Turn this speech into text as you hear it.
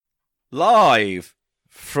Live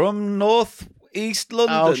from North East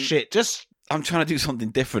London. Oh, shit. I'm trying to do something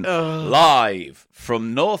different. Live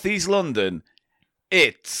from North East London,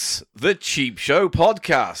 it's the Cheap Show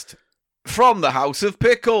podcast from the House of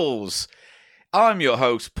Pickles. I'm your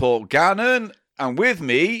host, Paul Gannon, and with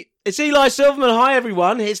me... It's Eli Silverman. Hi,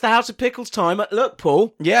 everyone. It's the House of Pickles time. Look,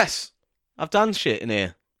 Paul. Yes. I've done shit in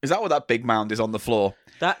here. Is that what that big mound is on the floor?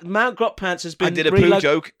 That Mount Grot Pants has been... I did a poo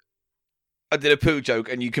joke.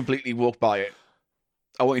 And you completely walked by it.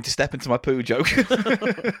 I want you to step into my poo joke.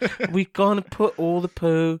 We're going to put all the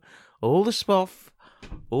poo, all the spoff,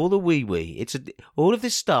 all the wee-wee. All of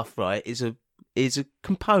this stuff, right, is a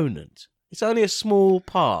component. It's only a small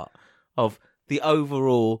part of the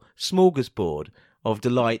overall smorgasbord of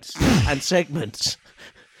delights and segments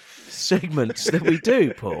that we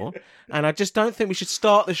do, Paul. And I just don't think we should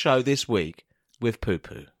start the show this week with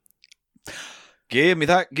poo-poo. Give me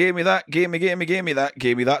that, give me that, give me that,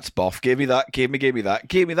 give me that spoff, give me that, give me that,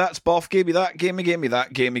 give me that spoff, give me that, give me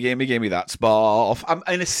that, give me that spoff. I'm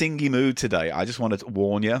in a singy mood today. I just wanted to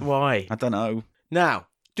warn you. Why? I don't know. Now,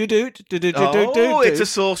 it's a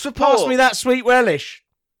source report. Pass me that sweet relish.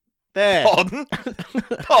 There. Pardon?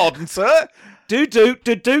 Pardon, sir?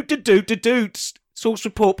 Source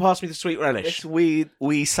report, pass me the sweet relish. This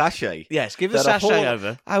wee sachet. Yes, give the sachet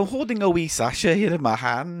over. I'm holding a wee sachet in my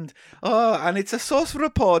hand. Oh, and it's a source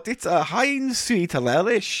report. It's a Heinz sweet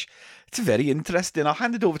relish. It's very interesting. I'll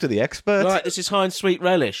hand it over to the expert. Right, this is Heinz sweet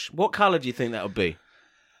relish. What colour do you think that would be?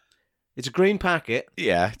 It's a green packet.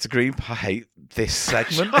 Yeah, it's a green... I hate this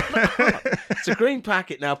segment. It's a green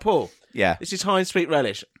packet now, Paul. Yeah. This is Heinz sweet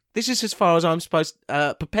relish. This is as far as I'm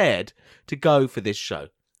prepared to go for this show.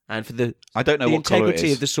 And for the I don't know what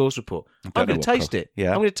integrity of the source report. I'm going to taste it. Yeah.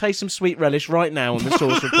 I'm going to taste some sweet relish right now on the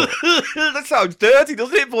source report. That sounds dirty,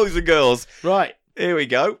 doesn't it, boys and girls? Right. Here we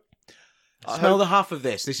go. Smell the huff of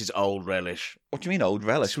this. This is old relish. What do you mean old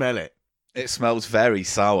relish? Smell it. It smells very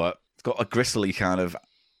sour. It's got a gristly kind of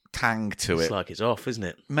tang to it. It's like it's off, isn't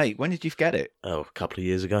it? Mate, when did you get it? Oh, a couple of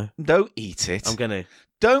years ago. Don't eat it. I'm going to.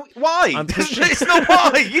 Don't. Why? It's not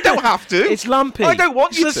why. You don't have to. It's lumpy. I don't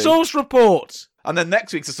want you to. It's the source report. And then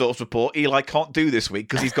next week's a source report. Eli can't do this week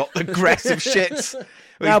because he's got aggressive shits.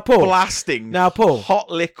 Now, Paul. Blasting. Now, Paul. Hot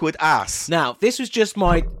liquid ass. Now, this was just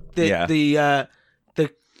the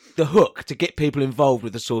hook to get people involved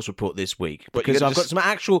with the source report this week, because I've got some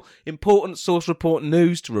actual important source report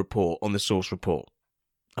news to report on the source report.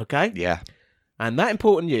 Okay? Yeah. And that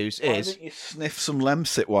important news is... Why don't you sniff some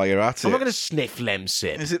Lemsip while you're at it? I'm not going to sniff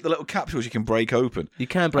Lemsip. Is it the little capsules you can break open? You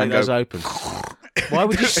can break those open. Why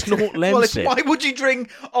would you snort Lemsip? Why would you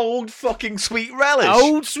drink old fucking sweet relish?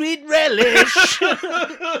 Old sweet relish.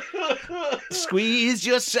 Squeeze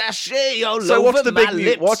your sachet all over what's the my big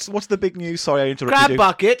lips. news? What's the big news? Sorry, I interrupted Crab you.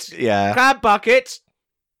 bucket. Yeah. Crab bucket.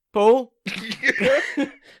 Paul.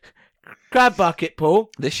 Crab bucket, Paul.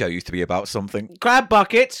 This show used to be about something. Crab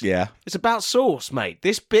bucket. Yeah. It's about sauce, mate.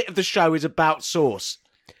 This bit of the show is about sauce.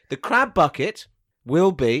 The crab bucket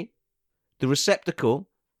will be the receptacle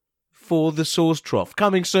for the sauce trough.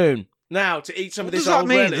 Coming soon. Now, to eat some of this old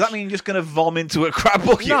relish. Does that mean you're just going to vomit into a crab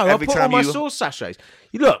bucket No, every I'll put time all my sauce sachets.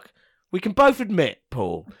 Look, we can both admit,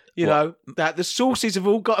 Paul, know, that the sauces have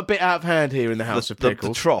all got a bit out of hand here in the House of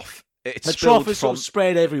Pickles. The trough. The trough is sort of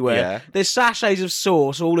spread everywhere. Yeah. There's sachets of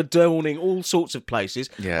sauce all adorning all sorts of places.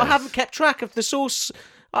 Yes. I haven't kept track of the sauce,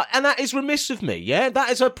 and that is remiss of me, yeah? That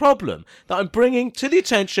is a problem that I'm bringing to the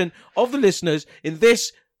attention of the listeners in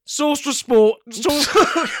this Sauce Report.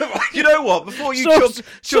 You know what? Before you jump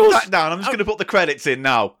that down, I'm just going to put the credits in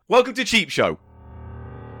now. Welcome to Cheap Show.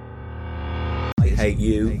 I hate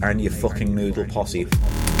you and your fucking noodle posse.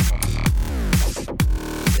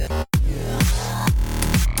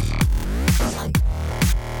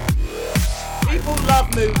 People love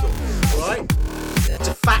noodles, right? It's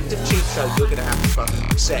a fact of Cheap Show you're going to have to fucking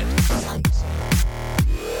accept.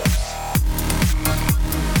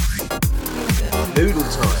 Noodle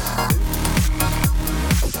time.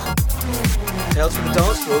 Tales from the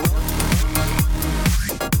dance floor.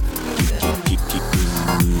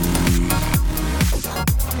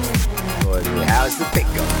 How's the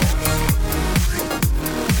pickle?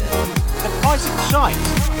 And Isaac Shite.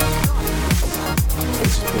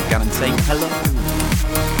 This is Paul Gannon saying hello.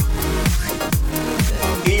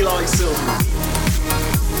 Eli Silverman.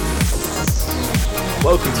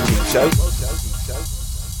 Welcome to Cheap Show.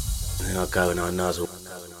 And I go and I nuzzle.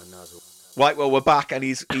 Right, well, we're back, and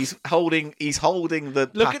he's holding the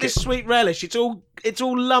Look packet. at this sweet relish. It's all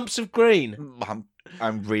lumps of green.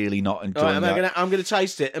 I'm really not enjoying that. I'm gonna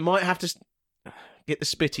taste it. I might have to get the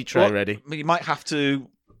spitty tray ready. You might have to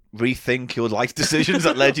rethink your life decisions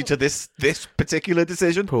that led you to this particular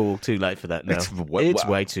decision? Paul, too late for that now. It's way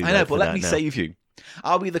too late. I know, but let that me now. save you.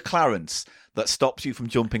 Are we the Clarence that stops you from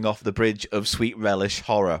jumping off the bridge of Sweet Relish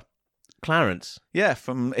Horror? Clarence? Yeah,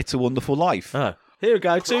 from It's a Wonderful Life. Oh, here we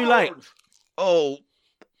go. Too late. Oh,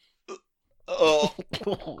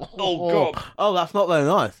 God. Oh, that's not very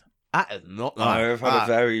nice. That is not nice. I've had a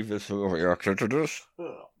very visceral reaction to this.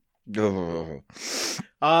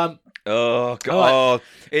 Oh, God. Right.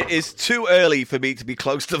 It is too early for me to be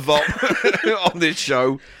close to vom on this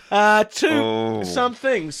show. Some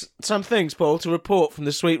things, Paul, to report from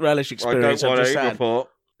the Sweet Relish experience.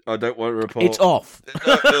 I don't want to report. It's off.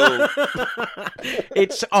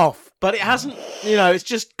 It's off, but it hasn't. It's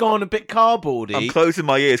just gone a bit cardboardy. I'm closing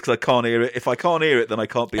my ears because I can't hear it. If I can't hear it, then I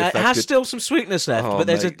can't be affected. It has still some sweetness left, but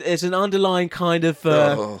there's an underlying kind of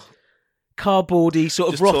cardboardy sort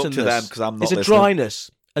of Just rottenness. talk to them 'cause I'm not There's a listening.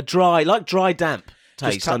 dryness, like dry damp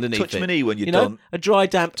taste underneath touch it. my knee when you're you know, done. a dry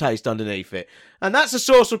damp taste underneath it, and that's a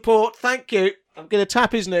source report. Thank you. I'm going to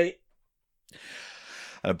tap his knee.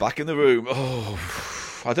 And I'm back in the room. Oh,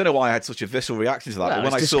 I don't know why I had such a visceral reaction to that, but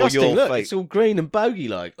when I It's saw disgusting. your Look, face, it's all green and bogey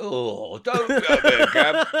like. oh, don't get me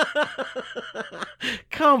again.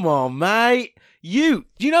 Come on, mate. Do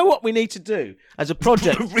you know what we need to do as a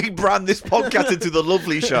project? Rebrand this podcast into the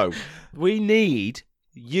Lovely Show. We need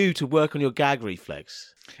you to work on your gag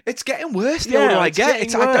reflex. It's getting worse the Yeah, older I it's get.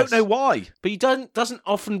 getting I don't worse. know why. But doesn't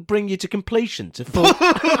often bring you to completion, to full.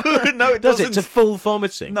 No, it Does doesn't. it to full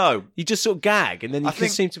vomiting? No, You just sort of gag, and then you I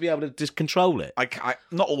think- seem to be able to just control it. I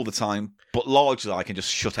not all the time, but largely I can just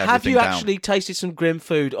shut everything Have you down. actually tasted some grim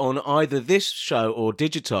food on either this show or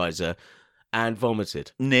Digitizer and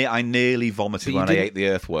vomited? I nearly vomited But you when I didn't- ate the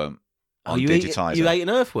earthworm on you Digitizer. ate an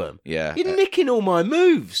earthworm? Yeah. You're nicking all my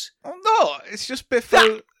moves. Oh, no, it's just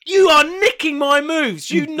Biffo. You are nicking my moves.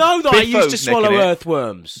 You know that I used to Biffo's swallow nicking it.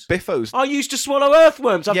 earthworms. Biffo's. I used to swallow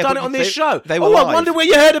earthworms. I've Yeah, done but it on this show. they were I live. wonder where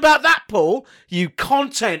you heard about that, Paul. You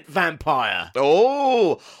content vampire.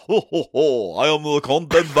 Oh, I am the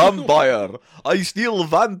content vampire. I steal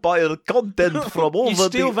vampire content from all You the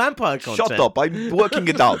steal vampire content. Shut up, I'm working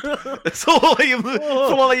it out. So I am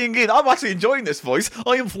flying in. I'm actually enjoying this voice.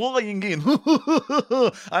 I am flying in.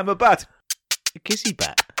 I'm a bat. A kissy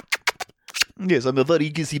bat. Yes, I'm a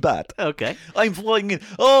very gizzy bat. Okay. I'm flying in.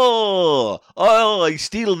 I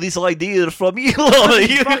steal this idea from Eli.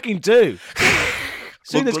 You fucking do.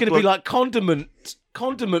 Soon there's Look, going to be like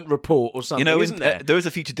condiment report or something, You know, isn't there? there is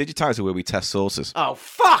a future Digitizer where we test sauces. Oh,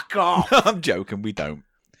 fuck off. I'm joking, we don't.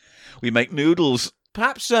 We make noodles.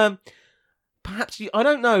 Perhaps I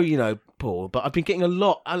don't know, Paul, but I've been getting a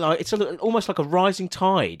lot. It's almost like a rising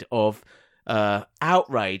tide of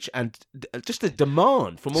outrage and just a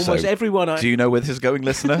demand from almost So, everyone. Do you know where this is going,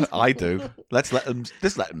 listener? I do. Let's let them.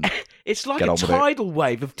 Just let them. It's like Get a on with it. tidal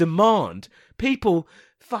wave of demand. People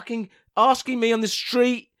fucking asking me on the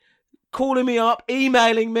street, calling me up,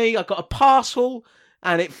 emailing me. I got a parcel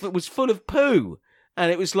and it was full of poo,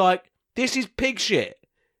 and it was like, "This is pig shit.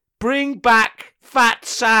 Bring back Fat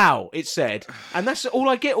Sal," it said. And that's all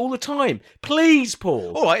I get all the time. Please,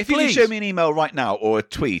 Paul. All right, if you can please. show me an email right now or a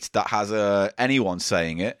tweet that has anyone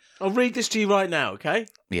saying it, I'll read this to you right now, okay?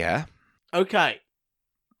 yeah. Okay.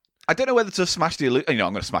 I don't know whether to smash the illusion. I'm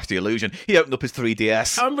going to smash the illusion. He opened up his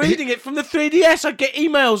 3DS. I'm reading it from the 3DS. I get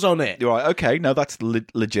emails on it. You're right. Okay, no, that's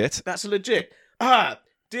legit. That's legit.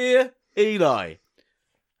 Dear Eli,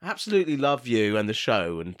 absolutely love you and the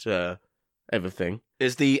show and everything.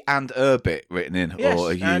 Is the and bit written in, Yes, or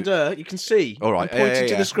are you? and you can see. All right, I'm pointing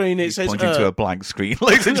to yeah. the screen. It He's says pointing to a blank screen,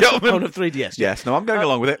 ladies and gentlemen. on a 3DS. Yes, no, I'm going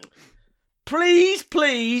along with it. Please,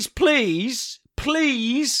 please, please,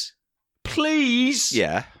 please, please,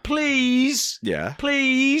 Yeah, please, yeah.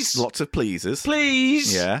 please, Lots of pleases.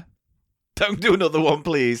 please. Yeah. Don't do another one,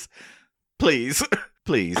 please. Please.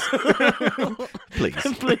 Please. Please.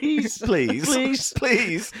 Please, Please. please,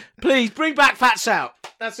 Please. please, bring back Fat Sal.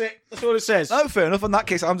 That's it. That's all it says. Oh, fair enough. In that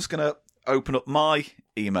case, I'm just going to open up my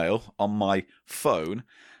email on my phone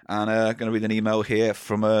and going to read an email here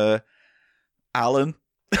from Alan.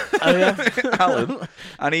 Oh, yeah. Alan.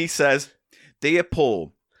 And he says, "Dear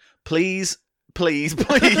Paul, please, please,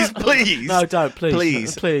 please, please. No, don't, please.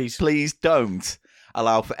 Please. Please. Please don't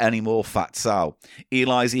allow for any more Fat Sal.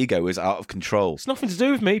 Eli's ego is out of control." It's nothing to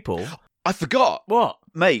do with me, Paul. I forgot. What?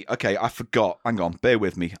 Mate, okay, I forgot. Hang on, bear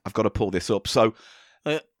with me. I've got to pull this up. So,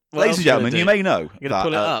 What ladies else and you gonna gentlemen, do? you may know You're going to that,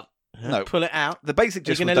 pull it up? no. Pull it out? the basic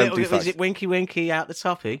You're gist gonna was don't do is facts. it winky winky out the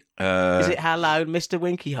toppy? Uh, Is it hello, Mr.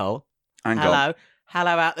 Winky Hole? hang on. Hello?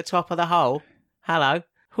 Hello out the top of the hole? Hello?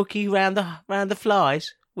 Hooky round the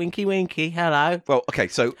flies? Winky winky, hello? Well, okay,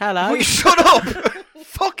 so... Hello? Will you shut up?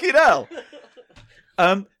 Fucking hell.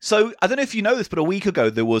 So I don't know if you know this, but a week ago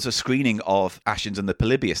there was a screening of Ashens and the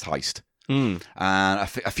Polybius Heist, and a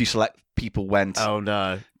few select people went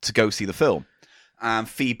to go see the film, and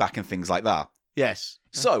feedback and things like that. Yes.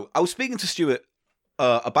 So I was speaking to Stuart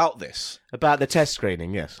about this. About the test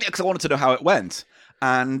screening, yes. Yeah, because I wanted to know how it went.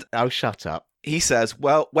 And Oh, shut up. he says,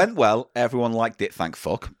 well, went well. Everyone liked it, thank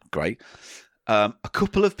fuck. Great. A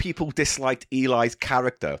couple of people disliked Eli's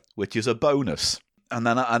character, which is a bonus. And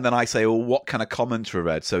then I say, well, what kind of commentary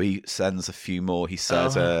read? So he sends a few more. He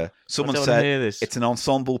says, someone said, it's an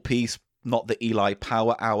ensemble piece, not the Eli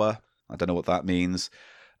Power Hour. I don't know what that means.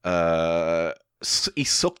 He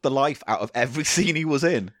sucked the life out of every scene he was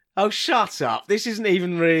in. Oh, shut up. This isn't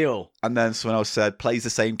even real. And then someone else said, plays the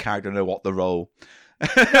same character, no what the role. No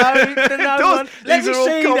one. Let me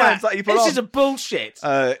see that. This is a bullshit.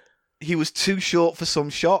 He was too short for some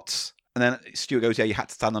shots. And then Stuart goes, yeah, you had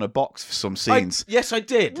to stand on a box for some scenes. Yes, I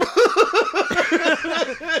did. What?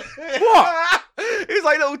 He's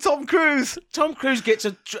like little Tom Cruise. Tom Cruise gets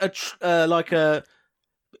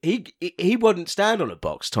he wouldn't stand on a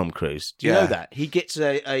box, Tom Cruise. Do you know that? He gets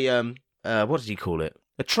a what does he call it?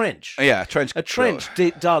 A trench. Yeah, a trench. A trench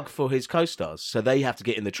dug for his co-stars, so they have to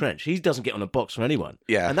get in the trench. He doesn't get on a box for anyone.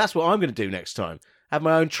 Yeah. And that's what I'm going to do next time. Have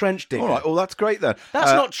my own trench digger. All right, well, that's great then.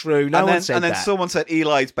 That's not true. No one said that. And then someone said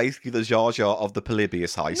Eli's basically the Jar Jar of the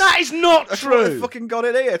Polybius Heist. That is not true. I fucking got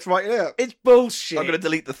it here. It's right here. It's bullshit. I'm going to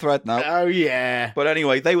delete the thread now. Oh, yeah. But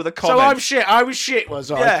anyway, they were the comments. So I'm shit. I was shit,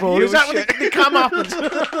 was I, Yeah, Paul? Is that what they come up and...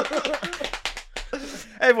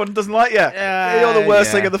 Everyone doesn't like you. You're the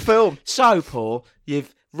worst thing of the film. So, Paul,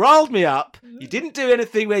 you've rolled me up. You didn't do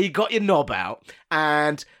anything where you got your knob out.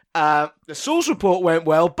 And the source report went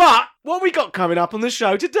well. But what we got coming up on the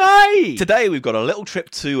show today? Today we've got a little trip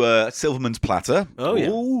to Silverman's Platter. Oh, yeah.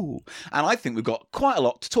 Ooh. And I think we've got quite a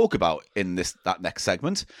lot to talk about in that next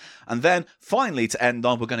segment. And then finally, to end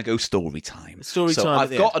on, we're going to go story time. Story so time.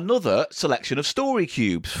 I've got another selection of story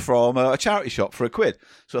cubes from a charity shop for £1.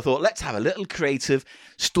 So I thought, let's have a little creative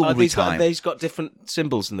story time. These got different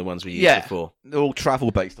symbols than the ones we used before. They're all travel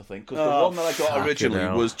based, I think. Because the one that I got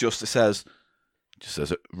originally was just says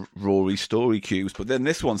Rory Story Cubes, but then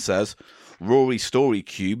this one says Rory Story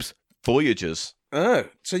Cubes Voyagers. Oh,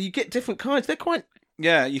 so you get different kinds. They're quite...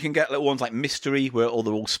 Yeah, you can get little ones like Mystery, where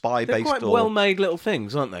they're all spy-based. They're quite well-made little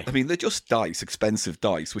things, aren't they? I mean, they're just dice, expensive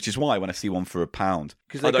dice, which is why when I see one for £1...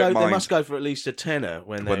 Because they must go for at least a tenner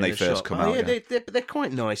when they first come out. Yeah, they're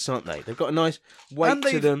quite nice, aren't they? They've got a nice weight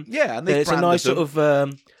to them. Yeah, and there's a nice sort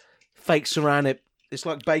of fake ceramic... It's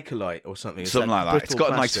like Bakelite or something. Something like that. It's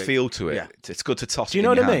got a nice feel to it. Yeah. It's good to toss. Do you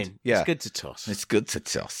know what I mean? Yeah. It's good to toss. It's good to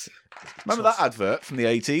toss. Remember that advert from the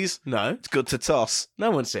 80s? No. It's good to toss.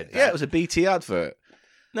 No one said that. Yeah, it was a BT advert.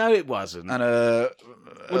 No, it wasn't. And well,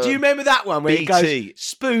 do you remember that one where BT. it goes,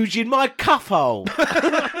 spooge in my cuff hole?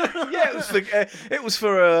 Yeah, it was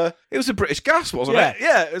a British Gas, wasn't it?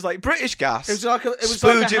 Yeah, it was like British Gas. It was like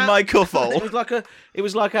spooge in my cuff hole. It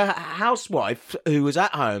was like a housewife who was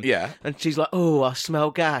at home. Yeah, and she's like, "Oh, I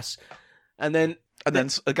smell gas," and then a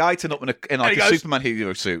guy turned up in a Superman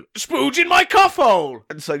hero suit. Spooge in my cuff hole.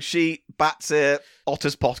 And so she bats it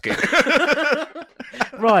Otter's pocket.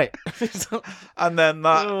 Right. And then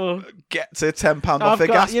that gets a £10 off their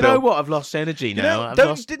gas bill. You know what? I've lost energy now.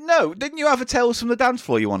 Didn't you have a Tales from the Dance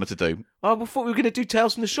Floor you wanted to do? Oh, I thought we were going to do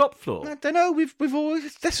Tales from the Shop Floor. I don't know. We've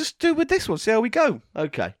always... Let's just do with this one. See how we go.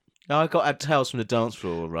 Okay. I got a Tales from the Dance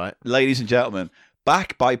Floor, right? Ladies and gentlemen,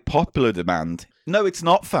 back by popular demand... No, it's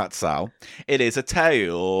not Fat Sal. It is a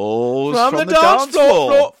Tales from the Dance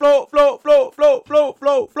Floor. Floor.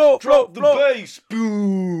 Drop the bass.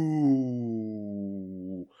 Boo.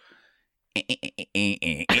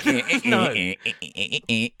 No.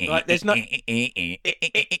 Right, there's no... Happy.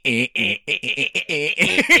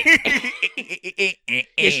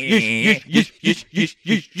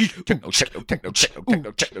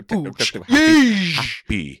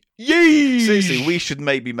 Seriously, we should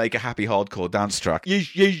maybe make a happy hardcore dance track.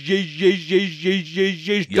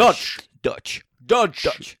 Dutch.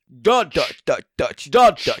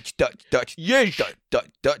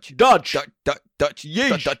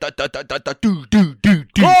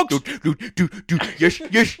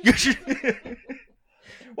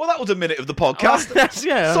 Well, that was a minute of the podcast.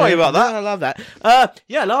 Sorry about that. I love that.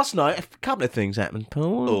 Last night a couple of things happened,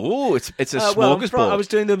 Paul. Oh, it's a smorgasbord. I was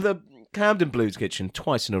doing the Camden Blues Kitchen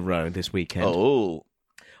twice in a row this weekend. Oh,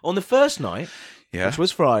 on the first night, which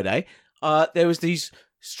was Friday, there was these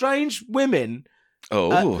strange women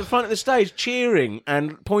Oh. at the front of the stage cheering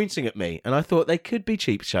and pointing at me. And I thought they could be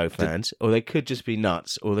Cheap Show fans, or they could just be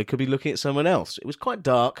nuts, or they could be looking at someone else. It was quite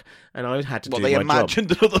dark, and I had to Well, do they my job.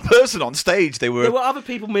 imagined another person on stage. There There were other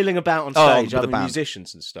people milling about on Oh, stage, with the other band.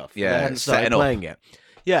 musicians and stuff. Yeah, They hadn't started setting up. playing yet.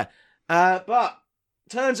 Yeah. But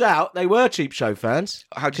turns out they were Cheap Show fans.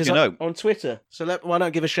 How did 'Cause you know? On Twitter. So why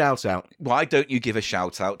not give a shout out? Why don't you give a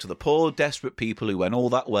shout out to the poor, desperate people who went all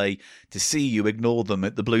that way to see you ignore them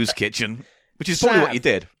at the Blues Kitchen? Which is probably Sav. what you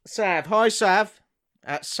did. Sav. Hi, Sav.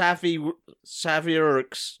 At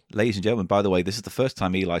Savvyurks. Ladies and gentlemen, by the way, this is the first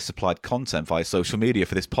time Eli supplied content via social media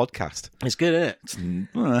for this podcast. It's good, isn't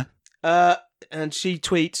it? And she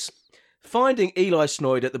tweets, finding Eli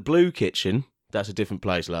Snoid at the Blue Kitchen. That's a different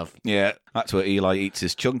place, love. Yeah, that's where Eli eats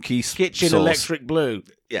his chunky Kitchen sauce. Electric Blue.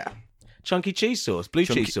 Yeah. Chunky cheese sauce. Blue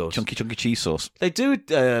cheese sauce. Chunky cheese sauce. They do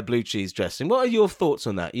blue cheese dressing. What are your thoughts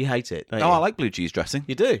on that? You hate it, don't Oh, you? I like blue cheese dressing.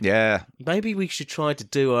 You do? Yeah. Maybe we should try to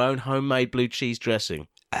do our own homemade blue cheese dressing.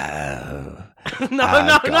 Oh.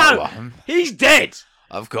 No. He's dead.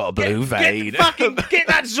 I've got a blue vein. Get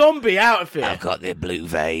that zombie out of here. I've got the blue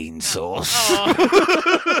vein sauce.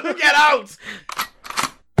 Get out.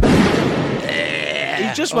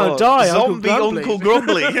 He just won't die. Zombie Uncle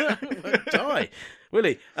Grumbly. Won't die.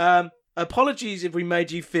 Really. Apologies if we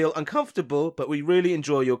made you feel uncomfortable, but we really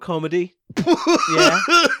enjoy your comedy. Yeah.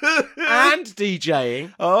 And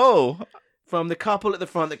DJing. Oh. From the couple at the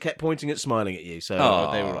front that kept pointing and smiling at you. So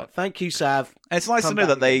Oh. they were right. Thank you, Sav. It's nice Come to know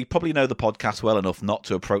back that they probably know the podcast well enough not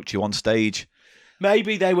to approach you on stage.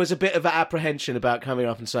 Maybe there was a bit of apprehension about coming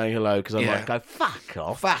up and saying hello because I Yeah. might go, fuck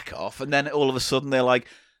off. Back off. And then all of a sudden they're like,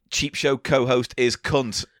 Cheap Show co-host is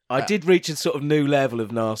cunt. I did reach a sort of new level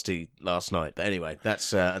of nasty last night. But anyway,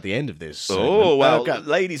 that's at the end of this. Oh, segment. well, Okay.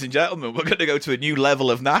 ladies and gentlemen, we're going to go to a new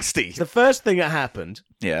level of nasty. The first thing that happened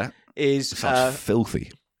Yeah. is... Sounds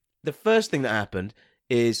filthy. the first thing that happened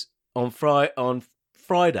is on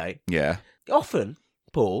Friday, Yeah. often,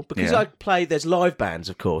 Paul, because Yeah. I play, there's live bands,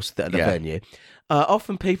 of course, at the Yeah. venue.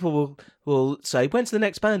 Often people will say, when's the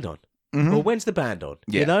next band on? Mhm. Or when's the band on?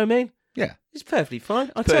 Yeah. You know what I mean? Yeah. It's perfectly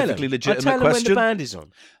fine. I Perfectly tell them. legitimate I tell them question. when the band is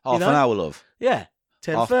on. Half know? an hour, love. Yeah,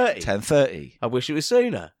 10:30. 10:30. I wish it was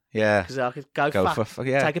sooner Yeah. because I could go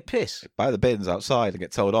yeah. take a piss. Buy the bins outside and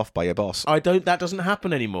get told off by your boss. That doesn't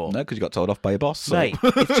happen anymore. No, because you got told off by your boss. So. Mate,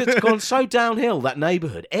 it's just gone so downhill, that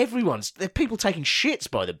neighbourhood. There are people taking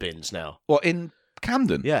shits by the bins now. What, in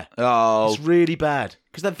Camden? Yeah. Oh, It's really bad.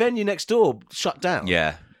 Because the venue next door shut down.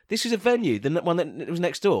 yeah. This is a venue, the one that was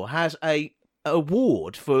next door, has a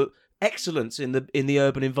award for excellence in the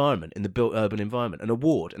urban environment, in the built urban environment. An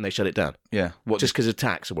award, and they shut it down. Yeah. What, Just because of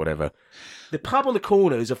tax or whatever. The pub on the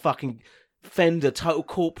corner is a fucking Fender, total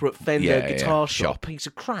corporate Fender Yeah, guitar yeah, shop. shop. Piece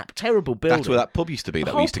of crap. Terrible building. that's where that pub used to be The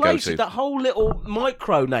that we whole used to go place, to. that whole little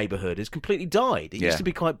micro neighbourhood has completely died. It Yeah. used to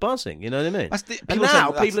be quite buzzing, you know what I mean? That's the- And people now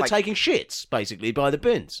say that's people are like- taking shits, basically, by the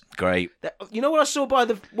bins. Great. You know what I saw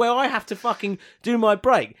where I have to fucking do my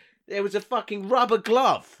break? There was a fucking rubber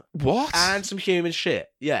glove What? and some human shit.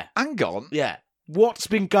 Yeah, Hang on. yeah. What's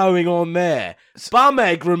been going on there? Bum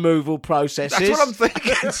egg removal processes. That's what I'm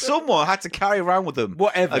thinking. Someone had to carry around with them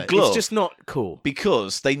Whatever. a glove It's just not cool.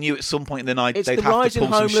 because they knew at some point in the night It's they'd the have rise to in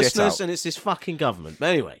pull some shit homelessness out. and it's this fucking government. But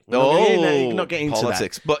anyway, we're not getting into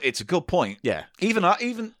politics. that. But it's a good point. Yeah. Even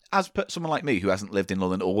as someone like me who hasn't lived in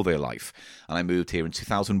London all their life, and I moved here in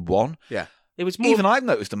 2001. Yeah. It was more... Even I've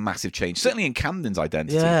noticed a massive change, certainly in Camden's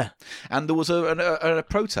identity. Yeah. And there was a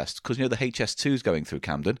protest because, the HS2 is going through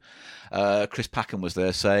Camden. Chris Packham was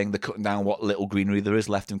there saying they're cutting down what little greenery there is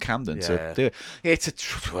left in Camden. Yeah. So it's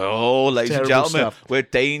ladies and Terrible gentlemen, stuff. we're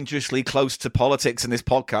dangerously close to politics in this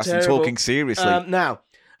podcast and Terrible. talking seriously.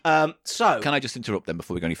 So... Can I just interrupt them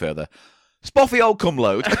before we go any further? Spoffy old cum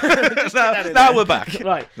load. that now in we're there. back.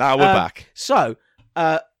 Right. Now we're back. So,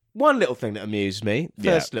 one little thing that amused me,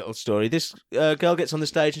 first little story, this girl gets on the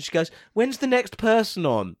stage and she goes, when's the next person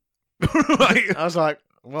on? Right. I was like,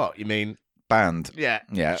 what, you mean? Band. Yeah.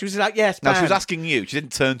 Yeah. She was like, yes, Now, she was band. asking you. She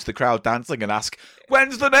didn't turn to the crowd dancing and ask,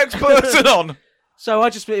 when's the next person on? So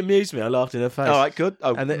it amused me. I laughed in her face. All right, good.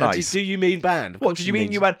 Oh, And then, nice. do you mean band? Of What course did she you mean?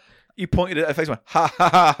 means- You pointed at her face and went, ha, ha,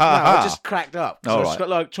 ha, ha, No, ha. I just cracked up. 'Cause All I was right.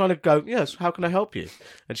 like trying to go, yes, how can I help you?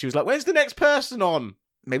 And she was like, when's the next person on?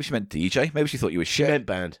 Maybe she meant DJ. Maybe she thought you were She shit. meant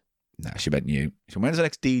band. No, she meant you. So when's the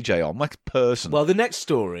next DJ on? Next person. Well, the next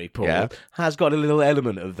story, Paul, Yeah. has got a little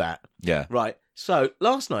element of that. yeah. Right. So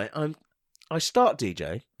last night, I start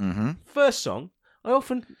DJ. Mm-hmm. First song, I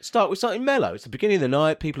often start with something mellow. It's the beginning of the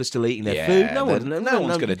night. People are still eating their Yeah, food. No one's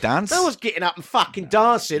going to dance. No one's getting up and fucking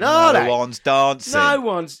dancing, are they? No one's dancing. No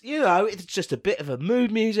one's, it's just a bit of a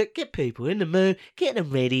mood music. Get people in the mood, get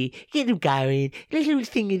them ready, get them going. Little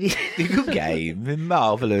thing, Good game.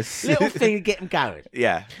 Marvellous. little thing to get them going.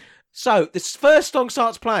 Yeah. So this first song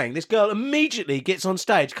starts playing. This girl immediately gets on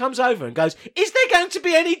stage, comes over and goes, "Is there going to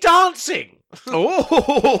be any dancing?" Oh,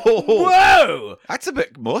 Whoa! that's a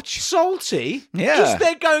bit much. Salty. Yeah. Is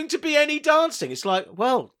there going to be any dancing? It's like,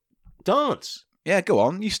 well, dance. Yeah, go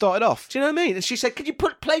on. You started off. Do you know what I mean? And she said, "Could you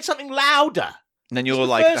play something louder?" And then It's you're the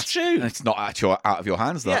like, first tune. it's not actually out of your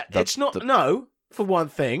hands. Yeah, it's not. No, for one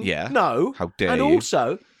thing. Yeah. No. How dare and you.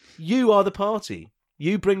 also, you are the party.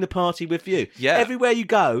 You bring the party with you. Yeah. Everywhere you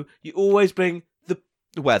go, you always bring the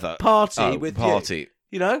Weather. party Oh, with party. you.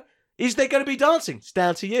 You know? Is there going to be dancing? It's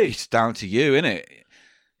down to you. It's down to you, innit?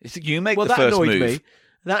 You make Well, the that first annoyed move. me.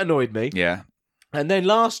 That annoyed me. Yeah. And then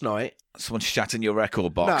last night, Someone shat in your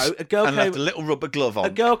record box. No, a girl and came- left a little rubber glove on. a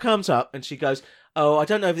girl comes up and she goes, "Oh, I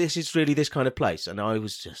don't know if this is really this kind of place." And I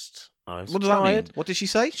was What does that mean? tired. What did she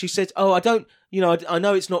say? She said, "Oh, I don't, I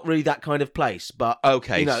know it's not really that kind of place, but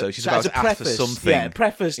Okay, so so she's about as a to ask for preface, something. yeah,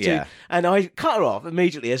 preface to." Yeah. And I cut her off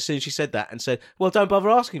immediately as soon as she said that, and said, "Well, don't bother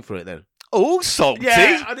asking for it then." Oh, salty.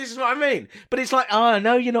 Yeah, and this is what I mean. But it's like, oh, I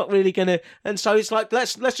know you're not really gonna, and so it's like,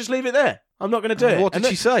 let's just leave it there. I'm not gonna do it. What And did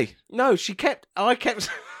she say? No, I kept.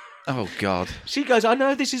 Oh, God. She goes, "I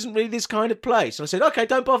know this isn't really this kind of place." And I said, "Okay,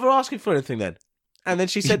 don't bother asking for anything then." And then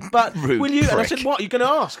she said, "But Rude will you?" And I prick. said, "What? You're going to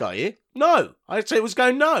ask, are you?" "No." I said, "It was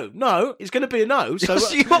going no. It's going to be a no." So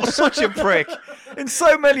You are such a prick. In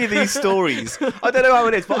so many of these stories, I don't know how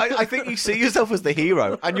it is, but I think you see yourself as the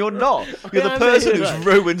hero, and you're not. You're the am person the who's hero.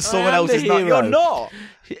 ruined I someone am else's the night. hero. You're not.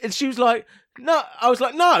 And she was like, "No." I was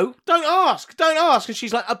like, "No, don't ask. And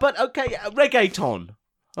she's like, "But okay, reggaeton."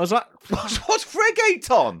 I was like, What's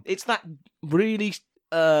reggaeton? "It's that really,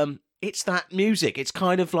 it's that music. It's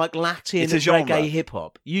kind of like Latin It's a genre. reggae hip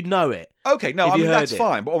hop. You'd know it. Okay, no, Have I you mean, heard that's it?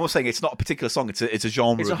 fine, but I'm saying it's not a particular song, it's a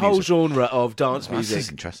genre It's of a whole music. genre of dance That's music."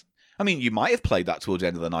 interesting. I mean, you might have played that towards the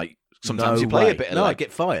end of the night. Sometimes No you play way. a bit of No, I like...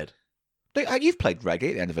 get fired. You've played reggae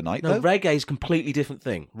at the end of the night, No, though. reggae is a completely different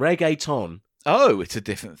thing. Reggaeton. Oh, it's a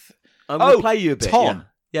different... I'm going to Oh, play you a bit. Tom.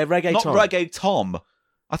 Yeah, reggaeton. Not Reggae Tom.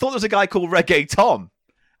 I thought there was a guy called Reggae Tom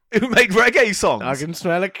who made reggae songs. I can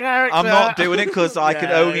smell a character. I'm not doing it because I can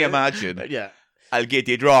Yeah, only yeah. imagine. Yeah. I'll get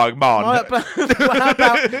it wrong, man. How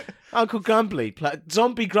about Uncle Grumbly?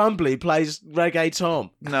 Zombie Grumbly plays reggae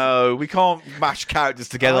Tom. No, we can't mash characters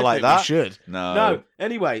together I like think that. We should. No. No.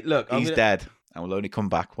 Anyway, look. He's dead and will only come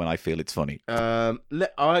back when I feel it's funny.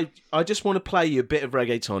 I just want to play you a bit of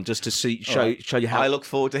reggaeton just to show you I look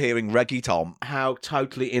forward to hearing Reggae Tom. how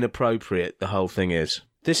totally inappropriate the whole thing is.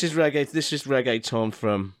 This is reggaeton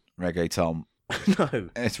from. Reggae Tom. No.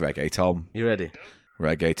 It's Reggae Tom. You ready?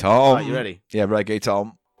 Reggae Tom. Right, you ready? Yeah, Reggae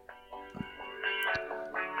Tom.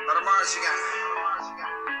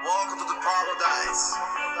 Welcome to the paradise.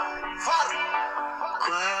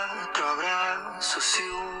 Cuatro abrazos y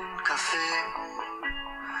un café.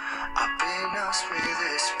 Apenas me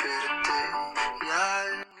desperté. Y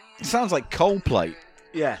al It sounds like Coldplay.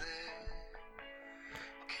 Yeah.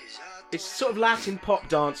 It's sort of Latin pop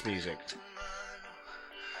dance music.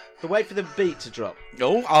 But wait for the beat to drop.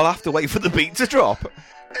 Oh, I'll have to wait for the beat to drop.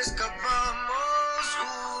 escapamos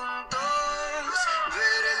juntos,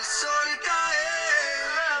 ver el sol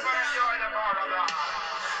caer.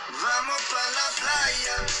 Vamos pa la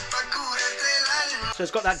playa, pa curarte el alma. So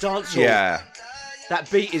it's got that dancehall. Yeah.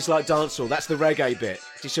 That beat is like dancehall. That's the reggae bit. Do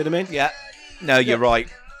you see what I mean? Yeah. No, you're right.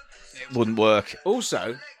 It wouldn't work.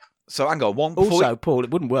 Also, So hang on. One before Paul,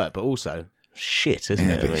 it wouldn't work, but also shit, isn't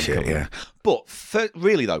it? I mean, shit, come on. yeah. But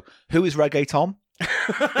really though, who is Reggae Tom?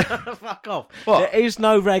 Fuck off. What? There is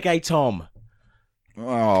no reggae Tom.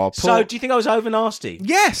 Oh, So do you think I was over nasty?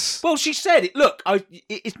 yes. Well, she said it. Look,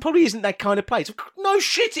 it probably isn't that kind of place. No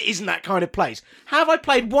shit, it isn't that kind of place. Have I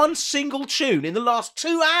played one single tune in the last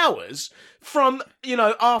 2 hours from,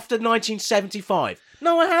 after 1975?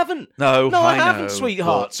 No, I haven't. No, I I haven't, know,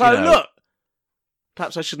 sweetheart. but, So you know. look,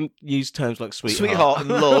 perhaps I shouldn't use terms like Sweetheart and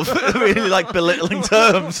love, really like belittling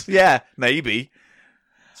terms. Yeah, maybe.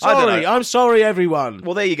 I don't Sorry, know. I'm sorry, everyone.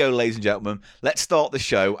 Well, there you go, ladies and gentlemen. Let's start the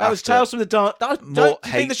show. That was after Tales from the Dark. Do you more think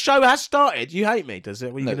hate- the show has started? You hate me, does it?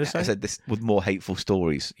 What are you No, going to say? I said this with more hateful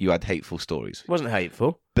stories. You had hateful stories It wasn't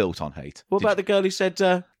hateful. built on hate. What Did about the girl who said...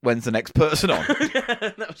 when's the next person on?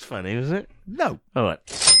 that was funny, was it? No. All right.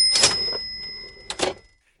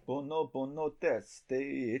 Buono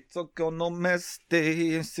teste, it's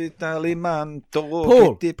economeste, sitalimanto,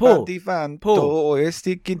 Paul,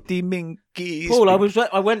 minkies. Paul,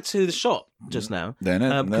 I went to the shop just now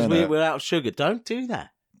because we're out of sugar. Don't do that.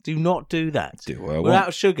 Do not do that. We're out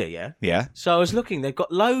of sugar, yeah? Yeah. So I was looking. They've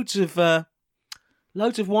got loads of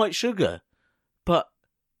white sugar, but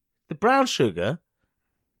the brown sugar,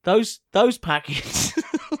 those packets,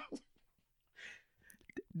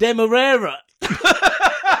 Demerara.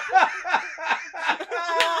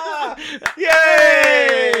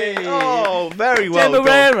 Yay! Oh, very well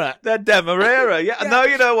Demerara. done. They're Demerara. Yeah. No,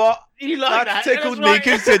 you know what? You like That that? tickled That's me right.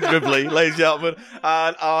 considerably, ladies and gentlemen.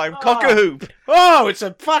 And I'm cock-a-hoop. Oh, it's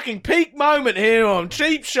a fucking peak moment here on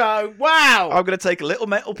Cheap Show. Wow. I'm going to take a little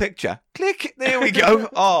mental picture. Click. There we go.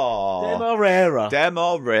 Oh. Demerara.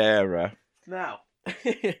 Demerara. Now.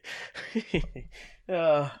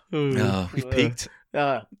 Oh, we've peaked.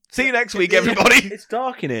 Uh, See you next week, everybody. It's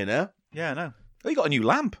dark in here now. Yeah, I know. Oh, you got a new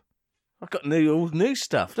lamp. I've got all new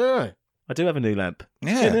stuff, don't I? I do have a new lamp.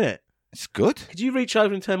 Yeah. Isn't it? It's good. Could you reach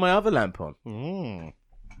over and turn my other lamp on? Hello,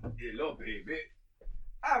 baby.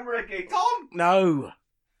 I'm Reggae Tom. No. I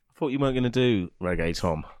thought you weren't going to do Reggae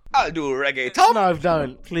Tom. I'll do a Reggae Tom. No,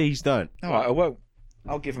 don't. Please don't. All right, I won't.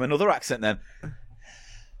 I'll give him another accent then.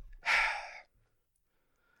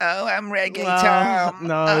 Oh, I'm Reggae Tom.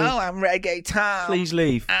 no. Oh, I'm Reggae Tom. Please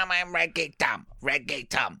leave. I'm Reggae Tom. Reggae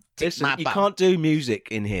Tom. Take Listen, my you bum. can't do music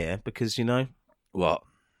in here because, you know, What?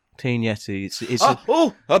 Teen Yeti, it's I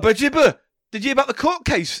bet you. Did you hear about the court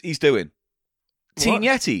case he's doing? Teen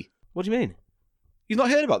Yeti. What do you mean? You've not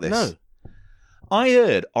heard about this? No. I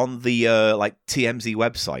heard on the TMZ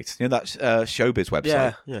website, you know that showbiz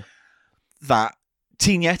website, Yeah. that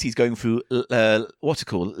Teen Yeti's going through what's it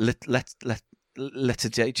called?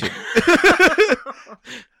 Litigation.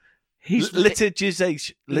 He's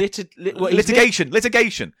litigation. Litigation.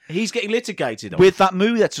 Litigation. He's getting litigated on. With that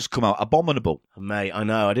movie that's just come out, Abominable. Mate, I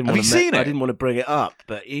know. I didn't Have want you to seen it? I didn't want to bring it up,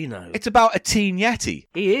 but you know. It's about a Teen Yeti.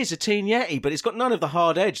 He is a Teen Yeti, but it's got none of the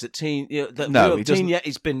hard edge that Teen No, he Teen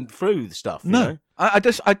Yeti's been through the stuff. You No. know?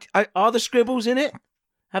 I Are the scribbles in it?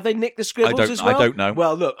 Have they nicked the scribbles as well? I don't know.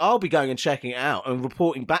 Well, look, I'll be going and checking it out and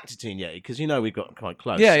reporting back to Teen Yeti because you know we've got quite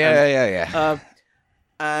close. Yeah.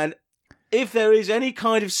 And if there is any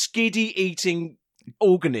kind of skiddy eating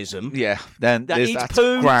organism Yeah, then that there's eats that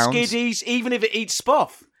poo, grounds. skiddies, even if it eats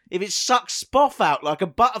spoff, if it sucks spoff out like a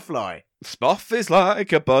butterfly. Spoff is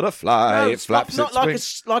like a butterfly. No, It flaps not its like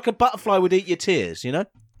wings. like a butterfly would eat your tears, you know?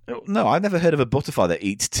 No, I've never heard of a butterfly that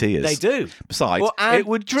eats tears. They do. Besides, Well, and- it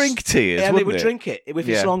would drink tears, and wouldn't it would drink it with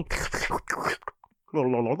Yeah. its long.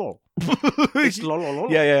 It's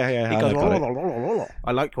Yeah. He I goes, got it.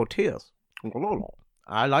 I like your tears.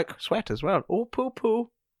 I like sweat as well. Oh, poo.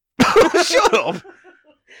 Shut up.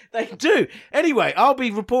 They do. Anyway, I'll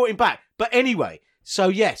be reporting back. But anyway, so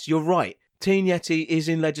yes, you're right. Teen Yeti is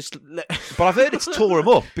in But I've heard it's tore him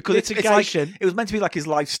up because it's like, Litigation. it was meant to be like his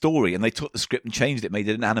life story, and they took the script and changed it, made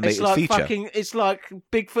it an animated It's like feature. It's like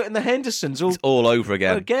Bigfoot and the Hendersons all It's all over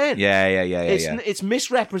again. again. Yeah. It's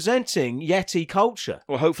misrepresenting Yeti culture.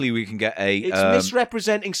 Well, hopefully we can get a. It's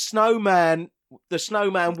misrepresenting the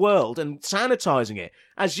snowman world, and sanitizing it.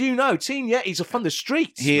 As you know, Teen Yetis are from the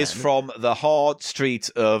streets. He is man. from the hard street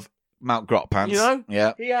of Mount Grotpants. You know?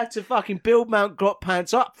 Yeah. He had to fucking build Mount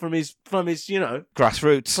Grotpants up from his you know,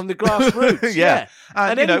 Grassroots. from the grassroots. Yeah.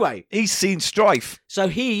 And you know, anyway, he's seen strife. so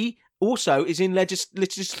he also is in Yeah,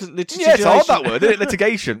 litigation. it's hard that word, isn't it?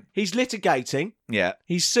 Litigation. He's litigating. Yeah.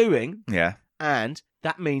 He's suing, Yeah. and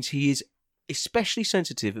that means he is especially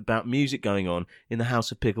sensitive about music going on in the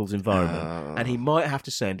House of Pickles environment, and he might have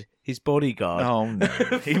to send his bodyguard. Oh, no.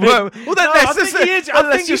 He won't. Well, then No, let's I think just, he is. then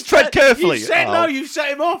let's just tread carefully. No, you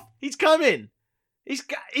set him off. He's coming.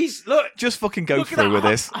 He's look. Just fucking go Look at through that with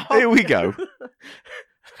this. Hulk. Here we go.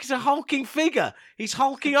 He's a hulking figure. He's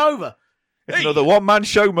hulking over. It's another one-man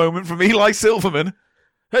show moment from Eli Silverman.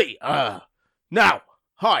 Hey, now,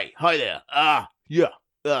 hi there.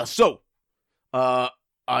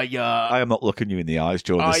 I am not looking you in the eyes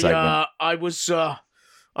during this segment. I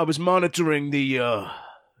was monitoring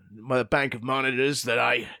my bank of monitors that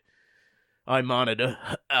I monitor,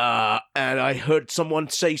 and I heard someone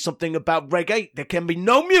say something about reggae. There can be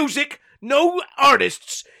no music, no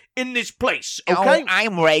artists in this place. Okay,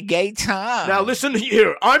 I'm Reggae Tom. now listen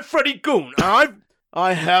here. I'm Freddie Goon.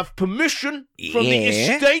 I have permission from the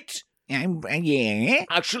Yeah. estate. Yeah.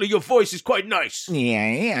 Actually, your voice is quite nice.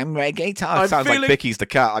 Yeah, I'm Reggae Tom. I'm Sounds feeling- like Vicky's the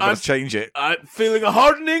cat. I'm I'm- going to change it. I'm feeling a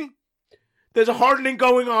hardening. There's a hardening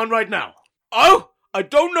going on right now. Oh, I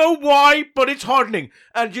don't know why, but it's hardening.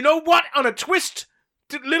 And you know what? On a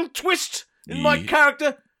little twist in my Yeah.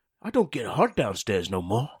 character, I don't get hard downstairs no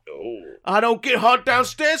more. I don't get hard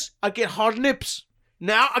downstairs. I get hard nips.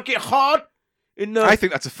 Now I get hard in the... I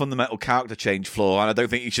think that's a fundamental character change flaw, and I don't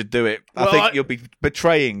think you should do it. Well, I think you'll be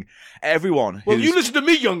betraying everyone Well, who's... you listen to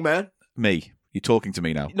me, young man. Me. You're talking to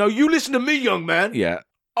me now. No, you listen to me, young man. Yeah.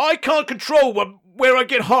 I can't control where I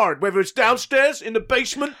get hard, whether it's downstairs, in the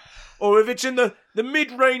basement, or if it's in the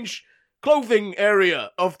mid-range clothing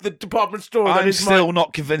area of the department store. I'm still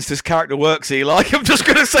not convinced this character works, Eli. I'm just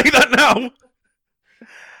going to say that now.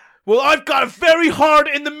 Well, I've got a very hard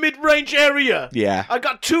in the mid-range area. Yeah. I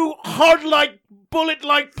got 2 hard-like,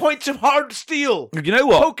 bullet-like points of hard steel You know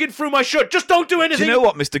what? poking through my shirt. Just don't do Do anything. you know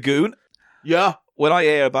what, Mr. Goon? Yeah. When I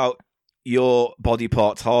hear about your body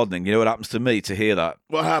parts hardening, you know what happens to me to hear that?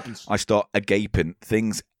 What happens? I start agaping.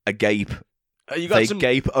 Things agape. You They got some.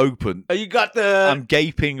 gape open. You got the. I'm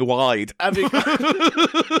gaping wide. have you-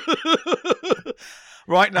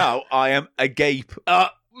 Right now, I am agape.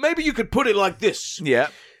 maybe you could put it like this. Yeah.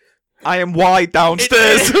 I am wide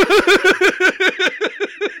downstairs.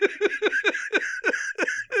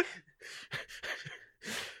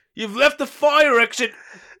 You've left the fire exit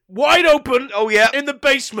wide open. Oh, yeah. In the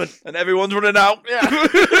basement. And everyone's running out. Yeah.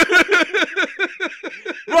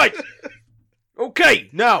 Right. Okay.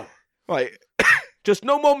 Now, Right. just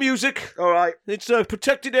no more music. All right. It's a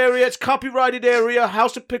protected area. It's copyrighted area.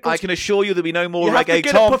 House of Pickles. I can assure you there'll be no more you have to reggae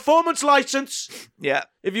get Tom. a performance license Yeah.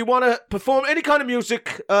 if you want to perform any kind of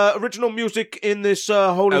music, original music in this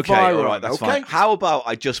whole Okay, environment. all right, that's okay? fine. How about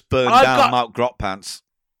I just burn I've down got- Mount Grot Pants?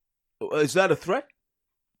 Is that a threat?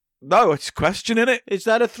 No, it's a question, innit? Is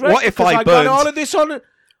that a threat? What if 'Cause I got burned- all of this on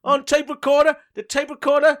tape recorder? The tape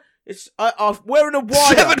recorder is I'm wearing a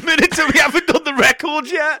wire. 7 minutes and we haven't done the record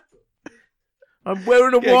yet. I'm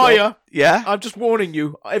wearing a Yeah, go wire. on. Yeah? I'm just warning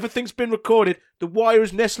you. Everything's been recorded. The wire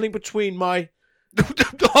is nestling between my.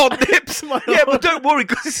 Oh, nips. Yeah, but don't worry,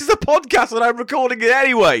 because this is a podcast and I'm recording it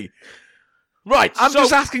anyway. Right. I'm so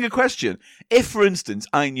just asking a question. If, for instance,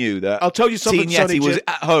 I knew that I'll tell you something. Teen Sonny Yeti was J-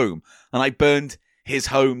 at home and I burned his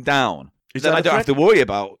home down, Is then that I a don't have threat? to worry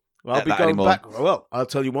about I'll be that going anymore. back. Well, I'll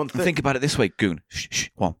tell you one thing. Think about it this way, Goon. Shh,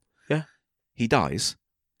 go on. Yeah. He dies.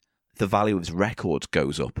 The value of his records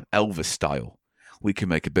goes up, Elvis style. We can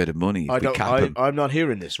make a bit of money if we cap him. I'm not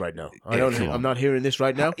hearing this right now. Yeah, come on. I'm not hearing this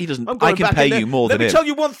right now. He doesn't. I'm going I can back pay in there. you more Let than me him. tell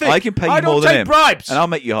you one thing. I can pay you I don't more than take him, bribes. and I'll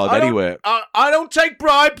make you hard I don't- anywhere, I don't take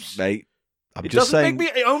bribes. mate. I'm It just doesn't saying.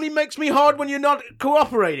 make me. It only makes me hard when you're not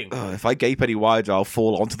cooperating. If I gape any wider, I'll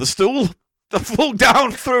fall onto the stool. I'll fall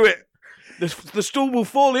down through it. The stool will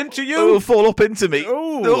fall into It you. will fall up into me.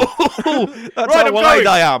 Ooh. That's Right, how I'm wide going.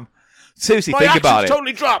 I am. Seriously, My think about action's it.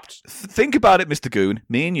 totally dropped. Think about it, Mr. Goon.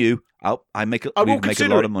 Me and you, I we will can make a consider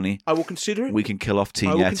lot it. of money. I will consider it. We can kill off Teen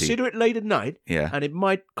I will Yeti. consider it late at night, Yeah. and it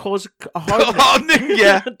might cause a hard Hardening,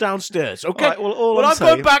 yeah. downstairs. Okay. All right, well, all I'm I'm saying-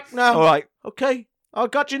 going back now. All right, Okay. I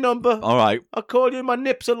got your number. all right. I'll call you. My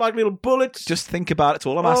nips are like little bullets. Just think about it. That's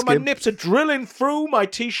all I'm My asking. nips are drilling through my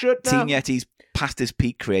t-shirt now. Teen Yeti's past his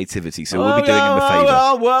peak creativity, so we'll be doing him a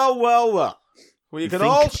favour. Well. Well, you can think-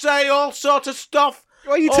 all say all sorts of stuff.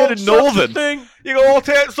 Why are you all turning sorts of northern? thing. You all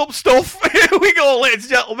take some stuff. Here we go, ladies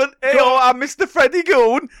and gentlemen. Hey, Go I'm Mr. Freddie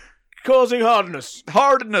Goon. Causing hardness.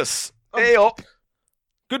 Hardness. Hey up.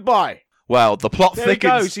 Goodbye. Well, the plot There he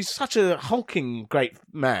thickens. goes. He's such a hulking great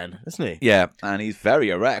man, isn't he? Yeah, and he's very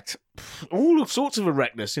erect. All sorts of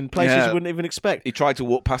erectness in places Yeah. you wouldn't even expect. He tried to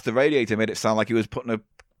walk past the radiator, made it sound like he was putting a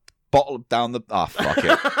bottle down the... Ah, fuck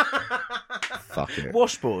it. Fuck it.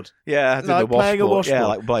 Washboard. Yeah, I did Like the playing a washboard. washboard. Yeah,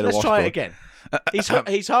 like playing Let's a washboard. try it again.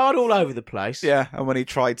 He's hard all over the place. Yeah, and when he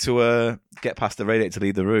tried to get past the radiator to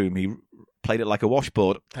leave the room, he played it like a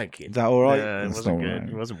washboard. Thank you. Is that all right? Yeah, it That's wasn't all good. right.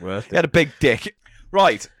 It wasn't worth He had a big dick.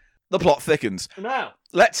 Right, the plot thickens. Now,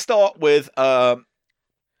 Let's start with the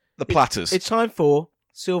platters. it's time for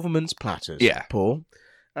Silverman's Platters. Yeah. Paul.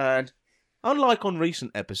 And unlike on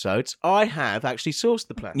recent episodes, I have actually sourced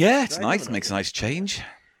the platters. yeah, it's Right, nice. haven't I? Makes a nice change.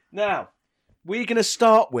 Now, we're going to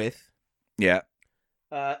start with Yeah.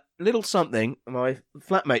 little something my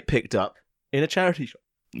flatmate picked up in a charity shop.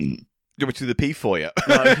 Do you want me to do the P for you?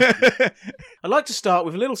 No. I'd like to start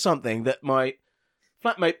with a little something that my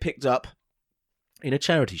flatmate picked up in a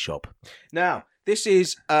charity shop. Now, this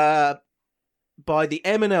is by the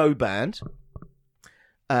M&O band.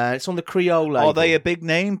 It's on the Creole label. Are they a big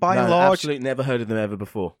name by No, and large? absolutely never heard of them ever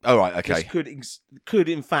before. Oh, right, okay. This could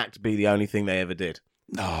in fact be the only thing they ever did.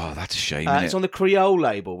 Oh, that's a shame, It's isn't on the Creole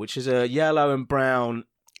label, which is a yellow and brown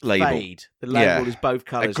Label. fade. The label Yeah. is both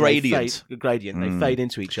colours. gradient. A gradient. They Mm. fade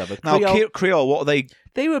into each other. Now, Creole, Creole, what are they?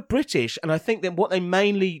 they were British, and I think that what they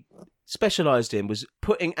mainly specialised in was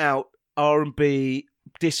putting out R&B,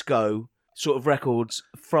 disco, sort of records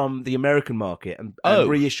from the American market and Oh.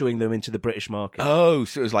 reissuing them into the British market. Oh,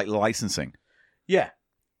 so it was like licensing. Yeah.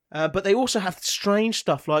 But they also have strange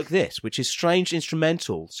stuff like this, which is strange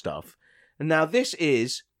instrumental stuff. And now this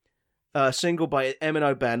is a single by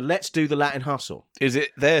M&O Band, Let's Do the Latin Hustle. Is it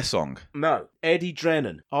their song? No. Eddie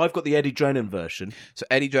Drennan. I've got the Eddie Drennan version. So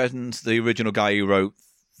Eddie Drennan's the original guy who wrote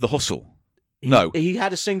The Hustle. No. He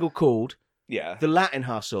had a single called Yeah. The Latin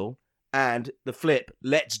Hustle and the flip,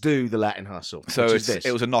 Let's Do the Latin Hustle. So which is this.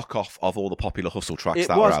 it was a knockoff of all the popular Hustle tracks It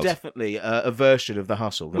that were was out. definitely a version of the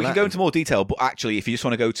Hustle. The We can Latin. go into more detail, but actually, if you just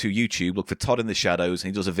want to go to YouTube, look for Todd in the Shadows,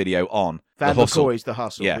 and he does a video on Van The Hustle. McCoy's The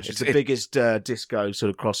Hustle, Yeah, which is it's- the biggest disco sort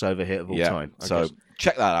of crossover hit of all time. I so guess.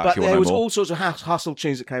 check that out But if you want there to was know more. all sorts of hustle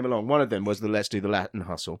tunes that came along. One of them was the Let's Do the Latin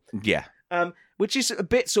Hustle, Yeah. which is a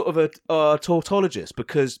bit sort of a tautologist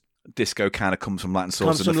because Disco kind of comes from Latin it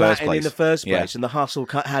source comes in from the first Latin place. in the first Yeah. place, and the hustle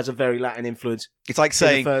has a very Latin influence. It's like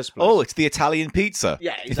saying, first place. oh, it's the Italian pizza.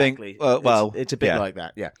 Yeah, You think, exactly. well, it's a bit yeah. like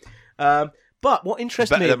that. Yeah. But what It's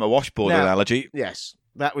interests better me, than my washboard Now- analogy. yes,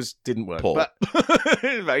 that didn't work. Poor. But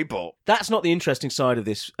Very poor. that's not the interesting side of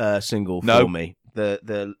this single No. for me.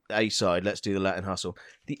 The A side, Let's Do the Latin Hustle.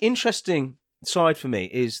 The interesting side for me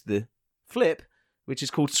is the flip, which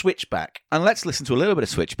is called Switchback. And let's listen to a little bit of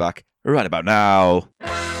Switchback right about now.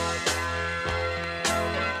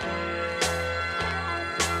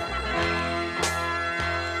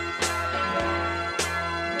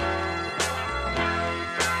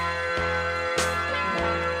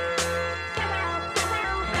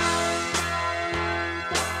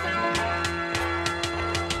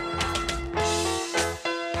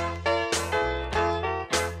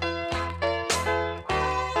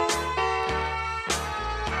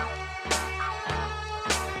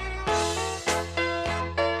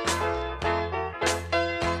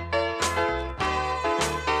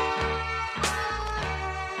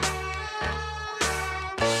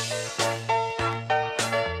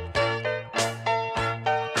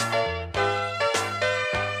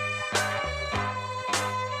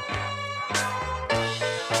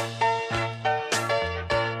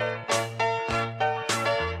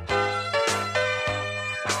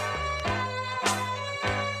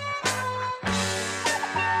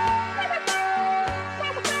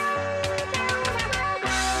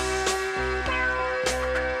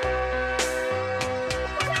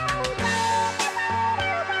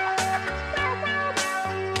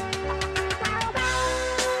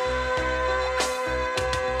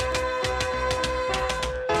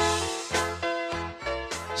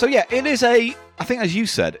 So yeah, it is I think as you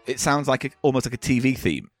said, it sounds like almost like a TV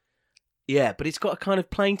theme. Yeah, but it's got a kind of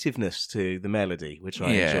plaintiveness to the melody, which I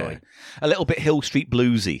enjoy. A little bit Hill Street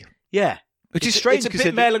bluesy. Yeah. Which is It's strange a because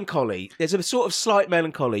bit melancholy. There's a sort of slight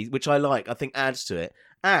melancholy, which I like. I think adds to it.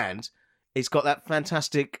 And it's got that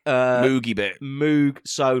fantastic Moogie bit. Moog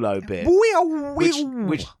solo bit.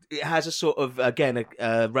 Which it has a sort of, again,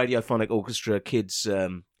 a radiophonic orchestra, kids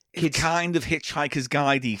kind of Hitchhiker's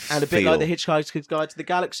Guide-y and a bit like the Hitchhiker's Guide to the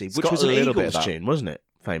Galaxy, which got was a an little bit of Eagles that. tune, wasn't it?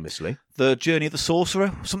 Famously. The Journey of the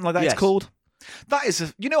Sorcerer, something like that Yes. it's called. That is,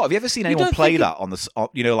 have you ever seen anyone don't play think that on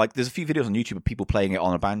the, like there's a few videos on YouTube of people playing it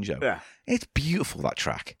on a banjo. Yeah. It's beautiful, that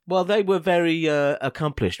track. Well, they were very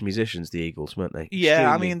accomplished musicians, the Eagles, weren't they? Yeah,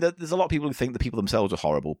 I Extremely. mean, there's a lot of people who think the people themselves are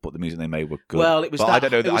horrible, but the music they made were good. Well, it was but that, I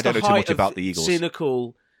don't know. it was I don't the know too height much of about the Eagles.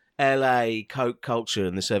 Cynical LA Coke culture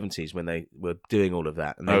in the 70s when they were doing all of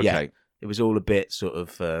that. And Okay, it was all a bit sort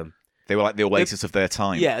of... they were like the Oasis of their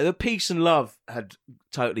time. yeah, the peace and love had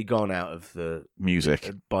totally gone out of the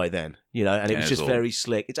Music. by then, and it Yeah, was it's just all- very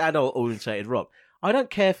slick. It's adult-orientated rock. I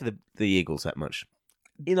don't care for the Eagles that much.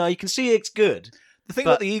 You can see it's good. The thing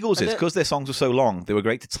But- about the Eagles and is then- because their songs were so long, they were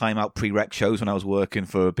great to time out pre-rec shows when I was working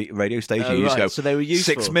for a radio station. Oh, You used to right, go so they were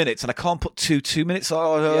useful. 6 minutes, and I can't put 2 minutes.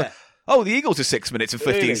 Yeah. Oh, the Eagles are 6 minutes and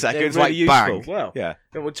 15 Really? seconds. They're Like really bang. useful. Well, Yeah.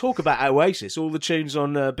 And we'll talk about Oasis. All the tunes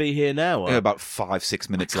on Be Here Now are. Yeah, about 5-6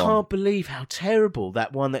 minutes I long. can't believe how terrible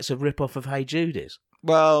that one that's a rip-off of Hey Jude is.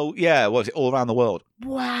 Well, yeah, what was it? All around the world.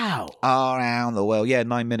 Wow. All around the world. Yeah,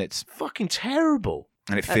 9 minutes. Fucking terrible.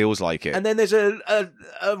 And it feels like it. And then there's a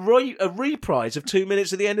reprise of 2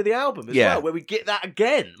 minutes at the end of the album as Yeah. well, where we get that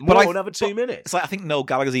again. But More, I- another 2 minutes. It's like, I think Noel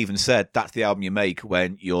Gallagher's even said that's the album you make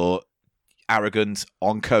when you're arrogant,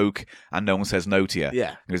 on coke, and no one says no to you.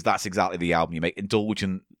 Yeah. Because that's exactly the album you make.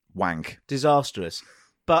 Indulgent wank. Disastrous.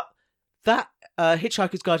 But that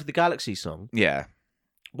Hitchhiker's Guide to the Galaxy song, Yeah.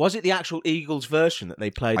 was it the actual Eagles version that they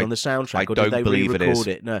played I- on the soundtrack, I or don't did they believe it re-record is.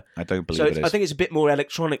 it? No. I don't believe So it is. I think it's a bit more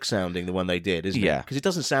electronic sounding, the one they did, isn't it? Yeah. Because it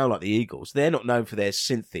doesn't sound like the Eagles. They're not known for their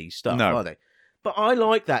synthy stuff, No. are they? But I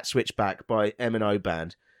like that Switchback by M&O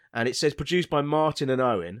Band. And it says produced by Martin and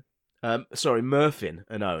Owen. Murphin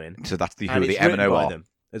and Owen. So that's the And who the it's M and written O by are. them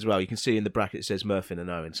as well. You can see in the bracket it says Murphin and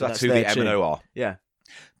Owen. So that's who the their M and tune. O are. Yeah.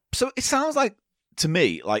 So it sounds like to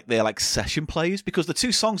me like they're like session plays because the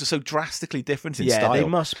two songs are so drastically different in Yeah, style. they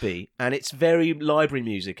must be. And it's very library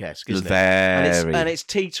music-esque, isn't it? Very. And it's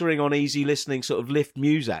teetering on easy listening sort of lift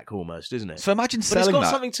music almost, isn't it? So imagine But it's selling got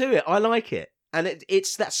that. something to it. I like it. And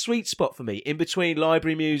it's that sweet spot for me in between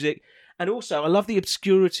library music. And also, I love the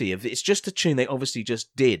obscurity of it. It's just a tune they obviously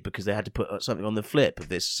just did because they had to put something on the flip of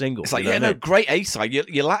this single. It's like, you know yeah, what I no, mean? great A side.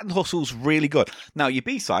 Your Latin hustle's really good. Now your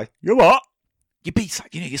B side, you what? Your B side,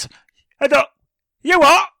 you know, you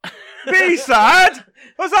what? B side?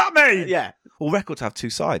 What's that mean? Yeah. Well, records have two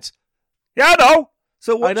sides. Yeah, I know.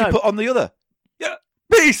 So what do you know. put on the other? Yeah,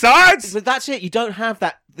 B sides. But that's it. You don't have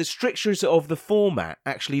that. The strictures of the format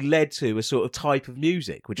actually led to a sort of type of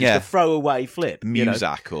music, which is Yeah. the throwaway flip. you know?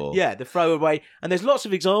 Muzak or Yeah, the throwaway. And there's lots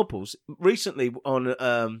of examples. Recently, on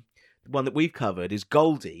one that we've covered is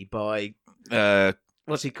Goldie by,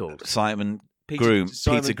 what's he called? Simon Peter Groom,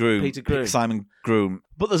 Simon- Peter Groom, Peter Groom. Simon Groom.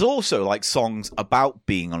 But there's also like songs about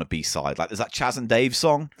being on a B side. Like there's that Chaz and Dave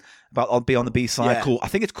song about on being on the B side. Yeah. Cool. I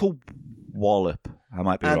think it's called Wallop. I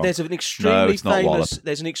might be And wrong. there's an No, extremely it's not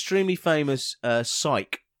Wallop. famous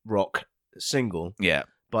psych rock single Yeah.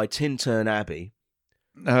 by Tintern Abbey,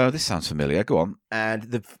 This sounds familiar. Go on. and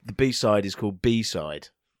the B side is called B side.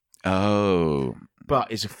 Oh.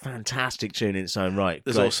 But it's a fantastic tune in its own right.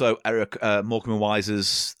 There's Great. also Eric Morecambe and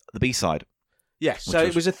Wise's The B side. Yes, Which so was-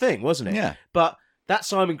 it was a thing, wasn't it? Yeah. But that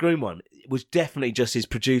Simon Groom one was definitely just his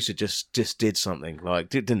producer just did something like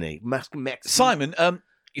didn't he? Simon,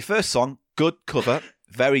 your first song, good cover,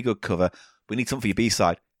 very good cover. We need something for your B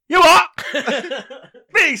side. You what?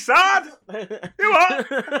 B side? You what?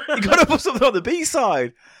 You got to put something on the B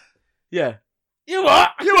side. Yeah. You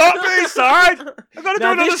what? You what? B side? I've got to do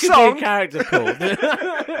Now another this could song. be a character called.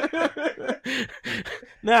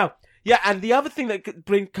 Now, yeah, and the other thing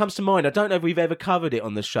that comes to mind, I don't know if we've ever covered it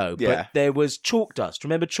on the show, Yeah. but there was Chalk Dust.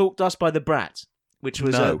 Remember Chalk Dust by the Brat? Which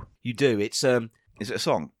was No. you do. It's Is it a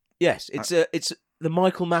song? yes, it's the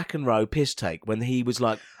Michael McEnroe piss take when he was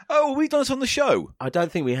like, Oh, we've done this on the show. I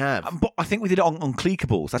don't think we have. But I think we did it on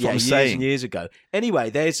Clickables. That's what I'm years saying. and years ago.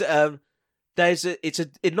 Anyway, it's a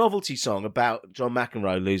novelty song about John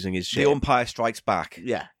McEnroe losing his shit. The Umpire Strikes Back.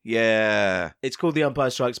 Yeah, Yeah. it's called The Umpire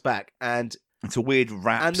Strikes Back, and It's a weird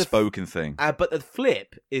rap And the- spoken thing. but the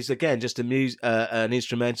flip is again just an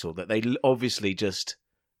instrumental that they obviously just.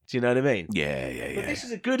 Do you know what I mean? Yeah, yeah, But yeah. this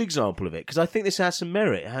is a good example of it because I think this has some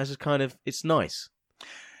merit. It has a kind of it's nice.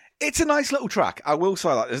 It's a nice little track. I will say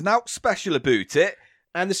that. There's nothing special about it.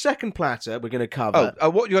 And the second platter we're going to cover.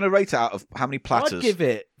 What you want to rate it out of how many platters? I'd give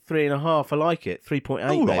it 3.5. I like it. 3.8.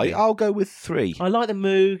 All right, maybe. I'll go with 3. I like the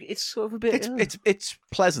Moog. It's sort of a bit. It's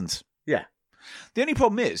pleasant. Yeah. The only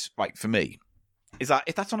problem is, right, for me, is that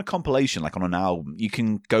if that's on a compilation, like on an album, you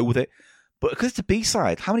can go with it. But because it's a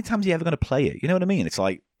B-side, how many times are you ever going to play it? You know what I mean? It's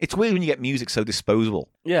like, it's weird when you get music so disposable.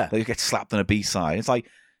 Yeah. That you get slapped on a B-side. It's like,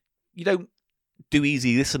 you don't do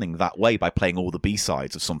easy listening that way by playing all the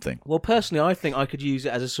B-sides of something. Well, personally, I think I could use it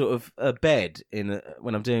as a sort of a bed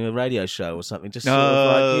when I'm doing a radio show or something. Just sort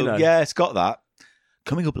of like, Yeah, it's got that.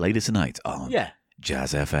 Coming up later tonight on Yeah.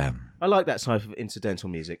 Jazz FM. I like that type of incidental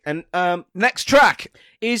music. And Next track.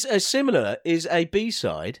 is a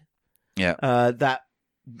B-side Yeah. that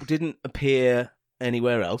didn't appear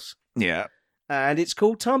anywhere else. Yeah. And it's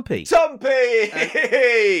called Tumpy.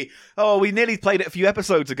 Tumpy! Oh, we nearly played it a few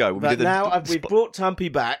episodes ago. But now we've brought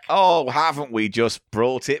Tumpy back. Oh, haven't we just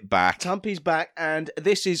brought it back? Tumpy's back, and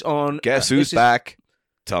this is on... Guess who's back?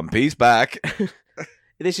 Tumpy's back.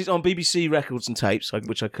 This is on BBC Records and Tapes,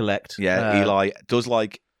 which I collect. Yeah, Eli does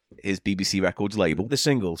like his BBC Records label. The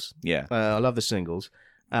singles. Yeah. I love the singles.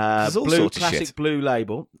 There's all blue sorts of classic shit. blue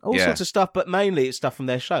label, all Yeah. sorts of stuff, but mainly it's stuff from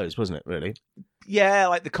their shows, wasn't it? Really? Yeah,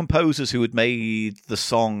 like the composers who had made the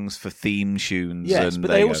songs for theme tunes. Yes, and but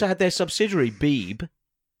there they you also go. had their subsidiary Beeb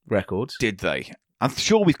Records. Did they? I'm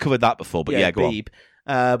sure we've covered that before, but yeah, go on.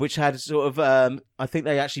 Beeb, which had sort of. I think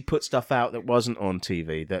they actually put stuff out that wasn't on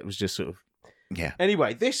TV. That was just sort of. Yeah.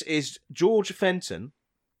 Anyway, this is George Fenton.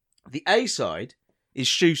 The A side is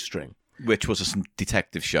Shoestring, Which was some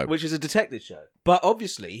detective show. which is a detective show. But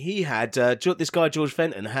obviously, he had this guy George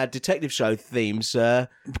Fenton had detective show themes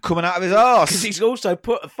Coming out of his because arse. he's also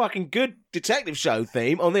put a fucking good detective show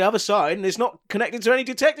theme on the other side, and it's not connected to any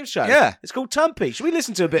detective show. Yeah. It's called Tumpy. Should we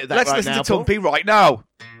listen to a bit of that Let's right listen now, to Paul? Tumpy right now.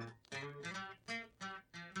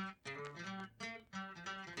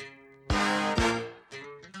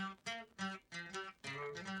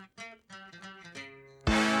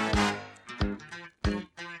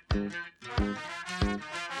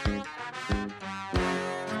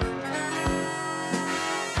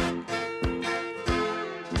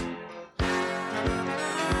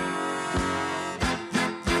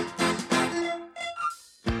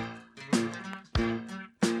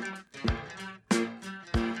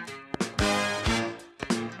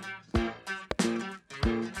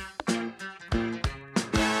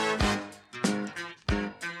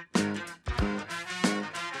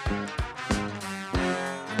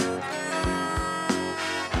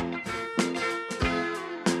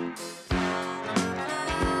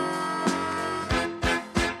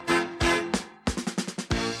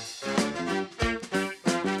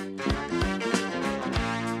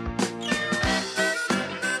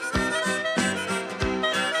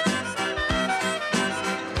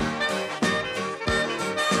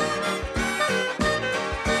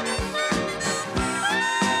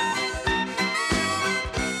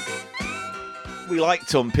 We like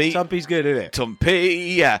Tumpy. Tumpy's good, isn't it?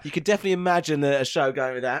 Tumpy, yeah. You could definitely imagine a show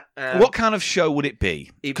going with that. What kind of show would it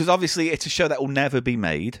be? Because obviously it's a show that will never be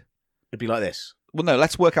made. It'd be like this. Well, no,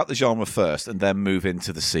 let's work out the genre first and then move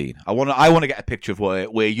into the scene. I want to get a picture of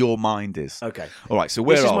where your mind is. Okay. All right, so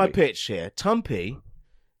where This is are my we? pitch here. Tumpy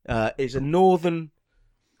is a northern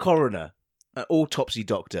coroner, an autopsy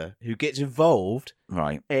doctor, who gets involved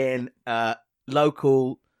Right. in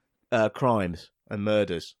local crimes and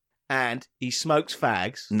murders. And he smokes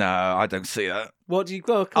fags. No, I don't see that. What do you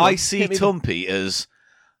got? Come I on, see hit me. Tumpy as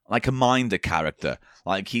like a minder character.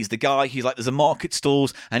 Like he's the guy. He's like there's a market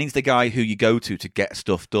stalls, and he's the guy who you go to get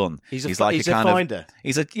stuff done. He's like a kind of- finder.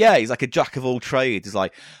 He's like a jack of all trades. He's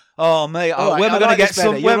like, oh mate, All right, when am I going to get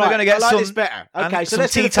some? You're When am I right. going to get I like some? this better. and Okay, so some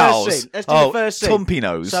let's do tea the towels. first scene. Let's do the first scene. Tumpy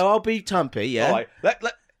knows. So I'll be Tumpy, yeah? All right,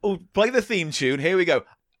 we'll play the theme tune. Here we go.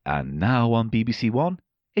 And now on BBC One,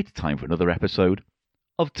 it's time for another episode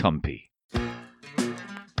of Tumpy.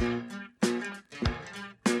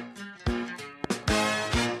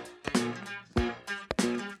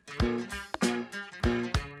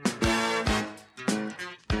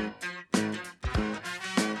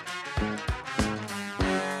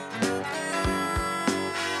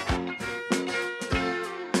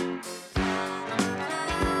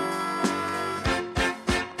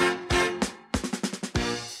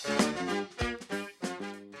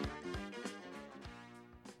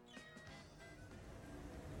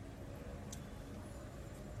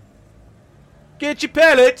 Get your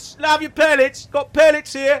pellets. Love your pellets. Got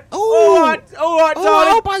pellets here. Ooh. All right, darling.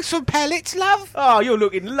 I'll buy some pellets, love. Oh, you're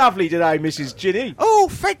looking lovely today, Mrs. Ginny. Oh,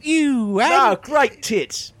 thank you. Oh, great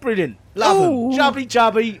tits. Brilliant. Love them. Ooh.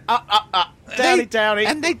 Jubby. Up. Downy.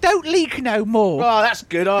 And they don't leak no more. Oh, that's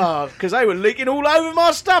good. Oh, because they were leaking all over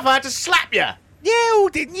my stuff. I had to slap you. Yeah, oh,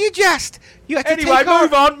 didn't you just? You had to Anyway, take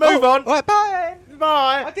move off. on, move on. All right, bye.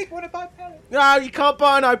 Bye. I didn't want to buy pellets. No, you can't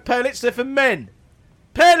buy no pellets. They're for men.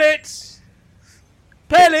 Pellets.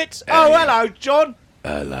 Oh, hello, John.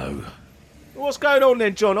 Hello. What's going on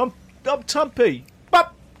then, John? I'm Tumpy.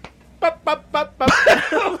 Bop.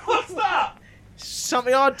 What's that?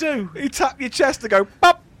 Something I do. You tap your chest to go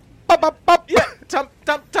pop, pop, pop, pop. Yeah,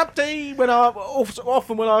 Tumpty.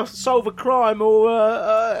 Often when I solve a crime or.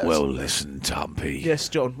 Well, listen, Tumpy. Yes,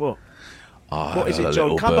 John. What? I What is heard it, a John?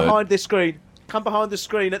 little Come bird. behind this screen. Come behind the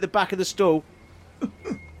screen at the back of the stall.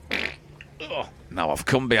 Now I've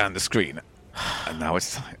come behind the screen, and now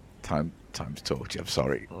it's time to talk to you. I'm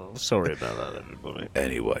sorry. Oh, sorry about that, everybody.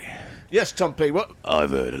 Anyway, Yes, Tumpy. What? I've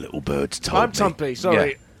heard a little bird's told I'm me. Tumpy.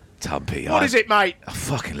 Sorry. Yeah, Tumpy. What is it, mate?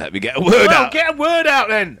 Fucking let me get a word Well, out. get a word out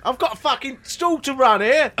then. I've got a fucking stall to run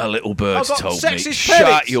here. A little bird's I've got told me. sexist Shut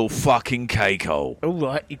pellets. your fucking cake hole. All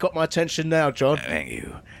right, you got my attention now, John. Thank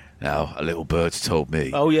you. Now, a little bird's told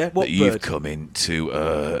me Oh, yeah? What that you've bird? come into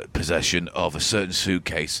possession of a certain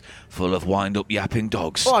suitcase full of wind-up yapping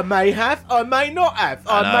dogs. I may have, I may not have.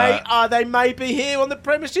 They may be here on the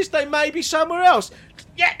premises, they may be somewhere else.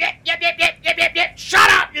 Yep.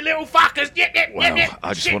 Shut up, you little fuckers. Yep. Well,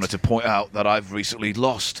 I just wanted to point out that I've recently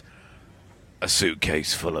lost a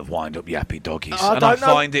suitcase full of wind-up yappy doggies, I and I don't know-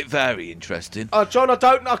 find it very interesting. John, I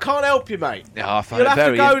can't help you, mate. Yeah, I find You'll it have to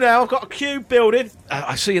very. go now. I've got a cube building.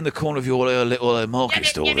 I see in the corner of your little market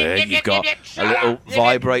stall there, you've got a little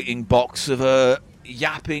vibrating box of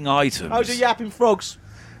yapping items. Those are yapping frogs.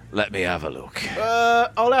 Let me have a look.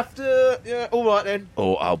 I'll have to. Yeah, all right then.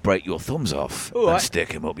 Or I'll break your thumbs off All and right.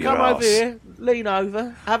 stick him up your Come arse. over here, lean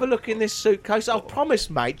over, have a look in this suitcase. I promise,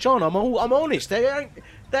 mate, John. I'm honest.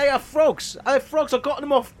 They are frogs. They're frogs. I got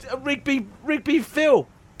them off Rigby Phil.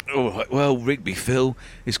 All right, well, Rigby Phil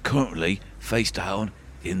is currently face down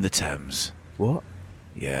in the Thames. What?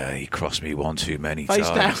 Yeah, he crossed me one too many Face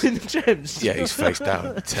times. down in the Thames. Yeah, he's face down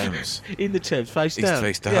in the Thames. In the Thames, face He's down.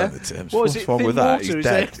 face down Yeah. in the Thames. What is What's it? wrong Thin with that? water? He's Is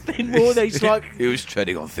dead. there thin water? He's like. He was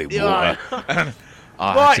treading on thin Yeah. water. I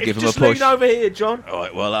had Right, to give him a just push. lean over here, John. All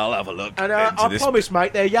right, well, I'll have a look And into I this. promise,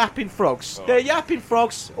 mate, they're yapping frogs. They're yapping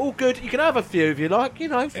frogs. All good. You can have a few if you like. You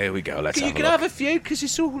know. Here we go. Let's You have can a look. have a few because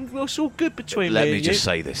it's all good between Let me me and just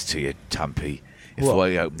you. say this to you, Tampy. If What?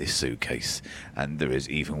 I open this suitcase and there is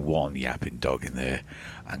even one yapping dog in there,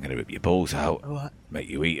 I'm going to rip your balls out, All right. make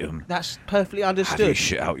you eat them, That's perfectly have you understood.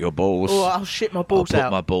 shit out your balls. Oh, I'll shit my I'll balls put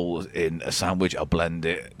out. my balls in a sandwich, I'll blend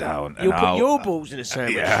it down. You'll and put I'll, your balls in a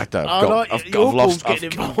sandwich. Yeah, I've I like I've your lost, balls I've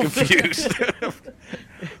getting I'm involved. confused.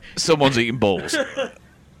 Someone's eating balls.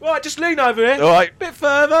 Right, just lean over here. All right. Bit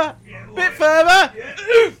further. Bit further.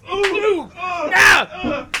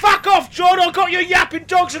 Now, fuck off, John. I've got your yapping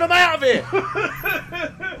dogs and I'm out of here.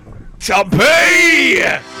 Tampy!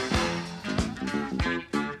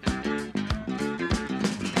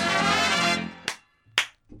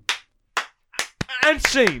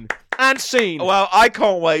 And scene. Well, I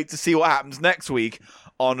can't wait to see what happens next week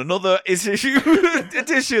on another edition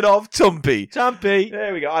of Tumpy. Tumpy.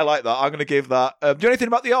 There we go. I like that. I'm going to give that. Do you know anything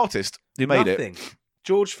about the artist who made Nothing. it?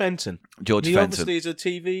 George Fenton. George He Fenton. obviously is a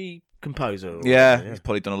TV composer. or Yeah, whatever, he's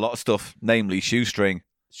probably done a lot of stuff, namely Shoestring.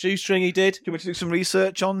 Shoestring he did. Do you want me to do some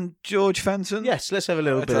research on George Fenton? Yes, let's have a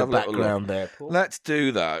little Let's bit have of a little background there, Paul. Let's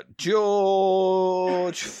do that.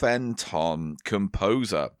 George Fenton,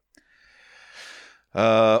 composer.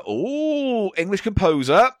 English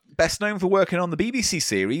composer. Best known for working on the BBC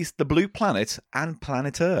series The Blue Planet and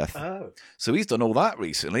Planet Earth. Oh. So he's done all that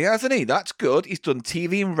recently, hasn't he? That's good. He's done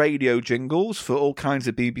TV and radio jingles for all kinds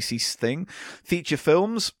of BBC thing. Feature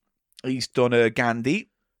films. He's done Gandhi,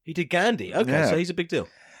 He did Gandhi. Okay, Yeah. so he's a big deal.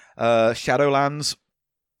 Shadowlands,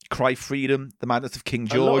 Cry Freedom, The Madness of King A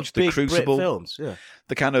lot George, of The big Crucible. Brit films, yeah.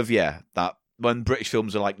 The kind of, that when British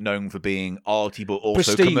films are like known for being arty but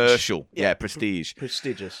also Prestige. commercial. Yeah. Yeah, prestige.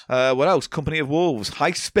 Prestigious. What else? Company of Wolves,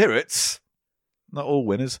 High Spirits. Not all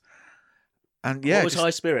winners. And yeah, What was High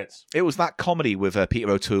Spirits? it was that comedy with Peter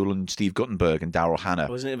O'Toole and Steve Guttenberg and Daryl Hannah.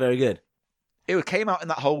 Wasn't it very good? It came out in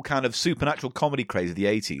that whole kind of supernatural comedy craze of the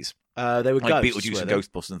 80s. They were Like ghosts. Beetlejuice were and they?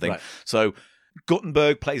 Ghostbusters and thing. Right. So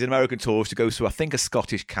Guttenberg plays an American tourist who goes to, I think, a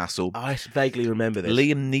Scottish castle. I vaguely remember this.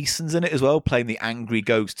 Liam Neeson's in it as well, playing the angry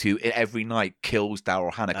ghost who every night kills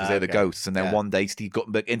Daryl Hannah because they're the Okay. ghosts. And then Yeah. one day Steve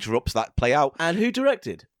Guttenberg interrupts that play out. And who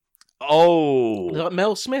directed? Oh. Was it like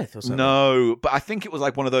Mel Smith or something? No, but I think it was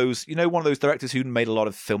like one of those directors who made a lot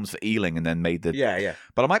of films for Ealing and then made the... Yeah.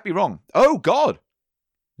 But I might be wrong. Oh, God.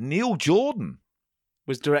 Neil Jordan.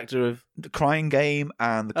 Was director of... The Crying Game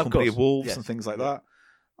and The Of Company course, of Wolves yes. and things like that.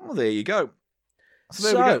 Oh, there you go. So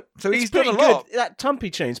there So, we go. So it's he's done a pretty lot. good. That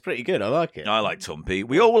Tumpy tune's pretty good. I like it. I like Tumpy.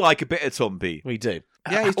 We all like a bit of Tumpy. We do.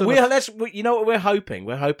 Yeah, he's done you know what we're hoping?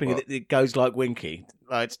 We're hoping What? that it goes like Winky.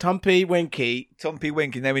 It's Tumpy, Winky. Tumpy,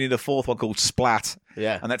 Winky. And then we need a fourth one called Splat.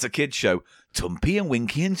 Yeah. And that's a kid's show. Tumpy and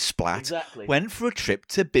Winky and Splat Exactly. went for a trip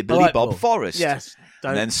to I Bibbly like Bob Paul. Forest. Yes.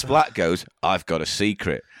 And then Splat goes, I've got a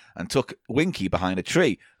secret. And took Winky behind a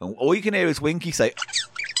tree. And all you can hear is Winky say...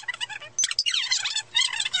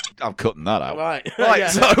 I'm cutting that out. Right. Right, Yeah.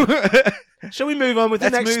 so... Shall we move on with the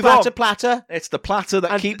Let's next move splatter on. platter? It's the platter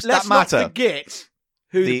that And keeps let's that matter. not forget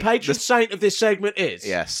who the The- patron saint of this segment is.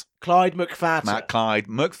 Yes. Clyde McFatter. Matt Clyde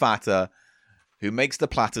McFatter, who makes the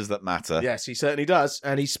platters that matter. Yes, he certainly does.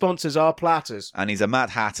 And he sponsors our platters. And he's a Mad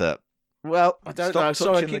Hatter. Well, I don't know. Stop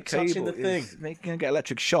Sorry, I touching keep touching cable. the thing. It's making him get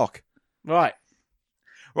electric shock. Right.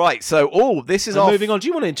 Right, so, this is So off. moving on. Do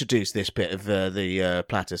you want to introduce this bit of the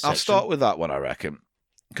platter section? I'll start with that one, I reckon.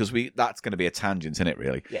 Because that's going to be a tangent, isn't it,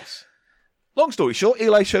 really? Yes. Long story short,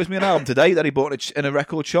 Eli shows me an album today that he bought in a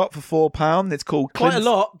record shop for £4. It's called Quite Clint- a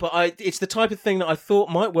lot, but it's the type of thing that I thought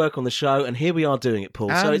might work on the show, and here we are doing it, Paul.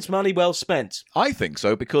 So And- it's money well spent. I think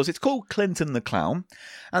so, because it's called Clinton the Clown,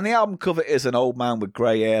 and the album cover is an old man with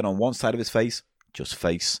grey hair, and on one side of his face, just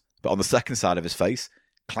face, but on the second side of his face,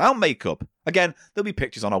 clown makeup. Again, there'll be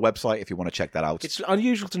pictures on our website if you want to check that out. It's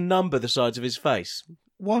unusual to number the sides of his face.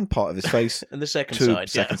 One part of his face, And the second two side.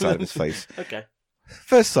 second yeah. side of his face. Okay.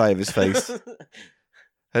 First side of his face, and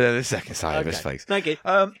then the second side of his Okay. face. Thank you.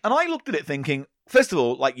 And I looked at it thinking, first of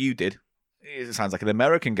all, like you did, it sounds like an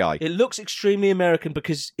American guy. It looks extremely American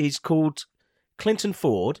because he's called Clinton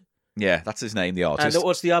Ford. Yeah, that's his name, the artist. And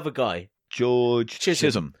what's the other guy? George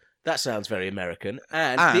Chisholm. That sounds very American.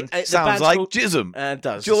 And, And the sounds band's like called- Jism. And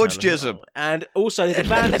does. George sound- Chisholm. And also the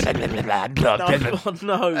band...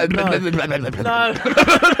 no.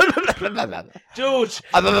 George.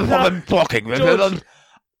 I'm talking. George.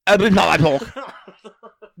 Every time I talk.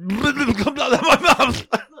 Comes out of my mouth.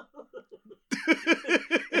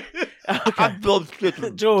 I'm George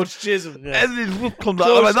Chisholm. George Chisholm. Yeah. Everything comes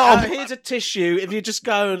out of my George, mouth. here's a tissue. If you just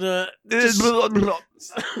go and...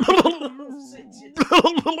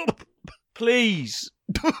 Please.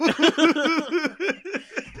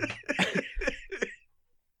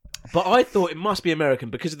 But I thought it must be American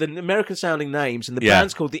because of the American sounding names, and the Yeah.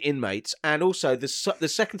 band's called The Inmates, and also the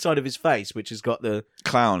second side of his face, which has got the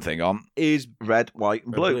Clown thing on is red, white,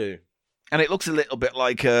 and blue. And it looks a little bit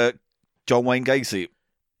like John Wayne Gacy.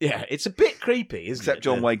 Yeah, it's a bit creepy, isn't Except it?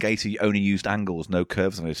 John Wayne Gacy only used angles, no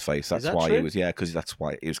curves on his face. That's that why true? he was, because that's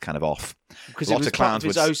why he was kind of off. Because it lots was of part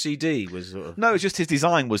of clowns his would- OCD was sort of... No, it's just his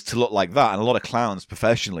design was to look like that, and a lot of clowns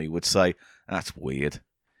professionally would say, that's weird.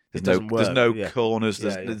 It There's doesn't no, there's work, no yeah. corners, Yeah,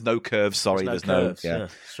 yeah. there's no curves, sorry, there's no... curves,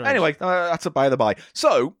 strange. Anyway, that's a by the by.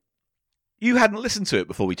 So, you hadn't listened to it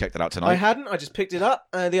before we checked it out tonight. I hadn't. I just picked it up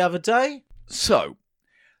the other day. So,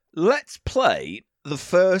 let's play the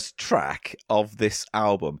first track of this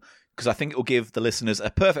album, because I think it will give the listeners a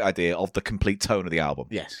perfect idea of the complete tone of the album.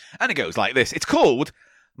 Yes. And it goes like this. It's called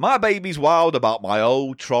My Baby's Wild About My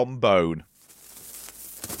Old Trombone.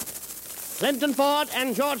 Clinton Ford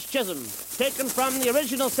and George Chisholm, taken from the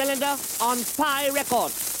original cylinder on Pi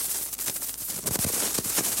Records.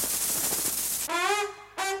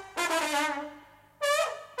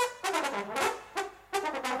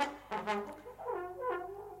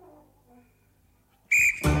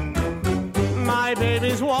 My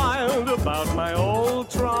baby's wild about my old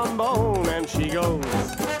trombone, and she goes.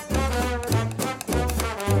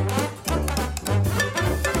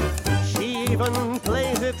 She even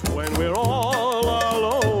plays it when we're all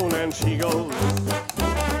alone, and she goes.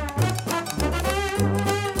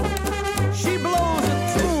 She blows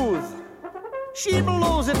it smooth, she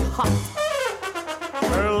blows it hot.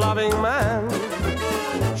 Her loving man,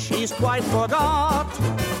 she's quite forgot.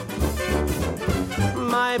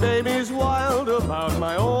 My baby's wild about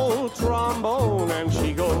my old trombone, and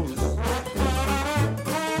she goes.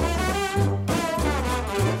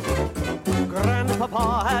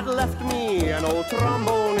 Grandpapa had left me an old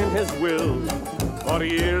trombone in his will. For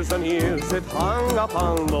years and years it hung up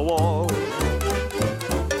on the wall.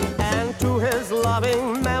 And to his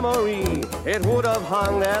loving memory, it would have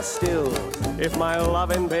hung there still if my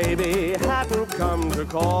loving baby hadn't come to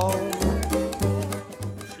call.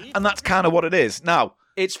 And that's kind of what it is. Now,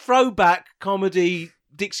 It's throwback comedy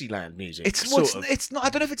Dixieland music. it's not. I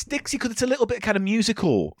don't know if it's Dixie because it's a little bit kind of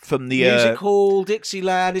musical from the music hall,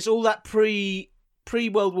 Dixieland. It's all that pre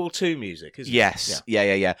World War II music, isn't Yes, it?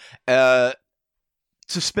 yeah.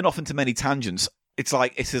 To spin off into many tangents, it's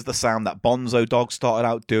like this is the sound that Bonzo Dog started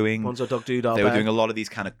out doing. Bonzo Dog Doodah They were Band. doing a lot of these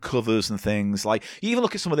kind of covers and things. Like you even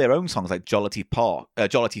look at some of their own songs, like Jollity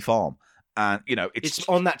Farm, and you know It's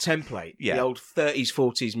on that template, Yeah. the old 30s,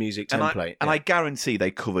 40s music and template. I guarantee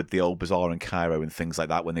they covered the old Bazaar in Cairo and things like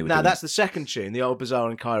that when they were. Now doing that's the second tune, the old Bazaar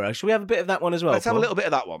in Cairo. Shall we have a bit of that one as well? Let's have a Paul? little bit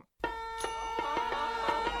of that one.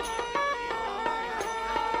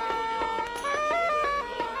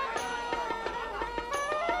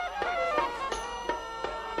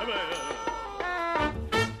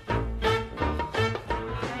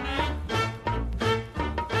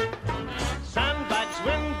 Sandbags,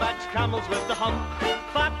 windbags, camels with the hump.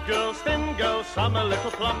 Fat girls, thin girls, some a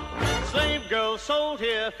little plump. Slave girls sold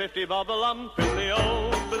here, 50 bob a lump in the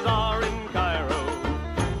old bazaar in Cairo.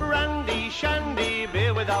 Brandy, shandy,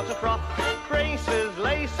 beer without a froth. Braces,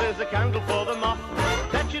 laces, a candle for the moth.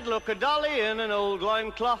 That you'd look a dolly in an old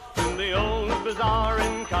loincloth in the old bazaar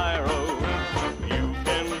in Cairo. You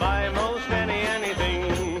can buy most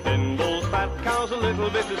anything. Thimbles, fat cows, a little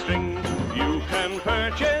bit of string. You can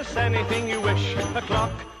purchase anything you wish. A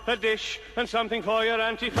clock, a dish, and something for your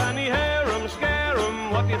Auntie Fanny. Harem,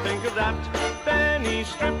 scarum, what do you think of that? Benny,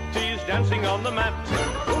 striptease, dancing on the mat.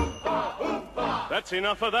 Oompa, oompa. That's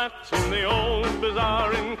enough of that in the old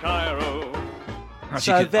bazaar in Cairo.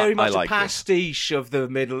 So very much like a pastiche of the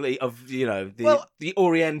Middle East, of the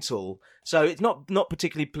Oriental. So it's not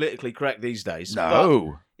particularly politically correct these days.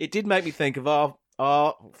 No. but it did make me think of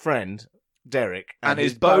our friend Derek And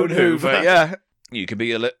his Bone Hoover, yeah. You can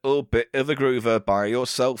be a little bit of a groover, buy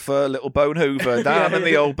yourself a little Bone Hoover down in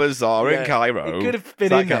the old bazaar in Cairo. It could have been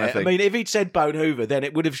That in kind there. of thing. I mean, if he'd said Bone Hoover, then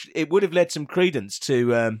it would have led some credence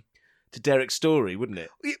to Derek's story, wouldn't it?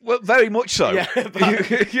 Well, very much so. Yeah, but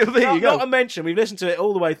there you go. Not a mention. We've listened to it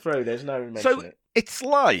all the way through. There's no mention. So it's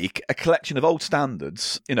like a collection of old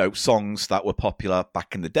standards, songs that were popular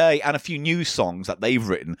back in the day, and a few new songs that they've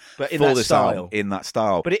written But in for that this style. album, in that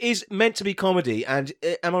style. But it is meant to be comedy, and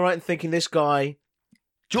am I right in thinking this guy,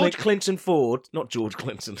 George Clinton Ford, not George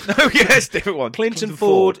Clinton, Oh yes, different one. Clinton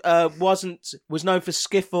Ford was known for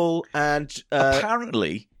skiffle and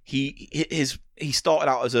Apparently, he started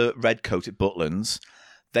out as a redcoat at Butlands,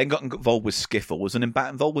 then got involved with skiffle, was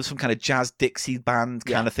involved with some kind of jazz Dixie band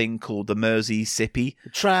kind of thing called the Mersey Sippy,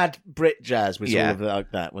 trad Brit jazz was Yeah. all of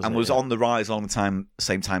like that, wasn't and it? was on the rise along the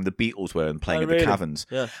same time the Beatles were and playing Oh, at really? the Caverns.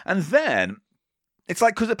 Yeah. And then it's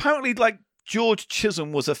like, because apparently like George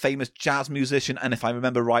Chisholm was a famous jazz musician, and if I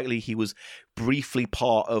remember rightly, he was briefly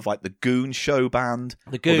part of like the Goon Show band.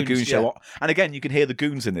 The or Goons, Goon Show. And again, you can hear the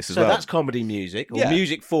Goons in this as So well. that's comedy music, or Yeah.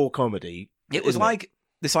 music for comedy. It was isn't like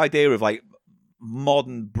this idea of like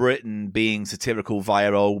modern Britain being satirical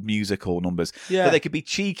via old musical numbers. Yeah. But they could be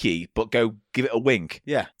cheeky, but go give it a wink.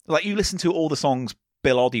 Yeah. Like you listen to all the songs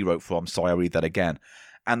Bill Oddie wrote for I'm Sorry I Read That Again,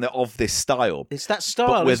 and they're of this style, It's that style,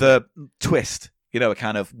 but with isn't it? a twist. A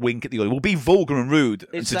kind of wink at the audience. Will be vulgar and rude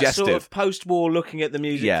and It's that suggestive, sort of post-war looking at the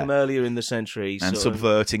music Yeah. from earlier in the century and sort of,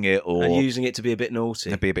 subverting it or and using it to be a bit naughty.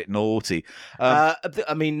 to be a bit naughty. I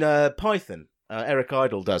mean, Python. Eric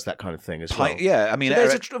Idle does that kind of thing as well. Yeah, I mean, So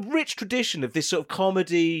there's a rich tradition of this sort of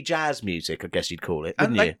comedy jazz music, I guess you'd call it,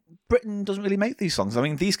 wouldn't you? Britain doesn't really make these songs. I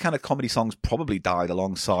mean, these kind of comedy songs probably died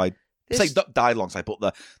alongside. Not died alongside,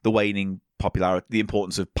 but the waning popularity, the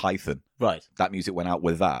importance of Python. Right. That music went out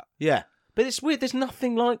with that. Yeah. But it's weird. There's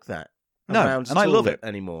nothing like that. No, around and I at all love it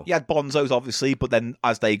anymore. You had Bonzos, obviously, but then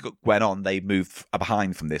as they went on, they moved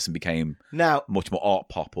behind from this and became Now, much more art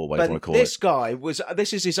pop or whatever you want to call this it. guy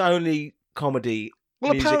this is his only comedy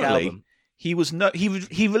music apparently, album.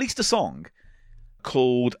 he released a song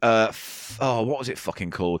called what was it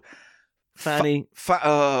fucking called? Fanny,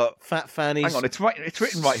 Fat Fanny. hang on, it's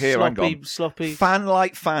written right here. Hang on. Sloppy. Fan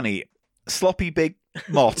like Fanny, sloppy big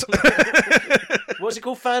mott. What's it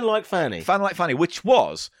called? Fan Like Fanny. Fan Like Fanny, which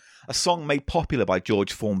was a song made popular by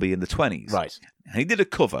George Formby in the 20s. Right. And he did a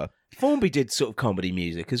cover. Formby did sort of comedy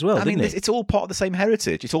music as well, I mean, didn't he? it's all part of the same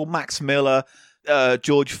heritage. It's all Max Miller,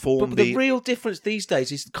 George Formby. But the real difference these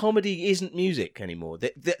days is comedy isn't music anymore.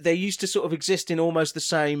 They used to sort of exist in almost the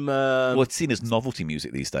same... well, it's seen as novelty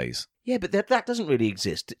music these days. Yeah, but that doesn't really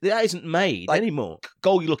exist. That isn't made anymore.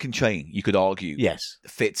 Gold Looking Chain, you could argue, Yes.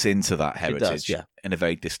 fits into that heritage does, yeah. in a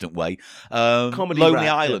very distant way. Comedy Lonely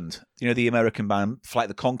rap, Island, the American band Flight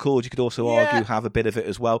the Conchords, you could also Yeah. argue have a bit of it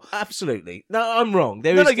as well. Absolutely. No, I'm wrong. No,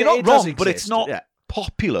 you're not it does wrong, but it's exist. not Yeah.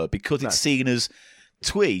 popular because it's seen as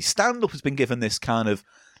twee. Stand-up has been given this kind of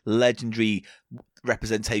legendary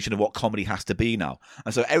representation of what comedy has to be now.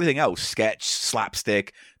 And so everything else, sketch,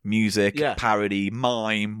 slapstick, music, Yeah. parody,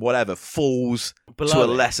 mime, whatever, falls Below to a it.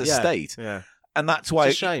 lesser Yeah. state. Yeah. And that's why...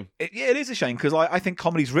 It's a shame. It is a shame because I think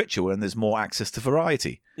comedy's richer when there's more access to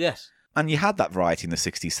variety. Yes. And you had that variety in the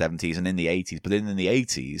 60s, 70s, and in the 80s. But then in the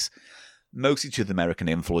 80s, mostly to the American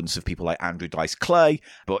influence of people like Andrew Dice Clay.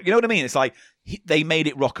 But you know what I mean? It's like they made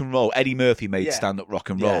it rock and roll. Eddie Murphy made stand-up rock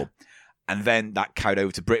and roll. Yeah. And then that carried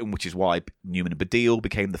over to Britain, which is why Newman and Baddiel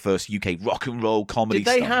became the first UK rock and roll comedy Did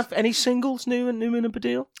they stars. have any singles, Newman and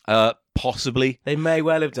Baddiel? Possibly. They may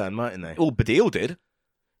well have done, mightn't they? Oh, Baddiel did.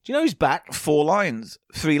 Do you know who's back? 4 lines.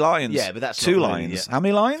 3 lines. Yeah, but that's 2 not really, lines. yeah. How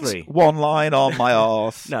many lines? 3. 1 line on my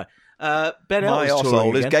arse. No. Ben My Elton's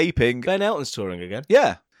touring arsehole is again. gaping. Ben Elton's touring again.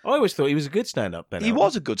 Yeah. I always thought he was a good stand-up, Ben He Elton.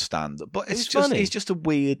 was a good stand-up, but He's funny. he's just a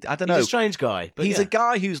weird... I don't He's know. a strange guy. But He's yeah. a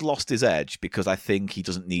guy who's lost his edge because I think he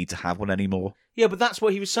doesn't need to have one anymore. Yeah, but that's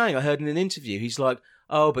what he was saying. I heard in an interview. He's like,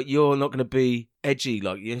 oh, but you're not going to be edgy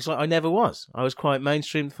like you. He's like, I never was. I was quite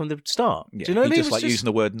mainstream from the start. Yeah, Do you know what I mean? He It just was like using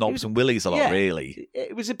the word knobs was- and willies a lot, yeah. really.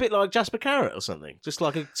 It was a bit like Jasper Carrot or something. Just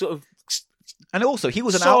like a sort of And also, he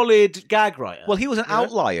was an solid gag writer. Well, he was an You know?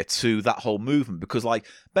 outlier to that whole movement because, like,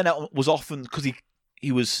 Ben Elton was often because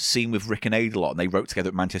he was seen with Rick and Aid a lot, and they wrote together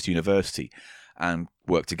at Manchester University and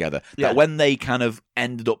worked together. Yeah. That when they kind of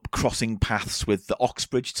ended up crossing paths with the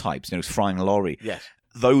Oxbridge types, Fry and Laurie, Yes.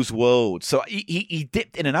 those worlds. So he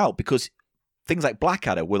dipped in and out because things like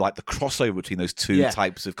Blackadder were like the crossover between those two Yeah.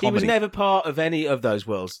 types of He comedy. was never part of any of those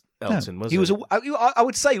worlds, Elton, was he? He was. I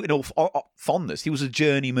would say, in all fondness, he was a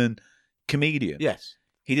journeyman comedian. Yes.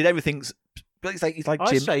 He did everything. But he's like I'd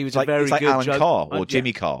Jim. say he was he's like, a very he's like good Alan joke- Carr or I'd-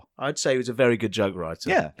 Jimmy Carr. I'd say he was a very good joke writer,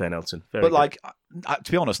 Yeah. Ben Elton. Very But good. like,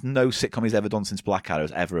 to be honest, no sitcom he's ever done since Blackadder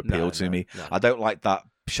has ever appealed to me. no. I don't like that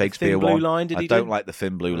Shakespeare Thin Blue one. Line, did I he don't do? like the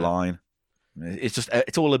Thin Blue No. Line. It's just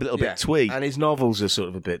it's all a little Yeah. bit twee. And his novels are sort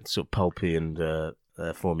of a bit sort of pulpy and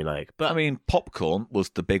formulaic. But I mean, Popcorn was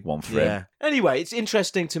the big one for yeah. him. Anyway, it's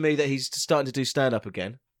interesting to me that he's starting to do stand-up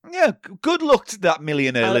again. Yeah, good luck to that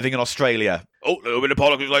millionaire Uh, living in Australia. Oh, a little bit of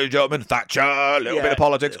politics, ladies and gentlemen. Thatcher, a little Yeah. bit of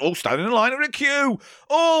politics. Oh, standing in line in a queue.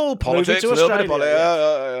 Oh, politics, a to little bit of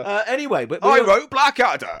Australia, politics. Anyway, but I wrote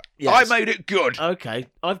Blackadder. Yes. I made it good. Okay,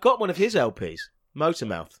 I've got one of his LPs,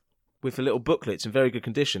 Motormouth, with a little booklet. It's in very good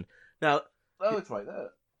condition. Now, Oh, it's right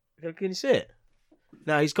there. can you see it?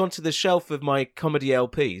 Now, he's gone to the shelf of my comedy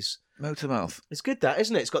LPs. Motormouth. It's good, that,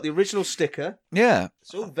 isn't it? It's got the original sticker. Yeah.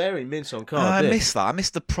 It's all very mint on Oh, card. I this. miss that. I miss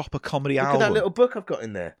the proper comedy Look album. at that little book I've got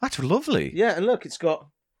in there. That's lovely. Yeah, and look, it's got...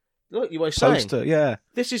 Look, you were saying. Poster, yeah.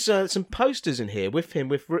 This is some posters in here with him,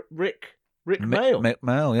 with Rick Mail Mick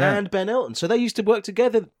Mail, yeah. and Ben Elton. So they used to work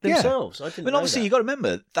together themselves. I didn't But know obviously, that. you got to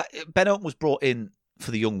remember that Ben Elton was brought in for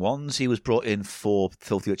the young ones. He was brought in for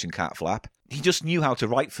Filthy Rich and Cat Flap. He just knew how to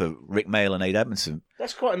write for Rick Mail and Aid Edmondson.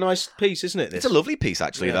 That's quite a nice piece, isn't it? This? It's a lovely piece,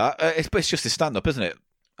 actually, Yeah. that. It's just his stand-up, isn't it?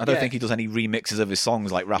 I don't Yeah. think he does any remixes of his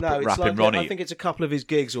songs like No, it's Rappin' like Ronnie. I think it's a couple of his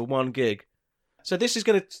gigs or one gig. So this is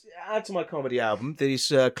going to add to my comedy album.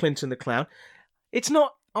 This Clinton the Clown. It's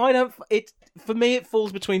not. I don't. It for me. It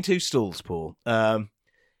falls between two stools, Paul.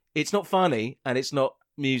 It's not funny and it's not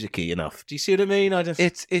musicy enough. Do you see what I mean? I just.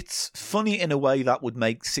 It's funny in a way that would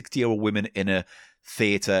make 60-year-old women in a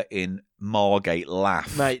theatre in Margate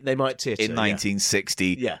laugh Mate, they might titter. in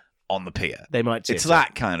 1960 Yeah. on the pier. They might titter. It's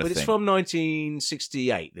that kind of But thing. it's from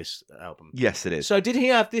 1968, this album. Yes, it is. So did he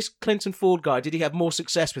have this Clinton Ford guy? Did he have more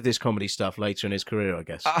success with this comedy stuff later in his career, I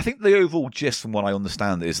guess? I think the overall gist, from what I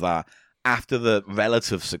understand, is that after the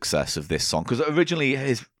relative success of this song, because originally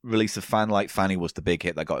his release of Fan Like Fanny was the big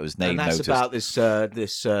hit that got his name and that's noticed. about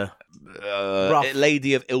this rough-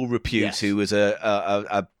 lady of ill repute Yes. who was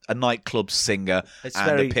a nightclub singer It's and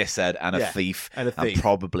very- a pisshead and a yeah, thief and a thief.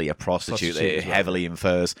 probably a prostitute. Prostitute It as well. heavily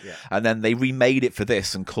infers. Yeah. And then they remade it for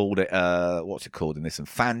this and called it what's it called in this?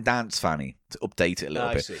 Fan Dance Fanny, to update it a little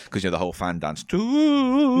I bit, see. because the whole fan dance.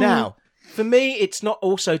 Now, Now, for me, it's not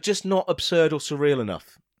also just not absurd or surreal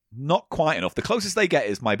enough. not quite enough. The closest they get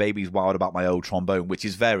is My Baby's Wild About My Old Trombone, which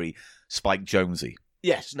is very Spike Jonesy.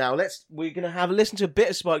 Yes. Now we're gonna have a listen to a bit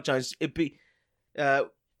of Spike Jones. It'd be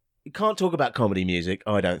you can't talk about comedy music,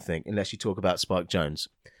 I don't think, unless you talk about Spike Jones,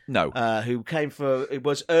 No. who it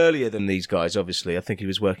was earlier than these guys. Obviously, I think he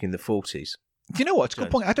was working in the 40s. Do you know what? It's a good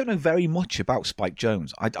Jones. point. I don't know very much about Spike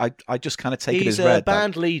Jones. I just kind of take it He's as a read.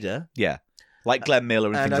 band leader, Yeah. Like Glenn Miller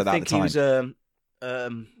and, and things I like that think at the he time.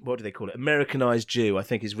 was what do they call it? Americanized Jew. I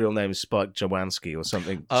think his real name is Spike Jawanski or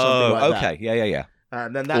something. Oh, something like that. okay. Yeah.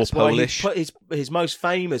 And then that's Or why Polish. he put his most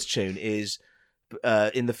famous tune is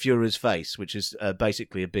In the Fuhrer's Face, which is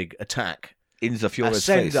basically a big attack, In the a Fuhrer's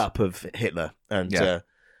send face. up of Hitler, and Yeah.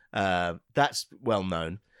 that's well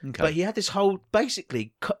known. Okay. But he had this whole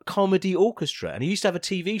basically comedy orchestra, and he used to have a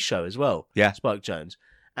TV show as well. Yeah. Spike Jones,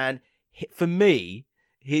 and for me,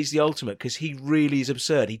 he's the ultimate because he really is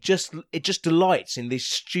absurd. It just delights in these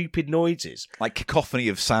stupid noises. Like cacophony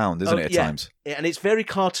of sound, isn't it, at yeah. times? And it's very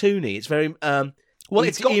cartoony. It's very Well, he-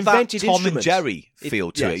 it's got he that invented Tom and instruments. Jerry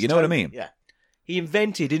feel to it. yes, You know what I totally, mean? Yeah. He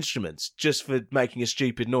invented instruments just for making a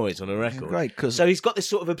stupid noise on a record. Great, because So he's got this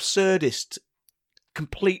sort of absurdist,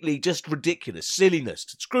 completely just ridiculous, silliness,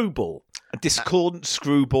 screwball. a discordant,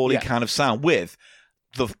 screwbally Yeah. kind of sound with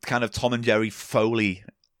the kind of Tom and Jerry Foley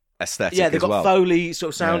aesthetic Yeah, they've as got well. Foley sort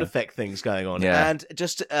of sound Yeah. effect things going on. Yeah. And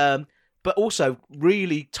just, but also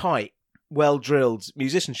really tight, well drilled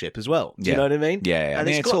musicianship as well. Do you Yeah. know what I mean? Yeah, And I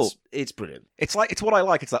mean, it's brilliant. it's what I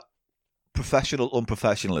like. It's that professional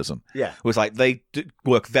unprofessionalism. Yeah. It was like they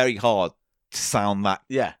work very hard to sound that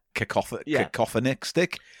Yeah.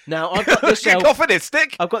 cacophonistic. Now I've got this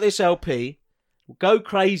Cacophonistic. I've got this LP, Go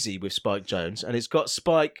Crazy with Spike Jones, and it's got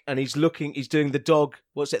Spike, and he's doing the dog.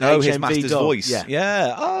 What's it? The Oh, his HMV master's dog. voice. Yeah,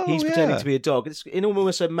 Yeah. Oh, he's yeah. pretending to be a dog. It's in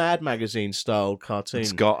almost a Mad Magazine style cartoon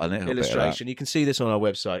It's got a little illustration. You can see this on our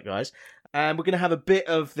website, guys. And we're going to have a bit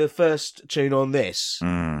of the first tune on this, bit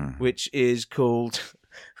of that. which is called.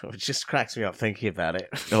 It just cracks me up thinking about it.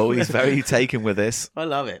 Oh, he's very taken with this. I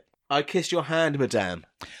love it. I Kiss Your Hand, Madame.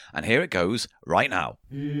 And here it goes right now.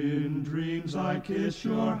 In dreams I kiss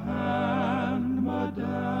your hand,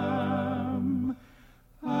 madame,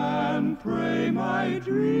 and pray my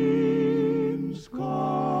dreams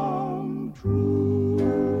come true.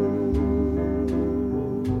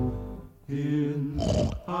 In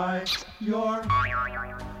your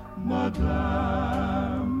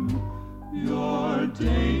madame, your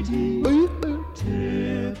dainty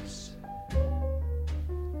tips.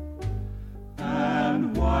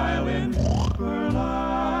 And while in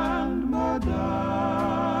Furland, madame,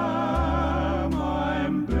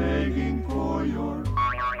 I'm begging for your.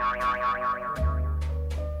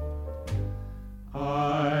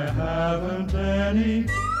 I haven't any,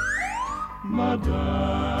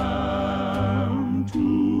 madame,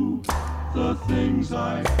 to the things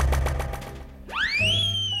I.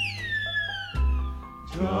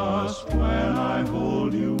 Just when I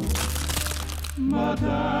hold you,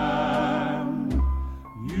 madame,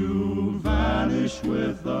 you vanish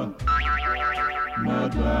with the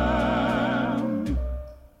madame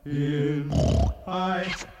in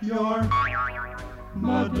your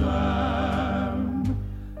madame,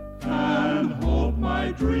 and hope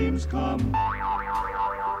my dreams come.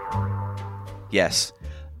 Yes.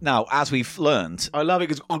 Now, as we've learned, I love it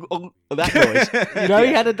because that noise. You know,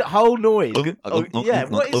 he had a whole noise. Yeah,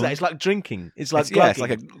 what is that? It's like drinking. It's like it's like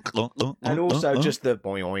a. and also just the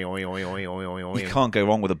boing, oing, oing, oing, oing, oing, oing. You can't go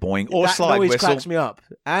wrong with a boing or a That slide noise whistle. cracks me up.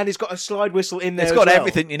 And it's got a slide whistle in there. It's as got well.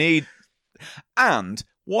 everything you need. And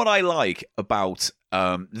what I like about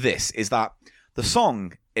this is that the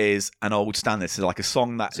song is an old standard. It's like a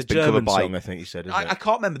song that's It's a been German covered by. song, I think you said. Isn't I it?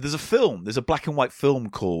 can't remember. There's a film. There's a black and white film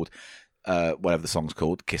called whatever the song's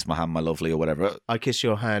called, "Kiss My Hand, My Lovely" or whatever. I Kiss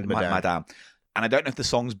Your Hand, Madame. Madame. And I don't know if the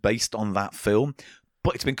song's based on that film,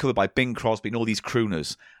 but it's been covered by Bing Crosby and all these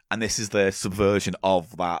crooners. and this is the subversion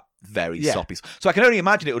of that very Yeah. soppy. So I can only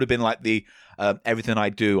imagine it would have been like the "Everything I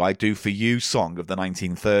Do for You" song of the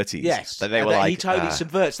 1930s. Yes, that they and were that like he totally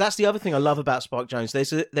subverts. That's the other thing I love about Spike Jonze.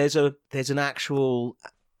 There's an actual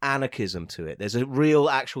anarchism to it. There's a real,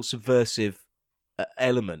 actual subversive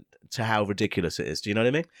element to how ridiculous it is. Do you know what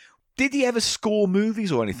I mean? Did he ever score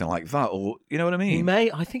movies or anything like that? Or you know what I mean?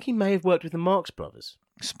 I think he may have worked with the Marx Brothers.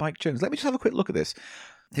 Spike Jonze. Let me just have a quick look at this.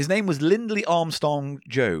 His name was Lindley Armstrong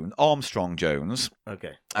Jones,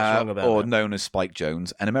 Okay, what's wrong about or that? known as Spike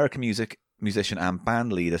Jonze, an American musician and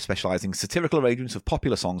band leader specializing in satirical arrangements of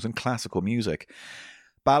popular songs and classical music.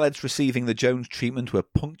 Ballads receiving the Jones treatment were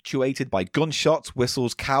punctuated by gunshots,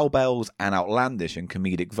 whistles, cowbells, and outlandish and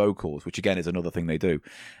comedic vocals, which again is another thing they do.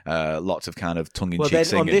 Lots of kind of tongue-in-cheek Well, then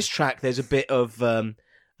singing. on this track, there's a bit of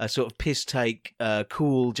a sort of piss-take,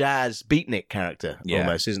 cool jazz beatnik character, Yeah.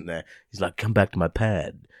 almost, isn't there? He's like, "Come back to my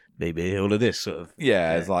pad, baby." All of this sort of.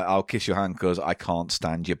 Yeah, it's like, "I'll kiss your hand because I can't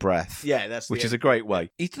stand your breath." Yeah, that's which is a great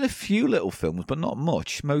way. He's done a few little films, but not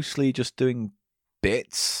much. Mostly just doing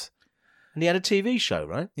bits. And he had a TV show,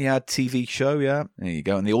 right? He had TV show, yeah. There you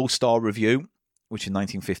go. And the All-Star Review, which in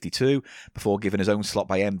 1952, before given his own slot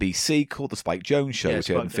by NBC, called The Spike Jonze Show, Yeah, which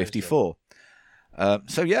he had in Spike Jonze, 54.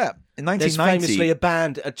 So, yeah, in There's 1990...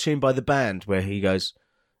 famously a tune by the band where he goes,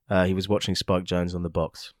 he was watching Spike Jonze on the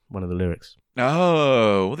box, one of the lyrics.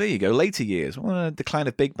 Oh, well, there you go. Later years. Well, the decline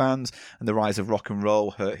of big bands and the rise of rock and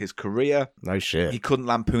roll hurt his career. No shit. He couldn't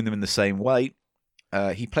lampoon them in the same way.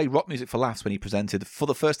 He played rock music for laughs when he presented, for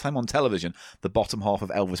the first time on television, the bottom half of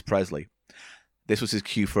Elvis Presley. This was his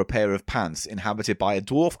cue for a pair of pants inhabited by a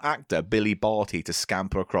dwarf actor, Billy Barty, to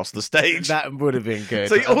scamper across the stage. That would have been good.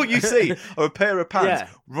 So all you see are a pair of pants Yeah.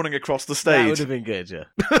 running across the That would stage. have been good,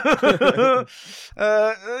 yeah.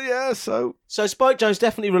 Yeah, so... So Spike Jonze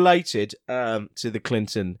definitely related to the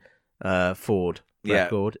Clinton Ford Yeah.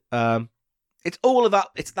 record. It's all of that.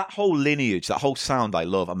 It's that whole lineage, that whole sound I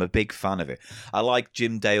love. I'm a big fan of it. I like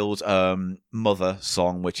Jim Dale's Mother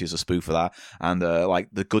song, which is a spoof of that. And like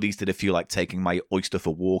the Goodies did a few like Taking My Oyster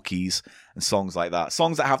for Walkies and songs like that.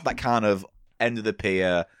 Songs that have that kind of end of the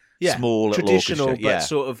pier, small little traditional, orchestra. but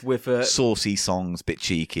sort of with a saucy songs, bit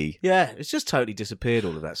cheeky. yeah. It's just totally disappeared.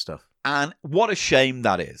 All of that stuff. And what a shame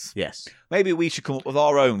that is. Yes. Maybe we should come up with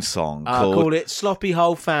our own song I'll called... call it Sloppy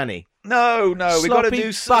Hole Fanny. No, we got to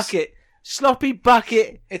do... bucket. Sloppy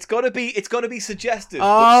bucket. It's got to be suggestive,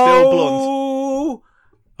 but still blunt. Oh,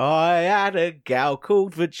 I had a gal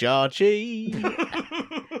called Versace.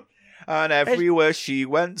 And everywhere she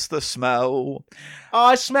went's the smell.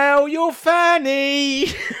 I smell your fanny.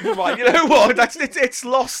 Right, you know what? It's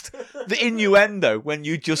lost the innuendo when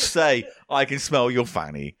you just say, "I can smell your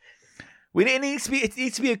fanny." It needs to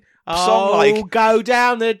be a song like go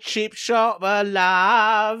down the chip shop, my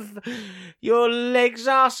love. Your legs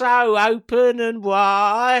are so open and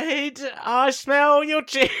wide. I smell your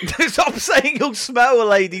chip. Stop saying you'll smell a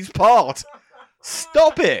lady's part.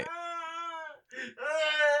 Stop it.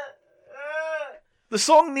 The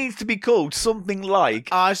song needs to be called something like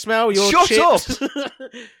I smell your Shut chips.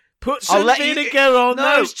 Put some I'll let you- vinegar on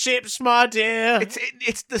No. those chips, my dear.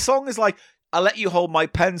 it's the song is like, "I'll let you hold my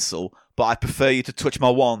pencil, but I prefer you to touch my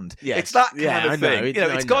wand." Yes. It's that kind Yeah, of I know. thing.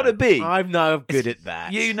 I It's know. got to be. I know I'm good at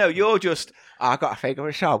that. You're just, "I got to figure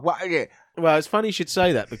it out. What are you?" Well, it's funny you should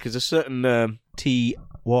say that because a certain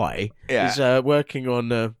T.Y. Yeah. is working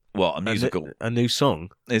on What, a musical? a new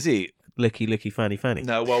song, Is he? Licky Licky Fanny Fanny.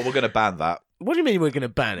 No, well, we're going to ban that. What do you mean we're going to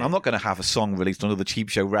ban it? I'm not going to have a song released under the Cheap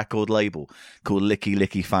Show record label called Licky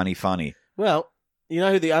Licky Fanny Fanny. Well, you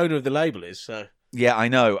know who the owner of the label is, so... Yeah, I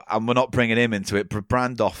know, and we're not bringing him into it. But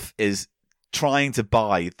Brandoff is trying to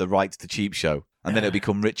buy the rights to Cheap Show, and then it'll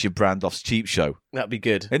become Richard Brandoff's Cheap Show. That'd be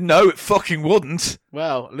good. And no, it fucking wouldn't.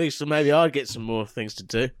 Well, at least maybe I'd get some more things to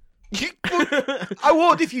do. I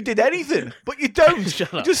would if you did anything, but you don't.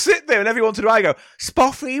 Shut You up. just sit there and every once in a while you go,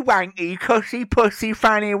 "Spoffy, wanky, cussy, pussy,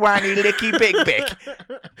 fanny, wanny, licky, big, big."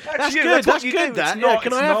 That's you. good. That's what That's you good. do. That. It's Yeah, not-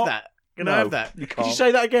 can it's I have not- that? Can I No, have that? you Could you can't.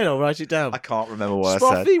 say that again? I'll write it down. I can't remember what I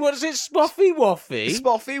said. Spoffy? What is it? Spoffy Waffy?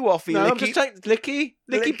 Spoffy, waffy, No, I'm licky, just taking Licky,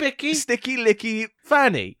 Licky Bicky, sticky, licky,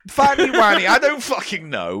 Fanny. fanny, wanny. I don't fucking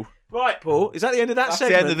know. Right, Paul. Is that the end of that That's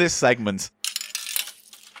segment? the end of this segment.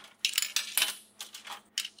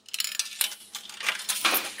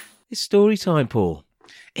 It's story time, Paul.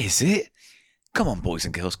 Is it? Come on, boys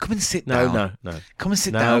and girls, come and sit No, down. no. Come and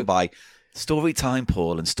sit No. down by Storytime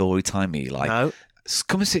Paul and Storytime Eli. No,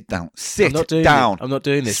 Come and sit down. Sit I'm not doing down. This. I'm not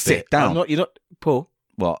doing this. Sit bit. down. I'm not. You're not, Paul.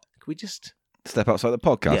 What? Can we just? Step outside the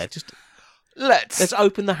podcast? Yeah, just Let's let's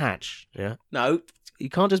open the hatch. Yeah. No, you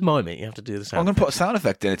can't just mime it. You have to do the sound. I'm going to put a sound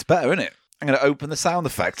effect in. It's better, isn't it? I'm going to open the sound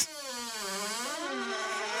effect.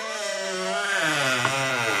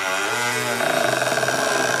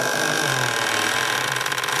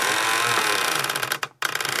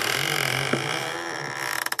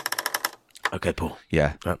 Okay, Paul.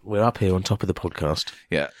 Yeah. We're up here on top of the podcast.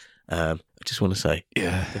 Yeah. I just want to say,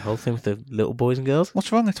 Yeah. the whole thing with the little boys and girls.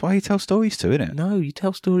 What's wrong? That's why you tell stories too, isn't it? No, you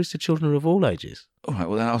tell stories to children of all ages. All right,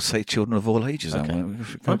 well, then I'll say children of all ages. Okay. Then.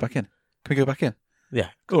 Go back in. Can we go back in? Yeah.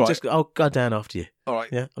 All right. I'll go down after you. All right.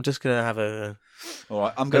 Yeah. I'm just going to have a... All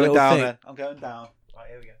right. I'm A going little down thing. then. I'm going down. Right,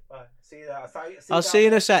 here we go. Bye. See you there. I'll see you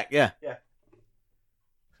in a sec, yeah. Yeah.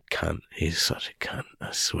 Cunt. He's such a cunt,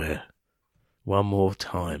 I swear. One more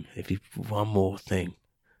time. One more thing.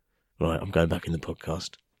 Right, I'm going back in the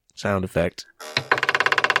podcast. Sound effect.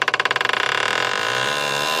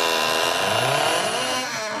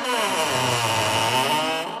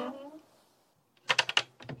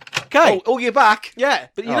 Okay. Oh, you're back. Yeah,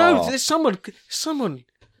 but you know, Oh. there's someone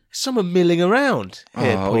milling around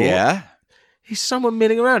here, Paul. yeah. He's someone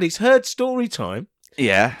milling around. He's heard story time,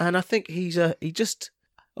 Yeah. and I think he just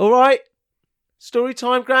all right. Story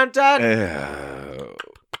time, Grandad.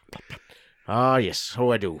 Ah, yes,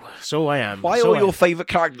 so I do. So I am. Why so are your favourite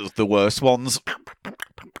characters the worst ones?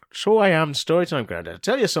 So I am. Story time, Grandad. I'll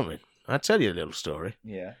tell you something. I'll tell you a little story.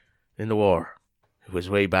 Yeah. In the war, it was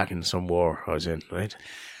way back in some war I was in, right?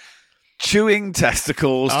 Chewing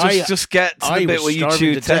testicles. Just get to I the bit was where you starving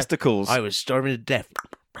chew to death. testicles. I was starving to death.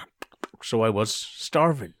 So I was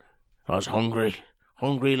starving. I was hungry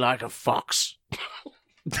like a fox.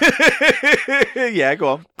 Yeah, go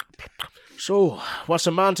on. So, what's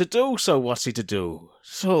a man to do? So, what's he to do?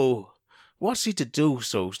 So, what's he to do,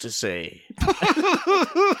 so's to say?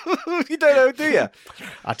 You don't know, do you?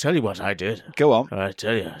 I tell you what I did. Go on. I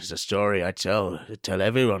tell you, it's a story I tell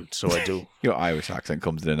everyone. So I do. Your Irish accent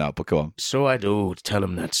comes in and out, but go on. So I do tell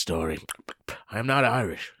them that story. I'm not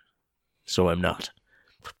Irish. So I'm not.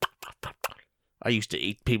 I used to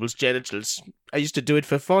eat people's genitals. I used to do it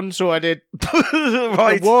for fun, so I did.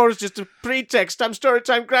 Right. The war is just a pretext. I'm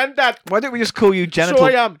Storytime Grandad. Why don't we just call you genital? So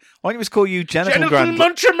I am. Why don't we just call you genital Genital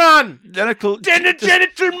granddad? muncher man. Genital.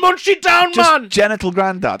 Genital munchy down Just man. genital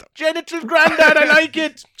granddad. Genital Grandad. I like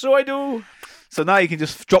it. So I do. So now you can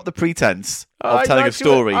just drop the pretense of I telling like a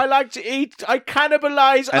story. I like to eat. I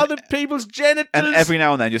cannibalize And- other people's genitals. And every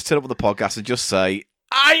now and then just turn up on the podcast and just say,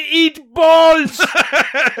 I eat balls.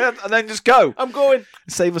 and then just go. I'm going.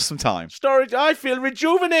 Save us some time. Story. I feel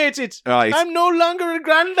rejuvenated. Right. I'm no longer a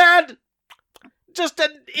granddad. Just an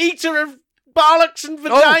eater of bollocks and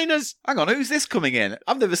vaginas. Hang on, who's this coming in?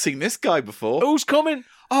 I've never seen this guy before. Who's coming?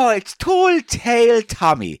 Oh, it's Tall Tale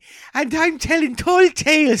Tommy. And I'm telling tall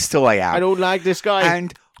tales, so I am. I don't like this guy.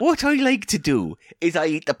 And what I like to do is I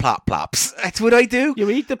eat the plop plops. That's what I do. You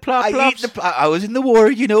eat the plop I plops? eat the. I was in the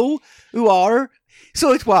war, you know.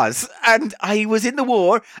 So it was, and I was in the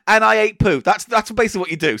war, And I ate poo. That's basically what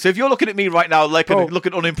you do. So if you're looking at me right now Paul.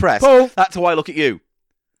 looking unimpressed, Paul. that's how I look at you.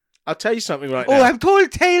 I'll tell you something right Oh, now. I'm Tall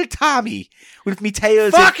Tale Tommy with me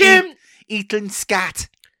tails. Fuck him! Eating scat.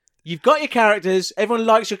 You've got your characters. Everyone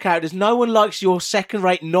likes your characters. No one likes your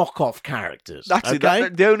second-rate knockoff characters. That's it. okay?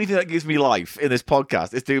 The only thing that gives me life in this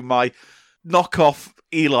podcast is doing my knockoff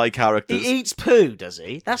Eli characters. He eats poo, does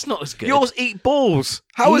he? That's not as good. Yours eat balls.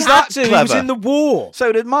 How he is had that to. clever? He was in the war.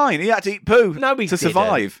 So did mine. He had to eat poo No, he to didn't.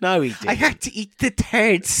 survive. No, he didn't. I had to eat the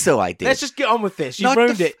turds, so I did. Let's just get on with this. You've Not the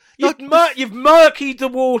ruined f- it. not You've murkied the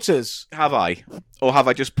waters. Have I? Or have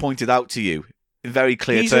I just pointed out to you in very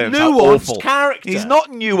clear He's a terms how nuanced awful? character. He's not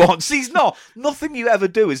nuanced. He's not. Nothing you ever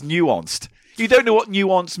do is nuanced. You don't know what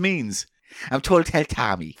nuance means. I'm Tall Tale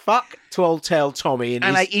Tommy. Fuck Tall Tale Tommy And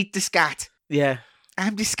I eat the scat. Yeah.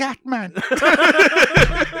 I'm the scat man.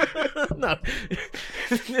 No.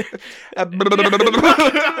 I'm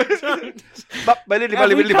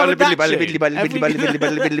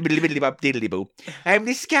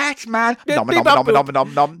the scat man.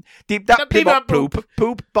 Deep that pip up poop.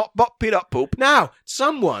 Poop bop bop pit up poop. Now,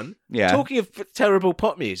 someone, Yeah. talking of terrible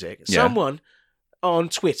pop music, Yeah. someone on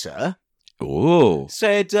Twitter Oh.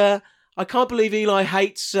 said, I can't believe Eli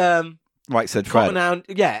hates Right, said Cotton Fred. Hound.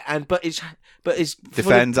 Yeah, but it's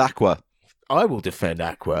Defends Aqua. I will defend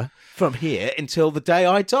Aqua from here until the day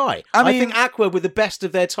I die. I I mean- think Aqua were the best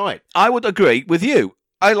of their type. I would agree with you.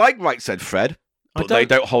 I like Right Said Fred, but they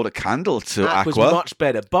don't hold a candle to Aqua's Aqua. much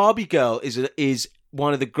better. Barbie Girl is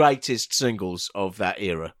one of the greatest singles of that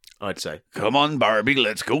era, I'd say. Come on, Barbie,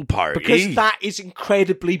 let's go party. Because that is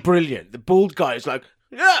incredibly brilliant. The bald guy is like,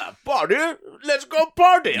 yeah, party, let's go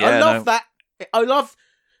party. I Yeah, love no. that. I love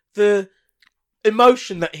the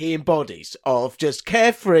emotion that he embodies of just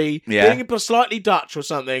carefree, Yeah. being slightly Dutch or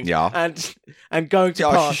something, Yeah. and going to Yeah,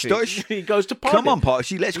 party. shush. He goes to party. Come on,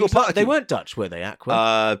 party, let's go He's not- party. They weren't Dutch, were they,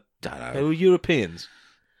 Aqua? Don't They know. were Europeans.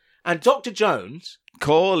 And Dr. Jones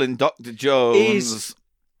Calling Dr. Jones. Is-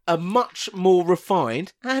 a much more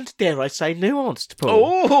refined and, dare I say, nuanced,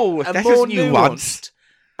 Paul. Oh, a that more is nuanced.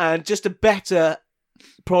 and just a better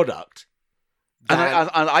product And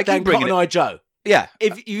I than keep bringing Cotton Eye Joe. Yeah.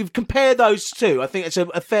 If you compare those two, I think it's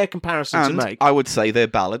a fair comparison And to make. I would say their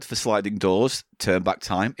ballad for Sliding Doors, Turn Back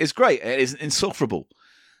Time, is great. It is insufferable.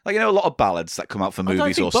 Like, a lot of ballads that come out for I don't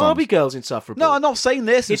movies think or songs. Barbie Girl's insufferable. No, I'm not saying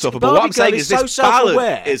this It's- insufferable. Barbie What I'm saying Girl is is this so ballad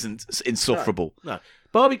self-aware. isn't insufferable. No.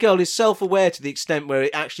 Barbie Girl is self-aware to the extent where it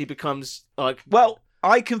actually becomes like... Well,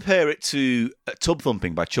 I compare it to Tub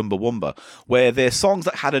Thumping by Chumbawamba, where they're songs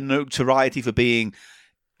that had a notoriety for being,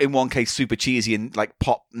 in one case, super cheesy and like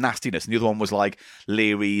pop nastiness, and the other one was like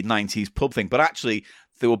leery 90s pub thing. But actually,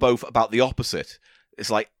 they were both about the opposite. It's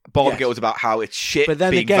like Barbie Yes. Girl was about how it's shit But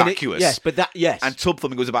then being again, vacuous. yes. And Tub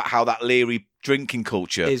Thumping was about how that leery drinking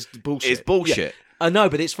culture is bullshit. is bullshit. I know,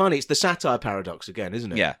 but it's funny. It's the satire paradox again,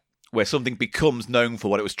 isn't it? Yeah. Where something becomes known for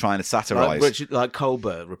what it was trying to satirise. Like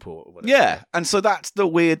Colbert Report or whatever. Yeah. And so that's the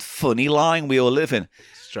weird, funny line we all live in.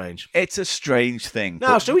 Strange. It's a strange thing.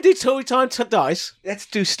 Now, But shall we do Story Time Dice? let's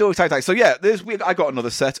do story time. So yeah, I got another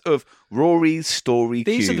set of Rory's story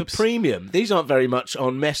These cubes. are the premium. These aren't very much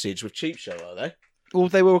on message with Cheap Show, are they? Well,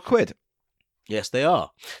 they were £1. Yes, they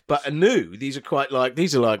are. But new, these are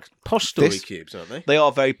like posh story This- cubes, aren't they? They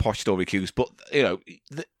are very posh story cubes, but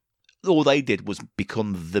all they did was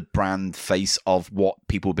become the brand face of what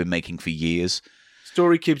people have been making for years.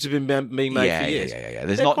 Story cubes have been being made yeah, for years. yeah.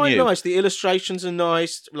 There's They're not quite new, nice. The illustrations are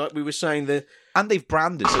nice. Like we were saying, and they've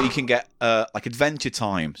branded so you can get like Adventure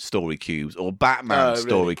Time story cubes or Batman Oh, really?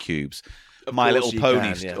 story cubes. Of My course Little you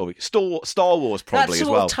Pony can, yeah. story, Star Wars probably that as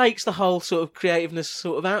sort well. of takes the whole sort of creativeness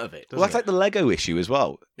sort of out of it. Well, that's like Doesn't the Lego issue as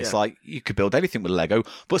well. It's Yeah. like you could build anything with Lego,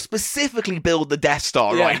 but specifically build the Death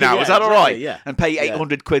Star Yeah, right now. yeah, Is that all exactly, right? yeah. And pay Yeah.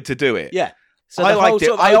 800 quid to do it. it? Yeah. So I the whole liked it.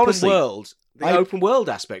 sort of I open honestly- world, the I- open world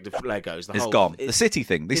aspect of Legos, It's gone. The city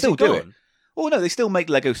thing. They still do it. Oh no, they still make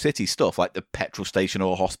Lego City stuff like the petrol station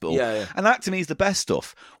or hospital. Yeah, yeah. And that to me is the best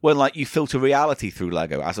stuff. When like you filter reality through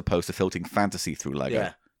Lego as opposed to filtering fantasy through Lego.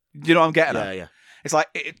 Yeah. Do you know what I'm getting Yeah, at? yeah. It's like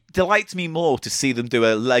it delights me more to see them do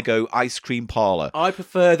a Lego ice cream parlor I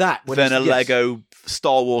prefer that than a yes. Lego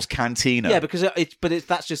Star Wars cantina. Yeah, because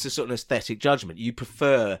that's just a sort of aesthetic judgment. You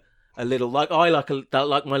prefer a little like I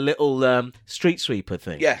like my little street sweeper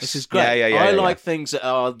thing. Yes. This is great. Yeah, I yeah. like things that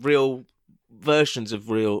are real versions of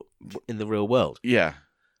real in the real world, Yeah.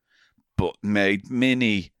 But made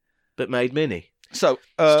mini. but made mini. So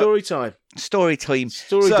Story time, story team.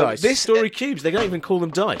 story So dice, this- story cubes. They don't even call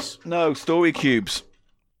them dice. No, story cubes.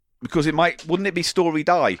 Because wouldn't it be story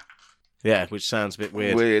die? Yeah, which sounds a bit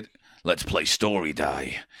weird. Weird. Let's play story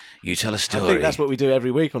die. You tell a I story. think that's what we do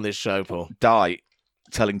every week on this show, Paul. Die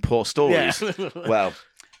telling poor stories. Well,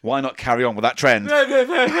 why not carry on with that trend?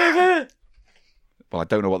 Well, I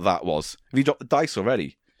don't know what that was. Have you dropped the dice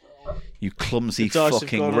already? You clumsy Dice have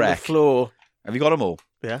fucking gone on wreck. the floor. Have you got them all?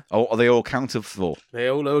 Yeah. Oh, are they all counted for? They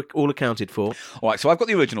all accounted for. All right, so I've got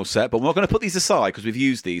the original set, but we're not going to put these aside because we've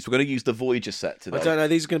used these. We're going to use the Voyager set today. I don't know.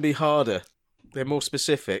 These are going to be harder. They're more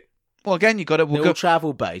specific. Well, again, you got to. They're all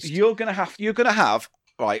travel based. You're going to have.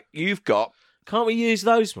 Right, you've got Can't we use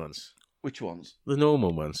those ones? which ones? The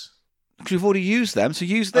normal ones. Because we've already used them, so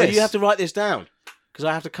use Oh, this. you have to write this down because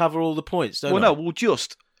I have to cover all the points. Don't Well, I? no, we'll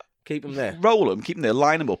just Keep them there. roll them, keep them there,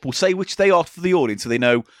 line them up. We'll say which they are for the audience so they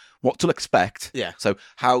know what to expect. Yeah. So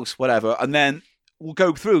house, whatever, and then we'll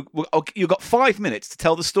go through. You've got 5 minutes to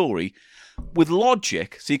tell the story with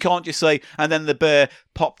logic, so you can't just say, and then the bear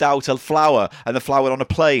popped out a flower and the flower went on a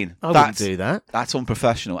plane. I wouldn't do that. That's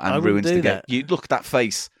unprofessional I and wouldn't ruins do the game. that. You look at that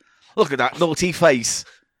face. Look at that naughty face.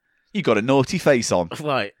 You got a naughty face on.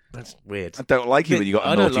 Right. That's weird. I don't like it when you got a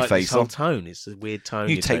I don't naughty like face this whole on. tone. It's a weird tone.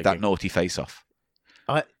 You you're take that taking. naughty face off.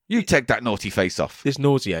 I- You take that naughty face off. This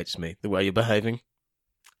nauseates me, the way you're behaving.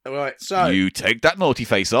 All right, so You take that naughty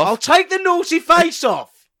face off. I'll take the naughty face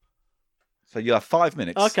off. So you have 5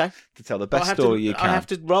 minutes Okay. to tell the I best have story to, you can. I have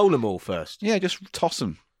to roll them all first. Yeah, just toss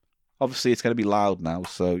them. Obviously, it's going to be loud now,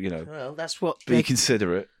 so, Well, that's what be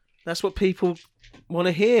considerate. that's what people want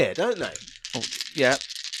to hear, don't they? Oh, yeah.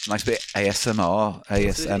 Nice bit of ASMR.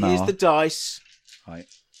 ASMR. Here's the dice. Right.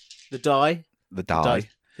 The die. The die.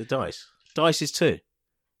 The dice. Dice is two.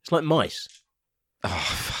 It's like mice. Oh,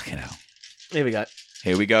 fucking hell. Here we go.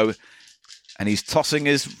 Here we go. And he's tossing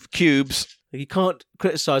his cubes. You can't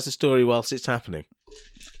criticise the story whilst it's happening.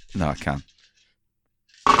 No, I can.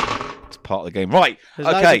 It's part of the game. Right. There's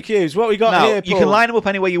loads Okay. of cubes. What we got Now, here, you Paul? can line them up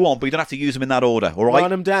any way you want, but you don't have to use them in that order. All right?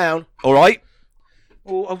 Line them down. All right?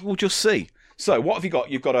 We'll just see. So, what have you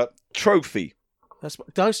got? You've got a trophy.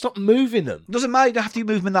 Don't stop moving them. Doesn't matter. You don't have to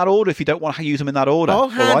move them in that order if you don't want to use them in that order. I'll all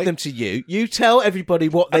hand right? them to you. You tell everybody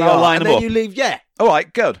what they And I'll are, line and them then up. you leave. Yeah. All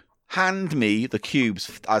right, good. Hand me the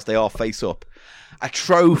cubes as they are face up. A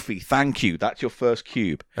trophy, thank you. That's your first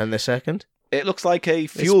cube. And the second? It looks like a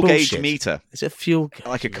fuel gauge bullshit. meter. It's a fuel gauge.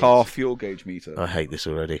 Like a car fuel gauge meter. I hate this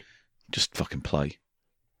already. Just fucking play.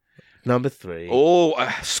 Number 3. Oh,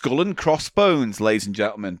 skull and crossbones, ladies and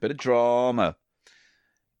gentlemen. Bit of drama.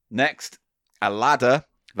 Next, a ladder.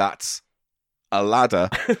 That's a ladder.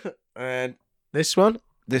 And this one?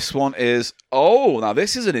 This one is... Oh, now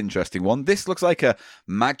this is an interesting one. This looks like a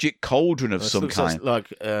magic cauldron of This some looks kind.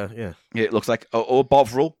 yeah. It looks like... Or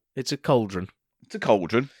Bovril. It's a cauldron. It's a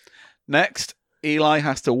cauldron. Next, Eli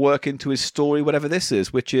has to work into his story, whatever this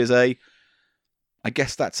is, which is a... I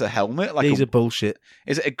guess that's a helmet. Like These are bullshit.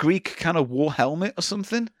 Is it a Greek kind of war helmet or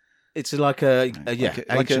something? It's like a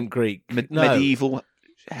ancient Greek. No, Medieval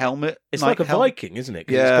helmet? it's like a Viking, isn't it?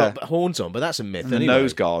 'Cause Yeah. It's got horns on, but that's a myth And the anyway.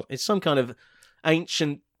 nose guard. It's some kind of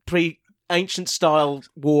ancient style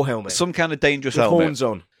war helmet. Some kind of dangerous with helmet. horns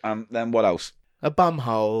on. Then what else? A bum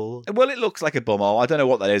hole. Well, it looks like a bumhole. I don't know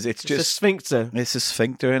what that is. It's It's a just... sphincter. It's a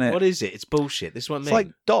sphincter, isn't it? What is it? It's bullshit. This one It's like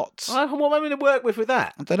dots. what am I going to work with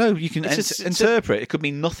that? I don't know. You can It's a- interpret. It could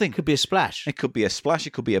mean nothing. It could be a splash. It could be a splash. It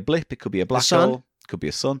could be a blip. It could be a black sun? hole. It could be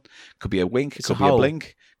a sun. It could be a wink. It It's could a be a hole. blink.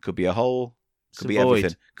 It could be a hole. It It's could a be void.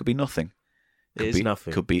 everything. It could be nothing. It is be,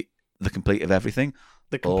 nothing. Could be the complete of everything.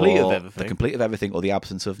 The complete of or everything. The complete of everything or the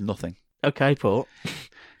absence of nothing. Okay, Paul.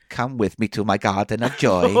 Come with me to my garden of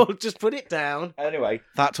joy. Oh, just put it down. Anyway,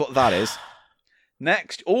 that's what that is.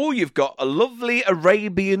 Next, you've got a lovely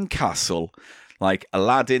Arabian castle, like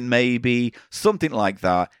Aladdin maybe, something like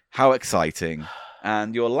that. How exciting.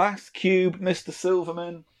 And your last cube, Mr.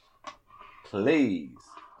 Silverman, please.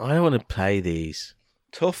 I don't want to play these.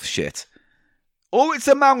 Tough shit. Oh, it's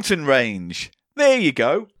a mountain range. There you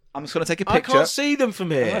go. I'm just going to take a picture. I can't see them from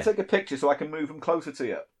I'm here. going to take a picture so I can move them closer to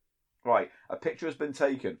you. Right, a picture has been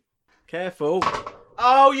taken. Careful.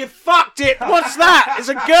 Oh, you fucked it. What's that? It's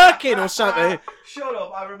a gherkin or something. Shut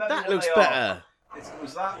up, I remember That what looks they better. Are. It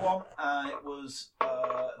was that one, and it was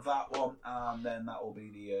that one, and then that will be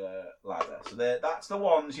the ladder. So that's the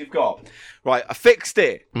ones you've got. Right, I fixed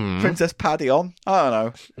it. Princess Paddy on? I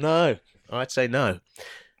don't know. No. I'd say no.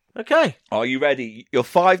 Okay. Are you ready? Your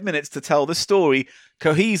 5 minutes to tell the story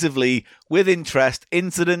cohesively, with interest,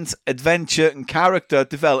 incident, adventure, and character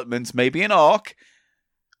development, maybe an arc,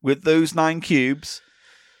 with those 9 cubes.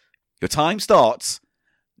 Your time starts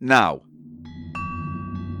now.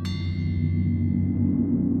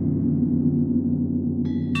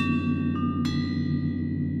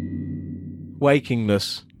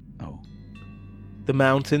 Wakingness. Oh. The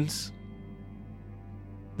mountains.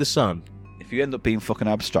 The sun. If you end up being fucking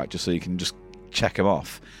abstract just so you can just check them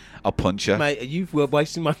off, I'll punch you. Mate, you were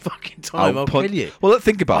wasting my fucking time. I'll kill you. Well, let's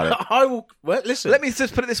think about it. I will. Well, listen. Let me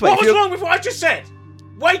just put it this way. What If was you're- wrong with what I just said?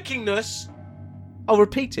 Wakingness. I'll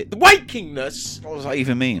repeat it. The wakingness. What does that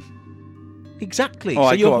even mean? Exactly. All right,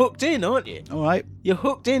 so you're go on. hooked in, aren't you? All right, You're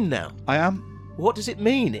hooked in now. I am. What does it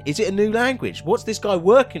mean? Is it a new language? What's this guy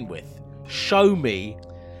working with? Show me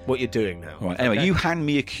what you're doing now. All right. Anyway, Okay? you hand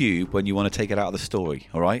me a cube when you want to take it out of the story.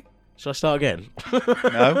 All right? Shall I start again?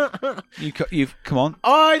 No. You've come on.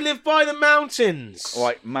 I live by the mountains. All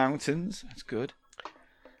right, mountains. That's good.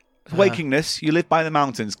 Wakingness. You live by the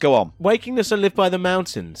mountains. Go on. Wakingness, I live by the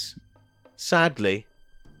mountains. Sadly,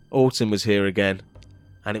 autumn was here again,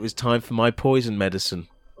 and it was time for my poison medicine.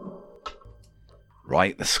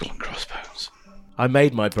 Right, the skull and crossbones. I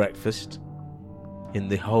made my breakfast in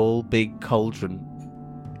the whole big cauldron.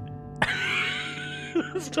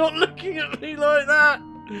 Stop looking at me like that.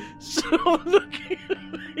 Stop looking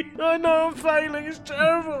at me. I know I'm failing. It's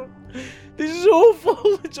terrible. This is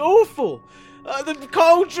awful. It's awful. The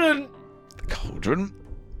cauldron. The cauldron.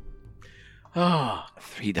 Ah.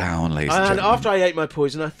 3 down, ladies and And gentlemen. after I ate my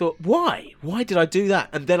poison, I thought, why? Why did I do that?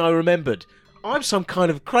 And then I remembered, I'm some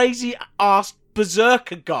kind of crazy-ass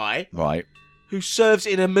berserker guy Right. who serves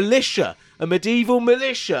in a militia, a medieval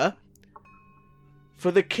militia,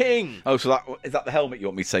 for the king. Oh, so is that the helmet you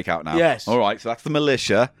want me to take out now? Yes. All right, so that's the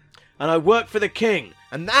militia. And I work for the king.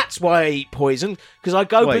 And that's why I eat poison, because I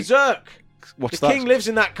go Wait, berserk. What's The that? king lives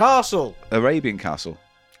in that castle. Arabian castle.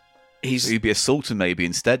 You'd be a sultan maybe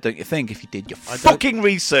instead, don't you think, if you did your I don't- fucking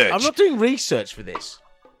research? I'm not doing research for this.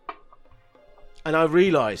 And I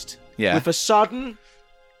realised, Yeah. with a sudden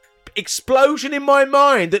explosion in my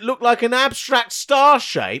mind that looked like an abstract star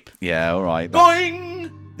shape, Yeah, all right. boing!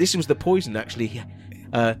 This was the poison actually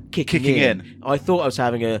kicking Kicking in. in. I thought I was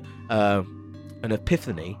having a an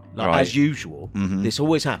epiphany, like Right. as usual. Mhm. This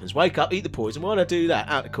always happens. Wake up, eat the poison. Why don't I do that?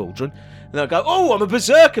 Out the cauldron. And then I go, oh, I'm a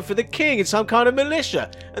berserker for the king in some kind of militia.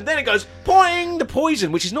 And then it goes, poing, the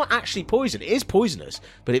poison, which is not actually poison. It is poisonous,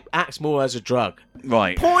 but it acts more as a drug.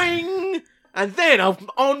 Right. Poing! And then I'm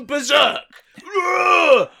on berserk.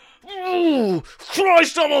 Ugh! Ooh,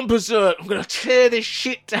 Christ, I'm on berserk. I'm going to tear this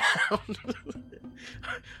shit down.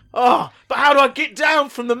 Oh, but how do I get down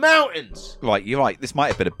from the mountains? Right, you're right. This might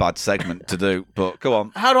have been a bad segment to do, but go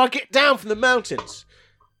on. How do I get down from the mountains?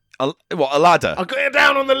 A ladder? I get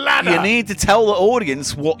down on the ladder. You need to tell the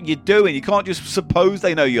audience what you're doing. You can't just suppose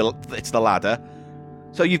they know it's the ladder.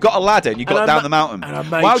 So you've got a ladder and you got And I down ma- the mountain. and I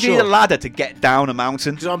made Why would you need sure- a ladder to get down a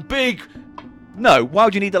mountain? Because I'm big. No, why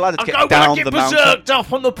would you need a ladder to I get go when down I get the mountain? berserked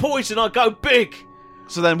up on the poison, I go big.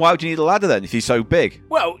 So then why would you need a ladder then if you're so big?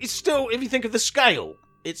 Well, it's still, if you think of the scale,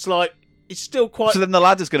 it's like, it's still quite... So then the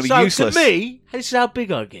ladder's going to be So useless. to me, this is how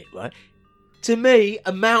big I get, right? To me,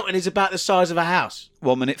 a mountain is about the size of a house.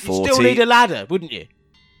 1 minute You 40. still need a ladder, wouldn't you?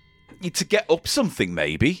 To get up something,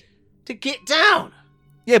 maybe. To get down.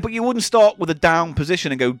 Yeah, but you wouldn't start with a down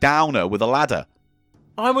position and go downer with a ladder.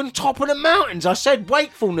 I'm on top of the mountains. I said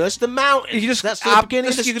wakefulness, the mountains. You just That's the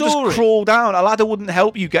beginning of the you story. could just crawl down. A ladder wouldn't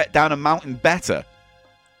help you get down a mountain better.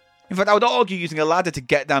 In fact, I would argue using a ladder to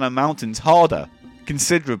get down a mountain's harder,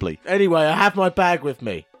 considerably. Anyway, I have my bag with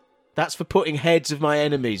me. That's for putting heads of my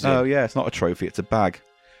enemies in. Oh yeah, it's not a trophy; it's a bag.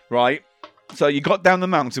 Right. So you got down the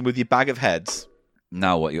mountain with your bag of heads.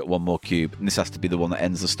 Now what? You got one more cube, and this has to be the one that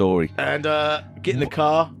ends the story. And get in the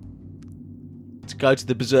car to go to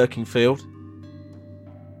the berserking field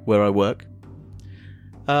where I work.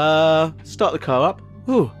 Start the car up.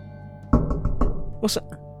 Ooh. What's that?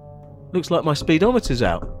 Looks like my speedometer's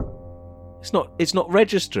out. It's not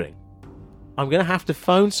registering. I'm going to have to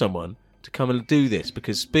phone someone to come and do this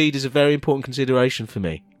because speed is a very important consideration for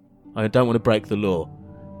me. I don't want to break the law,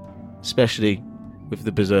 especially with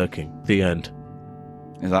the berserking. The end.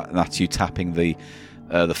 That's you tapping the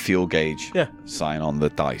fuel gauge Yeah. sign on the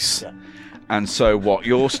dice. Yeah. And so what?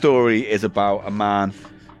 Your story is about a man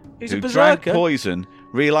He's who a drank berserker. poison,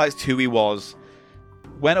 realised who he was,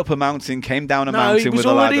 went up a mountain, came down a No, mountain he was with a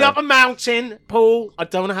already ladder. up a mountain, Paul. I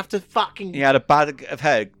don't have to fucking... He had a bag of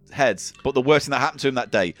heads, but the worst thing that happened to him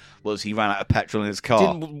that day was he ran out of petrol in his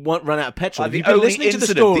car. Didn't run out of petrol. Have the you been only listening to the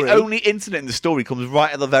incident, story? the only incident in the story comes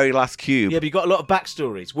right at the very last cube. Yeah, but you got a lot of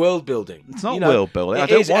backstories, world building. It's not world building. it I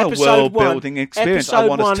don't is. want a Episode world one- building experience. I Episode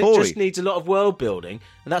want a one, story. It just needs a lot of world building,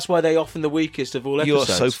 and that's why they often the weakest of all You're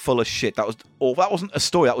episodes. so full of shit. That wasn't a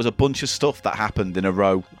story. That was a bunch of stuff that happened in a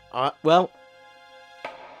row. Well,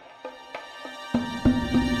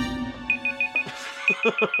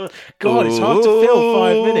 God, it's hard to fill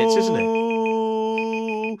 5 minutes, isn't it?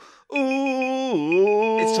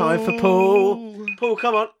 It's time for Paul. Paul,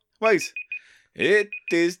 come on. Wait. It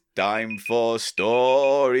is time for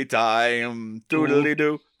story time. Doodly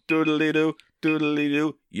doo, doodly doo, doodly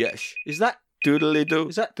doo. Yes. Is that Doodly doo.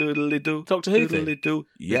 Is that doodly doo? Doctor Who thing? Doodly doo.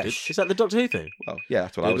 Yes. Is that the Doctor Who thing? Well, yeah,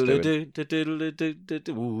 that's what I was doing.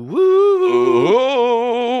 Woo.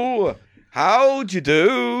 Ooh, how'd you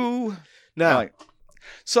do? Now, Right.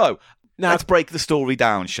 So, Now- let's break the story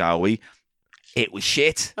down, shall we? It was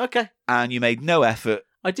shit, okay, and you made no effort.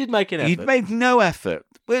 I did make an effort. You'd made no effort.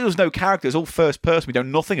 Well, there was no character. It's all first person. We know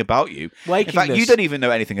nothing about you. In fact, Wakingness. you don't even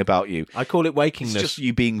know anything about you. I call it wakingness. It's just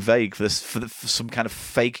you being vague for some kind of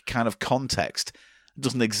fake kind of context. It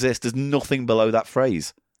doesn't exist. There's nothing below that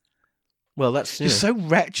phrase. well, that's You're so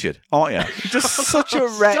wretched, aren't you? You're just such a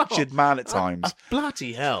wretched man at times.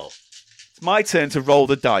 Bloody hell! It's my turn to roll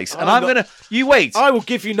the dice, and I'm I'm not- gonna. You wait. I will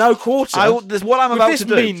give you no quarter. There's what I'm With about this to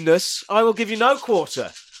do. meanness, I will give you no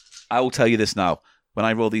quarter. I will tell you this now. When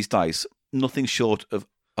I roll these dice, nothing short of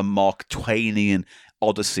a Mark Twainian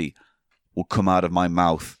odyssey will come out of my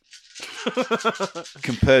mouth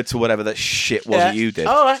compared to whatever that shit was that you did.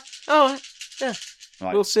 All right. Yeah,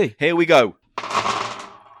 Right. we'll see. Here we go.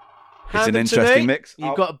 Hand an them to interesting me. mix.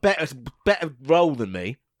 You've got a better roll than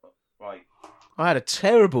me. Right. I had a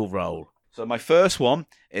terrible roll. So my first one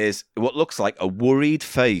is what looks like a worried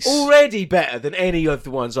face. Already better than any of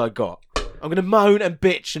the ones I got. I'm going to moan and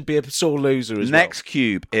bitch and be a sore loser as Next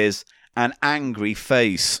cube is an angry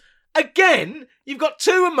face. well. Again, you've got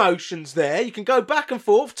two emotions there. You can go back and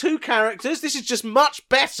forth, two characters. This is just much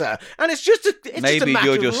better. And it's just a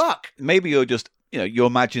matter of luck. Maybe you're just, your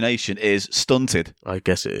imagination is stunted. I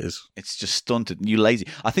guess it is. It's just stunted and you lazy.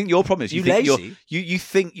 I think your problem is You think lazy? you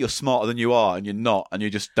think you're smarter than you are and you're not and you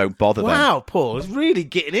just don't bother then. Wow, Paul is really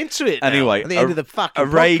getting into it now, Anyway, at the end of the fucking a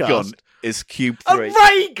ray podcast. gun is cube A 3.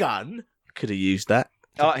 ray gun? Could have used that.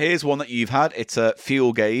 Here's one that you've had. It's a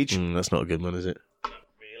fuel gauge. That's not a good one, is it?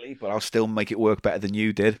 Really? way, but I'll still make it work better than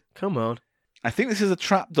you did. Come on. I think this is a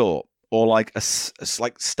trapdoor, or like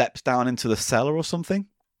like steps down into the cellar or something.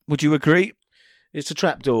 Would you agree? It's a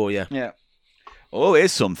trapdoor, yeah. Yeah. Oh,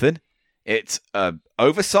 here's something. It's a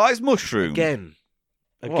oversized mushroom. Again,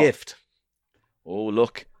 a What? gift. Oh,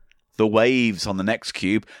 look. The waves on the next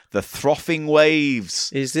cube. The frothing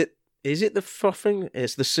waves. Is it the frothing?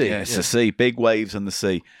 It's the sea. Yeah, it's the sea. Big waves on the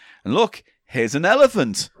sea. And look, here's an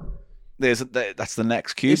elephant. That's the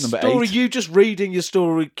next cube, It's number story, 8. you just reading your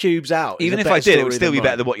story cubes out. is Even a if better I did, it would story still than be better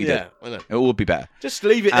mine. than what you Yeah, did. I know. It would be better. Just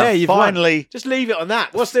leave it And there. You've finally- won. Just leave it on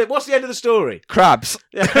that. What's the end of the story? Crabs.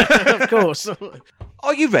 of course.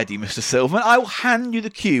 Are you ready, Mr. Silverman? I will hand you the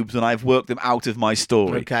cubes when I've worked them out of my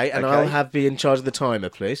story. Okay, and I'll be in charge of the timer,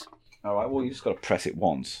 please. All right, well, you just got to press it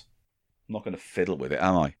once. I'm not going to fiddle with it,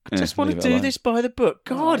 am I? I just want to do this by the book.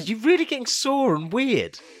 God, you're really getting sore and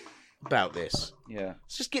weird about this. Yeah.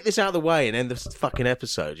 Let's just get this out of the way and end the fucking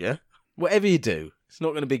episode, yeah? Whatever you do, it's not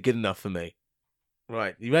going to be good enough for me.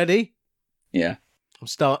 Right, you ready? Yeah.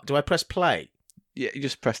 Do I press play? Yeah, you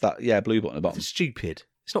just press that, blue button at the bottom. It's stupid.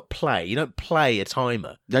 It's not play. You don't play a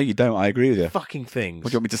timer. No, you don't. I agree with you. Fucking things. What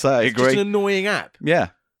do you want me to say? I It's just agree. an annoying app. Yeah.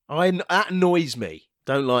 That annoys me.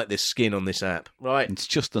 Don't like this skin on this app. Right. It's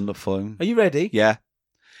just on the phone. Are you ready? Yeah.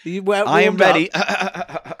 Are you I am warmed up? ready.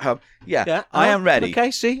 yeah, Yeah. I am ready. Okay,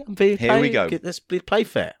 see? I'm being Here we go. Let's play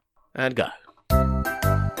fair. And go.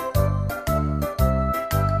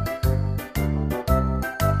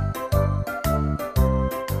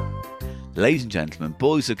 Ladies and gentlemen,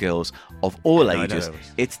 boys and girls of all I know, ages, I know.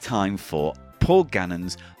 it's time for Paul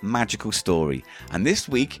Gannon's magical story. And this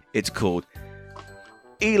week, it's called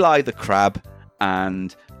Eli the Crab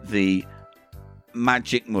and the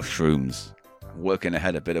Magic Mushrooms. Working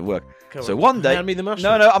ahead a bit of work. Come So on, one day... hand me the mushrooms.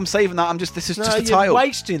 No, I'm saving that. This is No, just a you're title.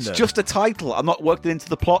 wasting It's them. just a title. I'm not worked it into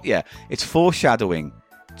the plot yet. It's foreshadowing.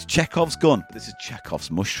 It's Chekhov's gun. But this is Chekhov's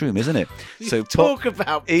mushroom, isn't it? You talk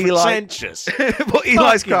about Eli- pretentious. Put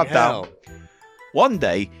Eli's Fucking crab hell. down. One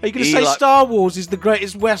day, Are you going to say Star Wars is the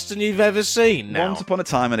greatest Western you've ever seen now? Once upon a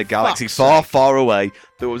time in a galaxy Fuck's far, sake. far away,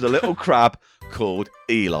 there was a little crab called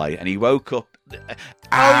Eli, and he woke up. Oh,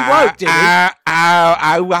 he woke, did he?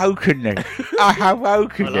 I woken this. I have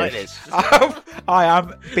woken I like this. this. I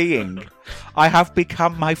am being. I have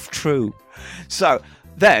become my true. So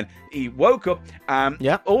then he woke up, and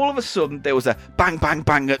Yeah. all of a sudden there was a bang, bang,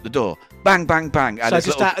 bang at the door. Bang, bang, bang. And So his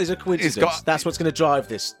just little- that is a coincidence. it's got- That's what's going to drive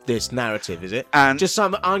this narrative, is it? And- just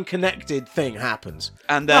some unconnected thing happens.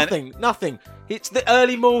 And then- nothing. It's the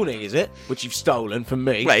early morning, is it? Which you've stolen from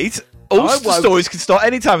me. Wait, all I the woke- stories can start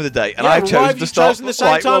any time of the day, and Yeah, I've well, chosen why have to you start chosen the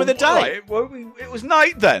same time of the day? Right, well, it was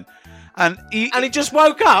night then, and he just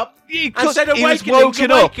woke up and said he was awakenings,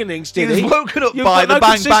 woken up. awakenings, did He was woken up You've by got the no bang,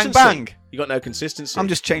 bang, consistency. bang. You got no consistency. I'm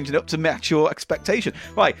just changing it up to match your expectation.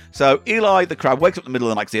 Right, so Eli the crab wakes up in the middle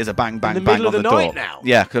of the night 'cause he hears a bang, bang, the bang middle on of the the door. night now?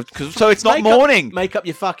 Yeah, cause, so it's not Make morning. Make up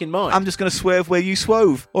your fucking mind. I'm just going to swerve where you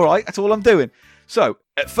swove. All right, that's all I'm doing. So,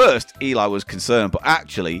 at first, Eli was concerned, but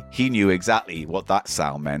actually, he knew exactly what that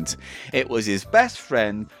sound meant. It was his best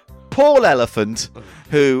friend, Paul Elephant,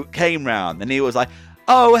 who came round, and he was like,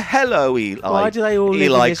 "Oh, hello, Eli. Why do they all live in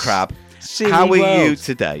Eli this Crab. silly How are you world?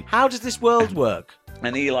 today?" How does this world work?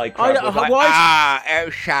 And Eli Crab was like, why how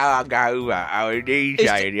shall I go? Our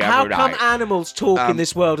DJ the how other come night." animals talk in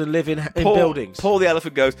this world and live in buildings? Paul the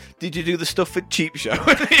Elephant goes, "Did you do the stuff for Cheap Show?"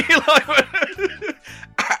 And Eli went,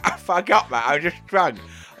 I forgot, mate. I was just drunk.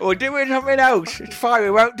 We're doing something else. It's fine. We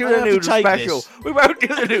won't do I the have to noodle take special. this. We won't do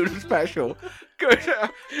the noodle special. Good.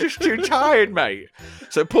 Just too tired, mate.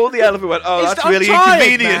 So Paul the Elephant went, "Oh, that's I'm really tired,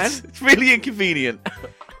 inconvenient. man." It's really inconvenient."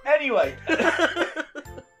 Anyway.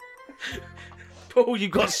 Paul,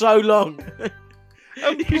 you've got so long.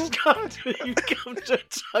 You've come to a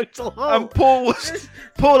total And halt.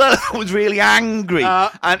 Paul Elephant was really angry.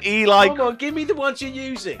 And Eli Come on, give me the ones you're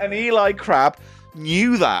using. And Eli Crab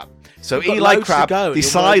knew that. So We've got Eli loads to Crab go, and you're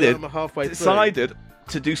decided more than halfway through.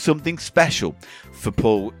 to do something special for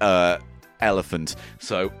Paul Elephant.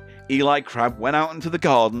 So Eli Crab went out into the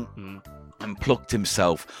garden and plucked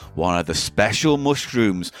himself one of the special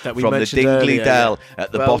mushrooms That we from the mentioned Dingley earlier, Dell yeah.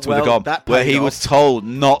 at the Well, bottom of the garden, that where paid he off. was told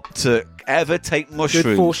not to ever take mushrooms.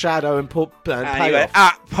 Good foreshadow and And he pay went,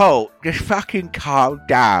 off. Paul, just fucking calm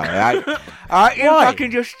down, right? You Why? fucking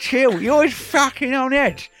just chill. You're always fucking on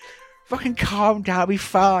edge. Fucking calm down, be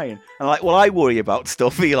fine. And like, well, I worry about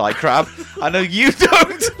stuff, Eli Crab. I know you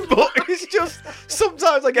don't, but it's just,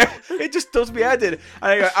 sometimes I get, it just does me head in. And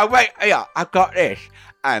I go, oh, wait, yeah, I've got this.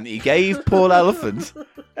 And he gave Paul Elephant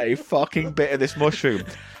a fucking bit of this mushroom.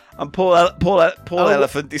 And Paul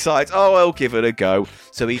Elephant decides, oh, I'll give it a go.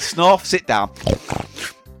 So he snuffs it down.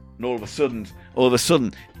 And all of a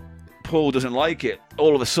sudden, Paul doesn't like it.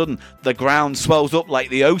 All of a sudden, the ground swells up like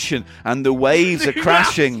the ocean, and the waves are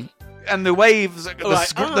crashing. And the waves, the like,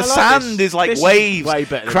 sand is like This is waves way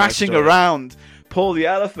better than crashing my story. around Paul the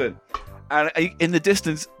elephant. And in the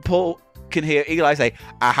distance, Paul can hear Eli say,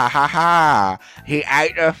 "Ah ha ha ha! He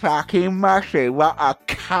ate the fucking mushroom. What a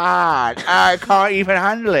cunt! I can't even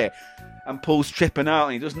handle it." And Paul's tripping out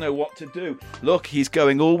and he doesn't know what to do. Look, he's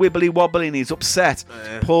going all wibbly wobbly and he's upset.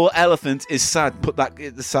 Poor elephant is sad. Put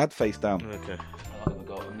the sad face down. Okay. Oh, I've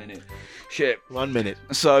got a minute. Shit. 1 minute.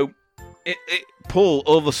 So, Paul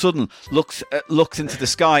all of a sudden looks into the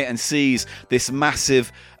sky and sees this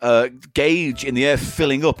massive gauge in the air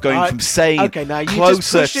filling up, going from sane now you're just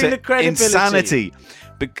closer pushing the to credibility. insanity.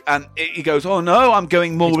 And he goes, "Oh no, I'm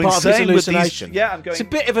going more It's part of his insane with these." hallucination. Yeah, I'm going. It's a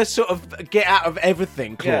bit of a sort of get out of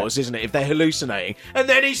everything clause, isn't it? If they're hallucinating, and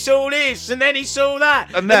then he saw this, and then he saw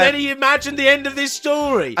that, and then he imagined the end of this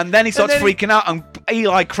story, And then he starts freaking out, and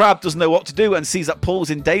Eli Crab doesn't know what to do and sees that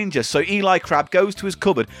Paul's in danger. So Eli Crab goes to his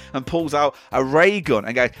cupboard and pulls out a ray gun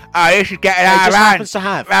and goes, this is getting out of just hand. happens to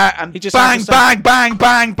have. And He just bang, happens to bang, bang,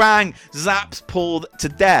 bang, bang, zaps Paul to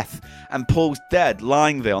death. And Paul's dead,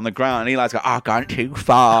 lying there on the ground. And Eli's going, "I've gone too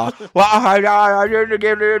far. What have I done? I didn't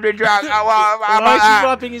give him the drug. why is he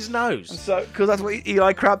rubbing his nose? So, because that's what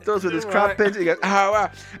Eli Crab does with his crab pins. He goes,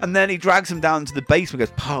 and then he drags him down to the basement.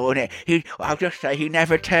 Goes, Paul, I'll just say he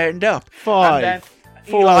never turned up. 5, And then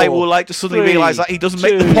 4, Eli will like to suddenly 3, realise that he doesn't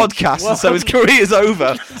make the 2, podcast, and so his 1. career's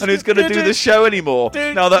over, and he's going to do the show anymore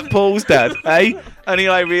now that Paul's dead, eh? And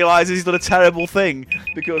Eli realises he's done a terrible thing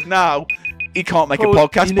because now he can't make Paul, a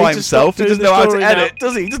podcast you by need to himself. stop He doesn't doing know the how to story edit, now.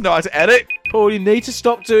 does he? He doesn't know how to edit. Paul, you need to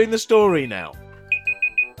stop doing the story now.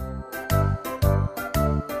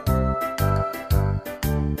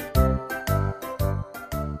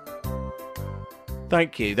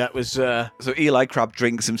 Thank you. That was So Eli Crab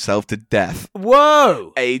drinks himself to death,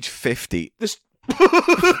 whoa. age 50. The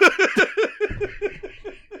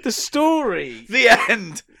story, The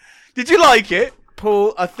end. Did you like it?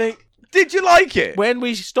 Paul. I think Did you like it? when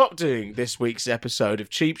we stop doing this week's episode of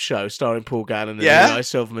Cheap Show, starring Paul Gannon and Yeah? Eli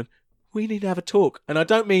Silverman, we need to have a talk, and I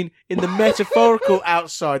don't mean in the metaphorical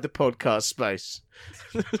outside the podcast space.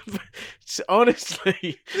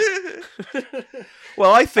 Honestly,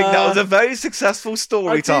 Well, I think that was a very successful I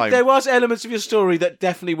story did- time. there was elements of your story that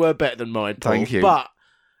definitely were better than mine, Paul. Thank you. But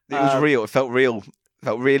It was real. It felt real. It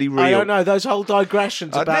felt really real. I don't know those whole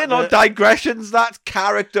digressions They're about not digressions. That's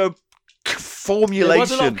character formulation. there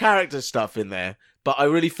was a lot of character stuff in there, but I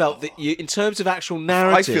really felt that you, in terms of actual I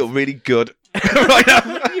narrative, feel really good right now.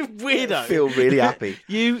 you weirdo. I feel really happy.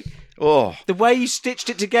 You, Oh, the way you stitched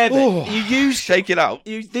it together, Oh. you used shake it out.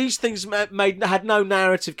 these things had no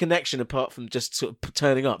narrative connection apart from just sort of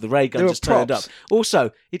turning up. The ray gun They were just turned props. up. Also,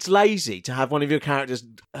 it's lazy to have one of your characters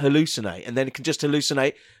hallucinate and then it can just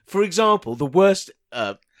hallucinate. For example, the worst,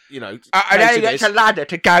 And case then of he gets this- a ladder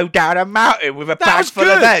to go down a mountain with a bag was full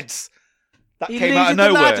of good. heads. That he came out needed of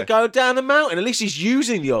the lad nowhere. to go down the mountain. At least he's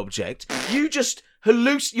using the object. You just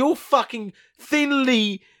You're fucking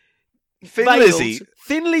thinly Thin veiled, Lizzy.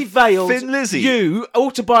 thinly veiled. Thin Lizzy. You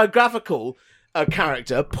autobiographical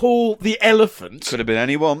character, Paul the elephant. Could have been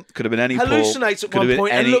anyone. Could have been any Hallucinates Paul. at Could one have been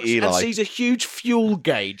point and any looks Eli. and sees a huge fuel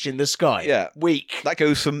gauge in the sky. Yeah. Weak. That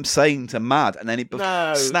goes from sane to mad, and then it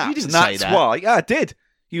No, snaps. you didn't and that's say that. why. Yeah, I did.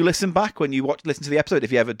 You listen back when you listen to the episode,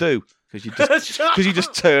 if you ever do, because you just Shut because you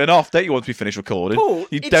just turn off, don't you? Once we finish recording, Paul,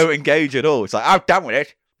 you it's- don't engage at all. It's like I'm done with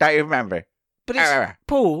it. Don't you remember? But it's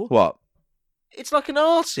Paul. What, It's like an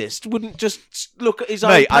artist wouldn't just look at his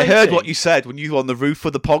own mate? I heard painting. what you said when you were on the roof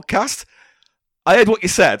of the podcast. I heard what you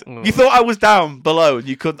said. Mm. You thought I was down below, and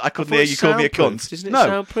I couldn't I hear thought you it's call me a soundproof. cunt. Isn't it No,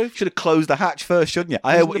 soundproof? should have closed the hatch first, shouldn't you?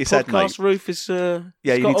 I heard Isn't what the you said, mate. podcast roof is Yeah,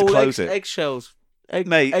 it's you got need to all close it. eggshells.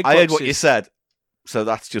 Mate, egg I heard what boxes. you said, so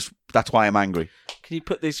that's why I'm angry. Can you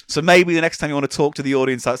put this? So maybe the next time you want to talk to the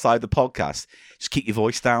audience outside the podcast, just keep your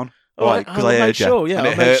voice down. All right, Because I'll I make heard you. sure, yeah, and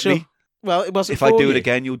I'll it make hurt sure. me. Well, it wasn't. If I for do you. it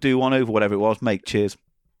again, you'll do one over whatever it was, mate. Cheers.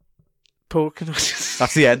 Paul, can I just...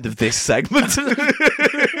 That's the end of this segment.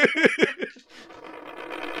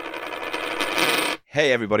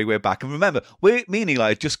 Hey everybody, we're back, and remember, me and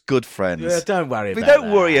Eli are just good friends. Yeah, don't worry We about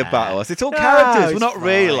don't worry that. about us. It's all No, characters. We're it's not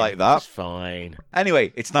really fine. like that. It's fine.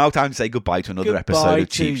 Anyway, it's now time to say goodbye to another episode Goodbye of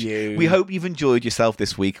to Cheap. you. We hope you've enjoyed yourself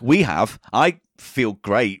this week. We have. I feel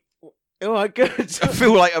great. All right, good. I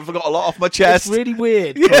feel like I've got a lot off my chest. It's really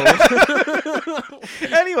weird. Paul.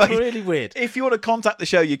 Anyway, really weird. if you want to contact the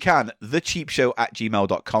show, you can.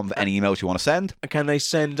 thecheapshow@gmail.com for any emails you want to send. Can they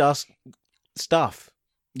send us stuff?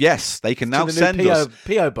 Yes, they can now to the send new us.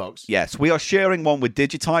 PO box. Yes, we are sharing one with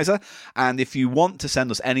Digitizer, and if you want to send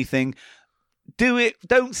us anything, do it.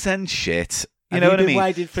 Don't send shit. You Have know you what I been mean?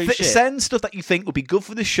 waded through shit? Send stuff that you think would be good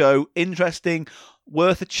for the show, interesting,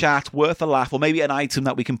 worth a chat, worth a laugh, or maybe an item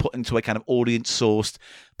that we can put into a kind of audience-sourced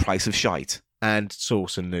price of shite. And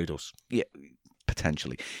sauce and noodles. Yeah,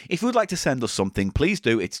 potentially. If you would like to send us something, please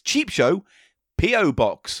do. It's Cheap Show, P.O.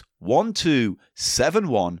 Box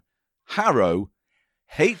 1271, Harrow,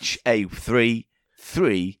 HA3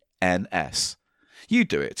 3NS. You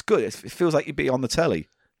do it. It's good. It feels like you'd be on the telly.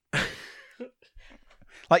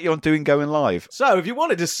 Like you're doing Going Live. So, if you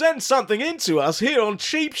wanted to send something in to us here on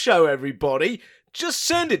Cheap Show, everybody, just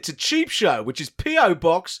send it to Cheap Show, which is P.O.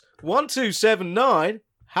 Box 1279,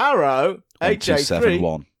 Harrow, HA3.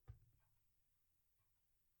 1271.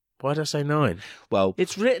 Why did I say 9? Well,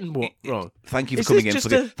 It's written wrong. thank you for Is coming this in for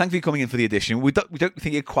just the. Thank you for coming in for the audition. We don't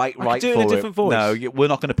think you're quite I right could do it for in a different voice. No, we're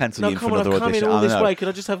not going to pencil No, you in for come on, another I've come in audition. all I this know. way. Could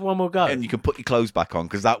I just have one more go? And you can put your clothes back on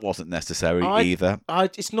because that wasn't necessary either.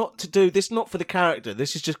 It's not to do. This is not for the character.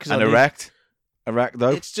 This is just because And erect though,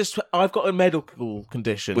 It's just I've got a medical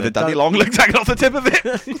condition with a and daddy don't- long legs hanging off the tip of it.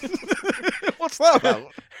 What's that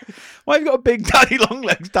about? Why have you got a big daddy long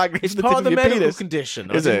legs dangling It's from the part tip of the of your medical penis?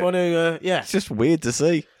 condition. Is I didn't it? want to. Yeah, It's just weird to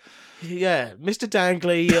see. yeah. Mr.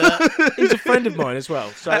 Dangley, he's a friend of mine as well.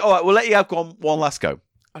 So All right, we'll let you have one last go.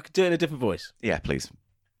 I could do it in a different voice. Yeah, please.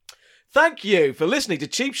 Thank you for listening to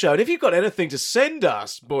Cheap Show. And if you've got anything to send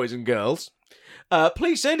us, boys and girls,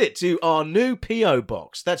 please send it to our new P.O.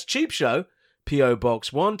 Box. That's Cheap Show, P.O.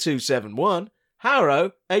 Box 1271,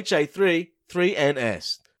 Harrow, HA3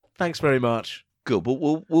 3NS. Thanks very much. Good.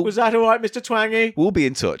 We'll Was that all right, Mr. Twangy? we'll be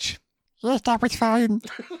in touch. Yes, that was fine.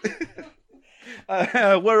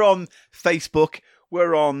 We're on Facebook.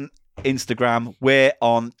 We're on Instagram. We're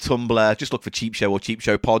on Tumblr. Just look for Cheap Show or Cheap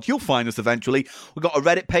Show Pod. You'll find us eventually. We've got a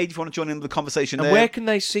Reddit page if you want to join in the conversation And there. where can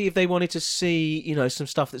they see if they wanted to see, some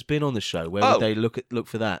stuff that's been on the show? Where Oh. would they look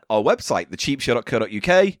for that? Our website,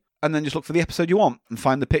 thecheapshow.co.uk, and then just look for the episode you want and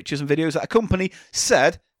find the pictures and videos that accompany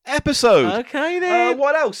said episode. Okay then.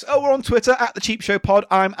 What else? Oh, we're on Twitter at The Cheap Show Pod.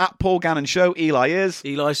 I'm at Paul Gannon Show. Eli is.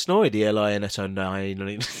 Eli Snoid, ELINSO9.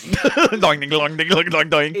 Doing, ding, dong, ding, dong, dong,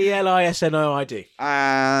 dong. ELISNOID.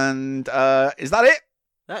 And is that it?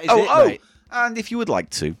 That is it, mate. And if you would like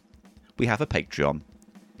to, we have a Patreon.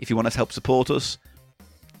 If you want us to help support us,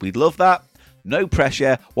 we'd love that. No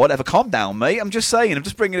pressure, whatever. Calm down, mate. I'm just saying. I'm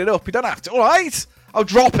just bringing it up. You don't have to. All right? I'll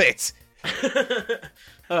drop it.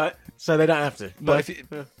 All right, so they don't have to. But if you,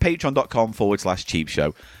 patreon.com/cheap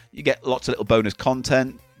show, you get lots of little bonus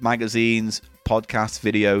content, magazines, podcasts,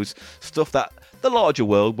 videos, stuff that the larger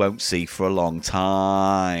world won't see for a long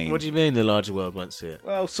time. What do you mean the larger world won't see it?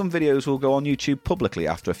 Well, some videos will go on YouTube publicly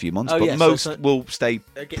after a few months, Oh, but yeah, so most it's like- will stay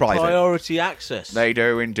They get private. priority access. They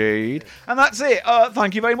do indeed. And that's it.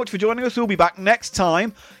 Thank you very much for joining us. We'll be back next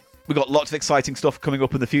time. We've got lots of exciting stuff coming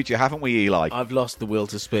up in the future, haven't we, Eli? I've lost the will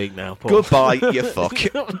to speak now, Paul. Goodbye, you fuck.